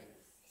Mary,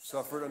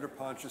 suffered under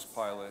Pontius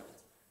Pilate,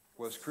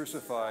 was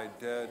crucified,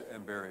 dead,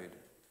 and buried.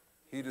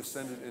 He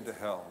descended into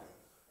hell.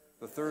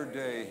 The third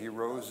day he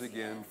rose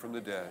again from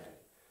the dead.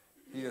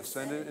 He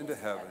ascended into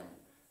heaven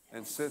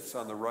and sits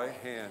on the right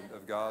hand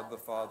of God the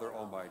Father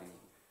Almighty.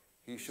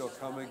 He shall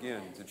come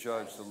again to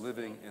judge the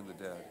living and the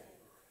dead.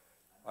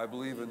 I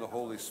believe in the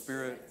Holy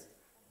Spirit,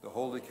 the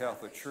Holy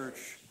Catholic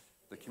Church,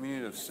 the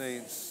communion of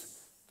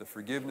saints, the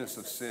forgiveness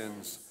of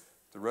sins,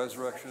 the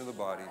resurrection of the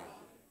body,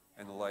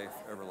 and the life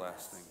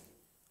everlasting.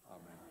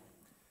 Amen.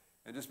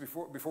 And just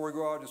before we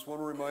go out, just one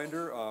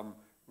reminder,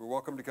 we're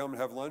welcome to come and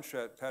have lunch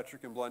at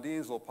Patrick and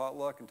Blondine's, a little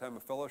potluck and time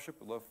of fellowship.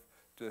 We'd love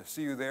to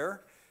see you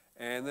there.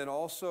 And then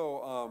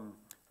also,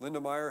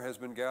 Linda Meyer has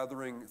been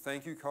gathering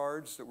thank you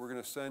cards that we're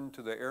going to send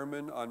to the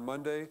airmen on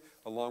Monday,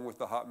 along with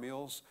the hot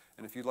meals.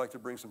 And if you'd like to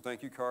bring some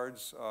thank you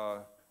cards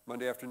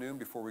Monday afternoon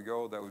before we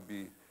go, that'd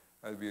be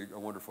a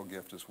wonderful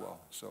gift as well.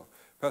 So,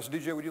 Pastor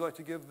DJ, would you like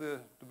to give the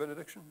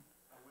benediction?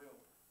 I will.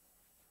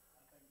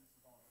 I think this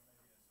is on.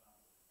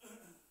 Maybe it's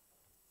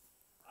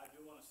I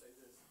do want to say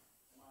this.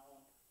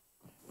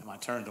 Am I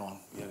turned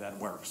on? Yeah, that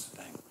works.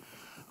 Dang.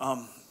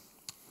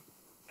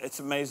 It's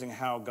amazing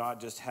how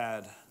God just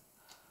had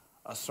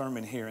a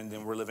sermon here, and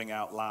then we're living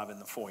out live in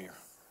the foyer.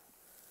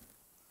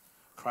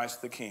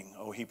 Christ the King,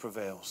 oh, he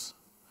prevails.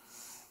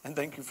 And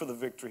thank you for the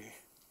victory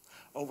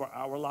over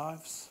our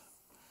lives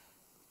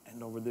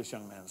and over this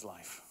young man's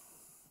life.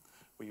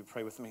 Will you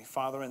pray with me?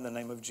 Father, in the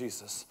name of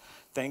Jesus,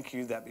 thank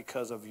you that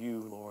because of you,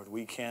 Lord,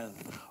 we can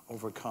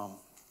overcome.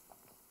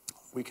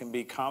 We can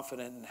be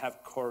confident and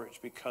have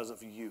courage because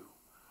of you.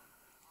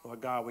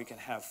 Lord God, we can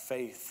have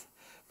faith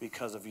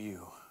because of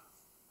you.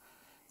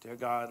 Dear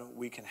God,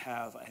 we can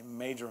have a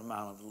major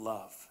amount of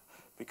love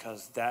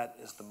because that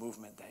is the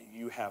movement that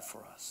you have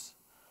for us.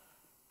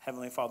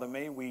 Heavenly Father,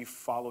 may we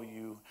follow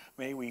you.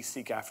 May we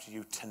seek after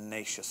you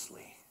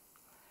tenaciously.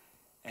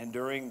 And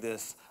during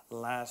this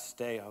last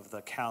day of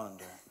the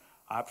calendar,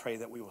 I pray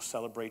that we will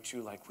celebrate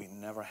you like we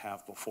never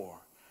have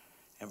before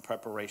in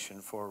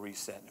preparation for a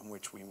reset in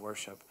which we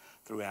worship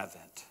through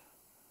Advent.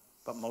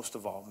 But most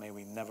of all, may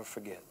we never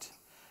forget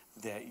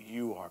that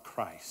you are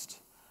Christ,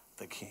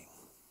 the King.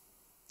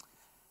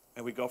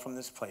 May we go from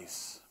this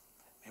place.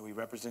 May we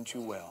represent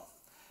you well.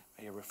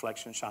 May your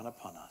reflection shine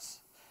upon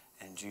us.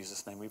 In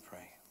Jesus' name we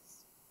pray.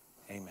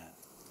 Amen.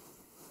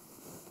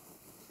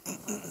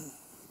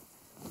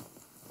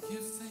 Give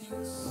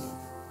thanks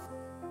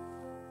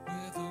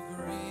with a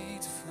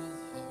grateful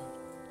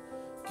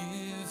heart.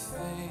 Give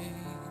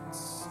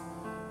thanks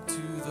to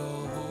the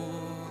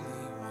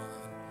Holy One.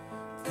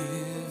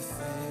 Give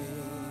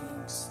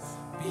thanks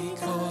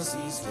because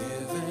he's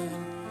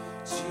given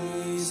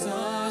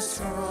Jesus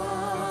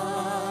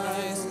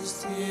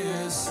Christ,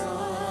 his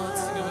Son.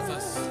 Sing it with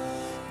us.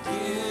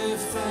 Give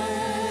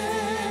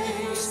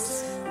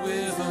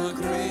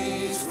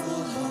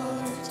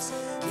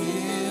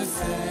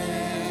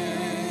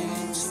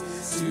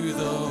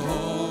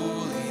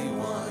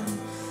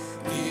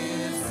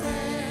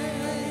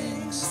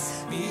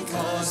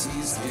praise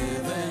he's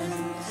given.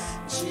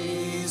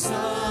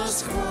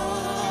 Jesus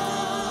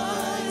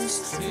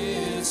Christ,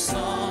 his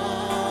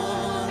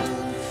Son.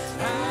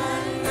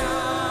 And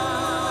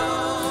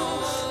now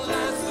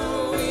let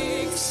the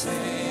weak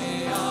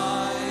say,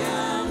 I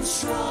am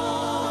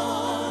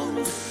strong.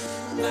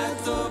 Let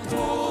the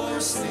poor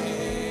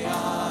say,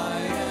 I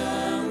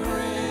am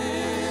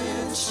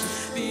rich,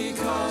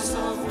 because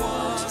of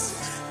what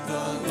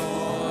the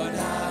Lord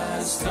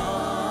has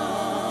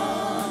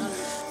done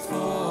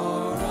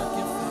for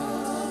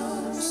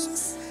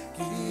us.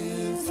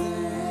 Give thanks.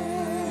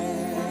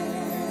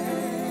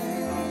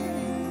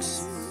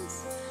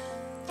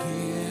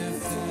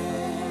 Give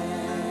thanks.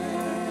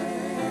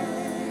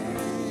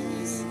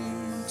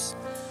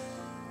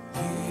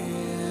 Give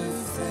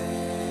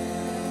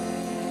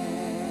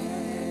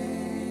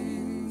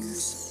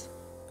thanks.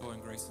 Go in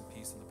grace and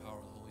peace and the power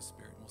of the Holy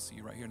Spirit. We'll see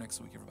you right here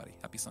next week, everybody.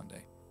 Happy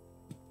Sunday.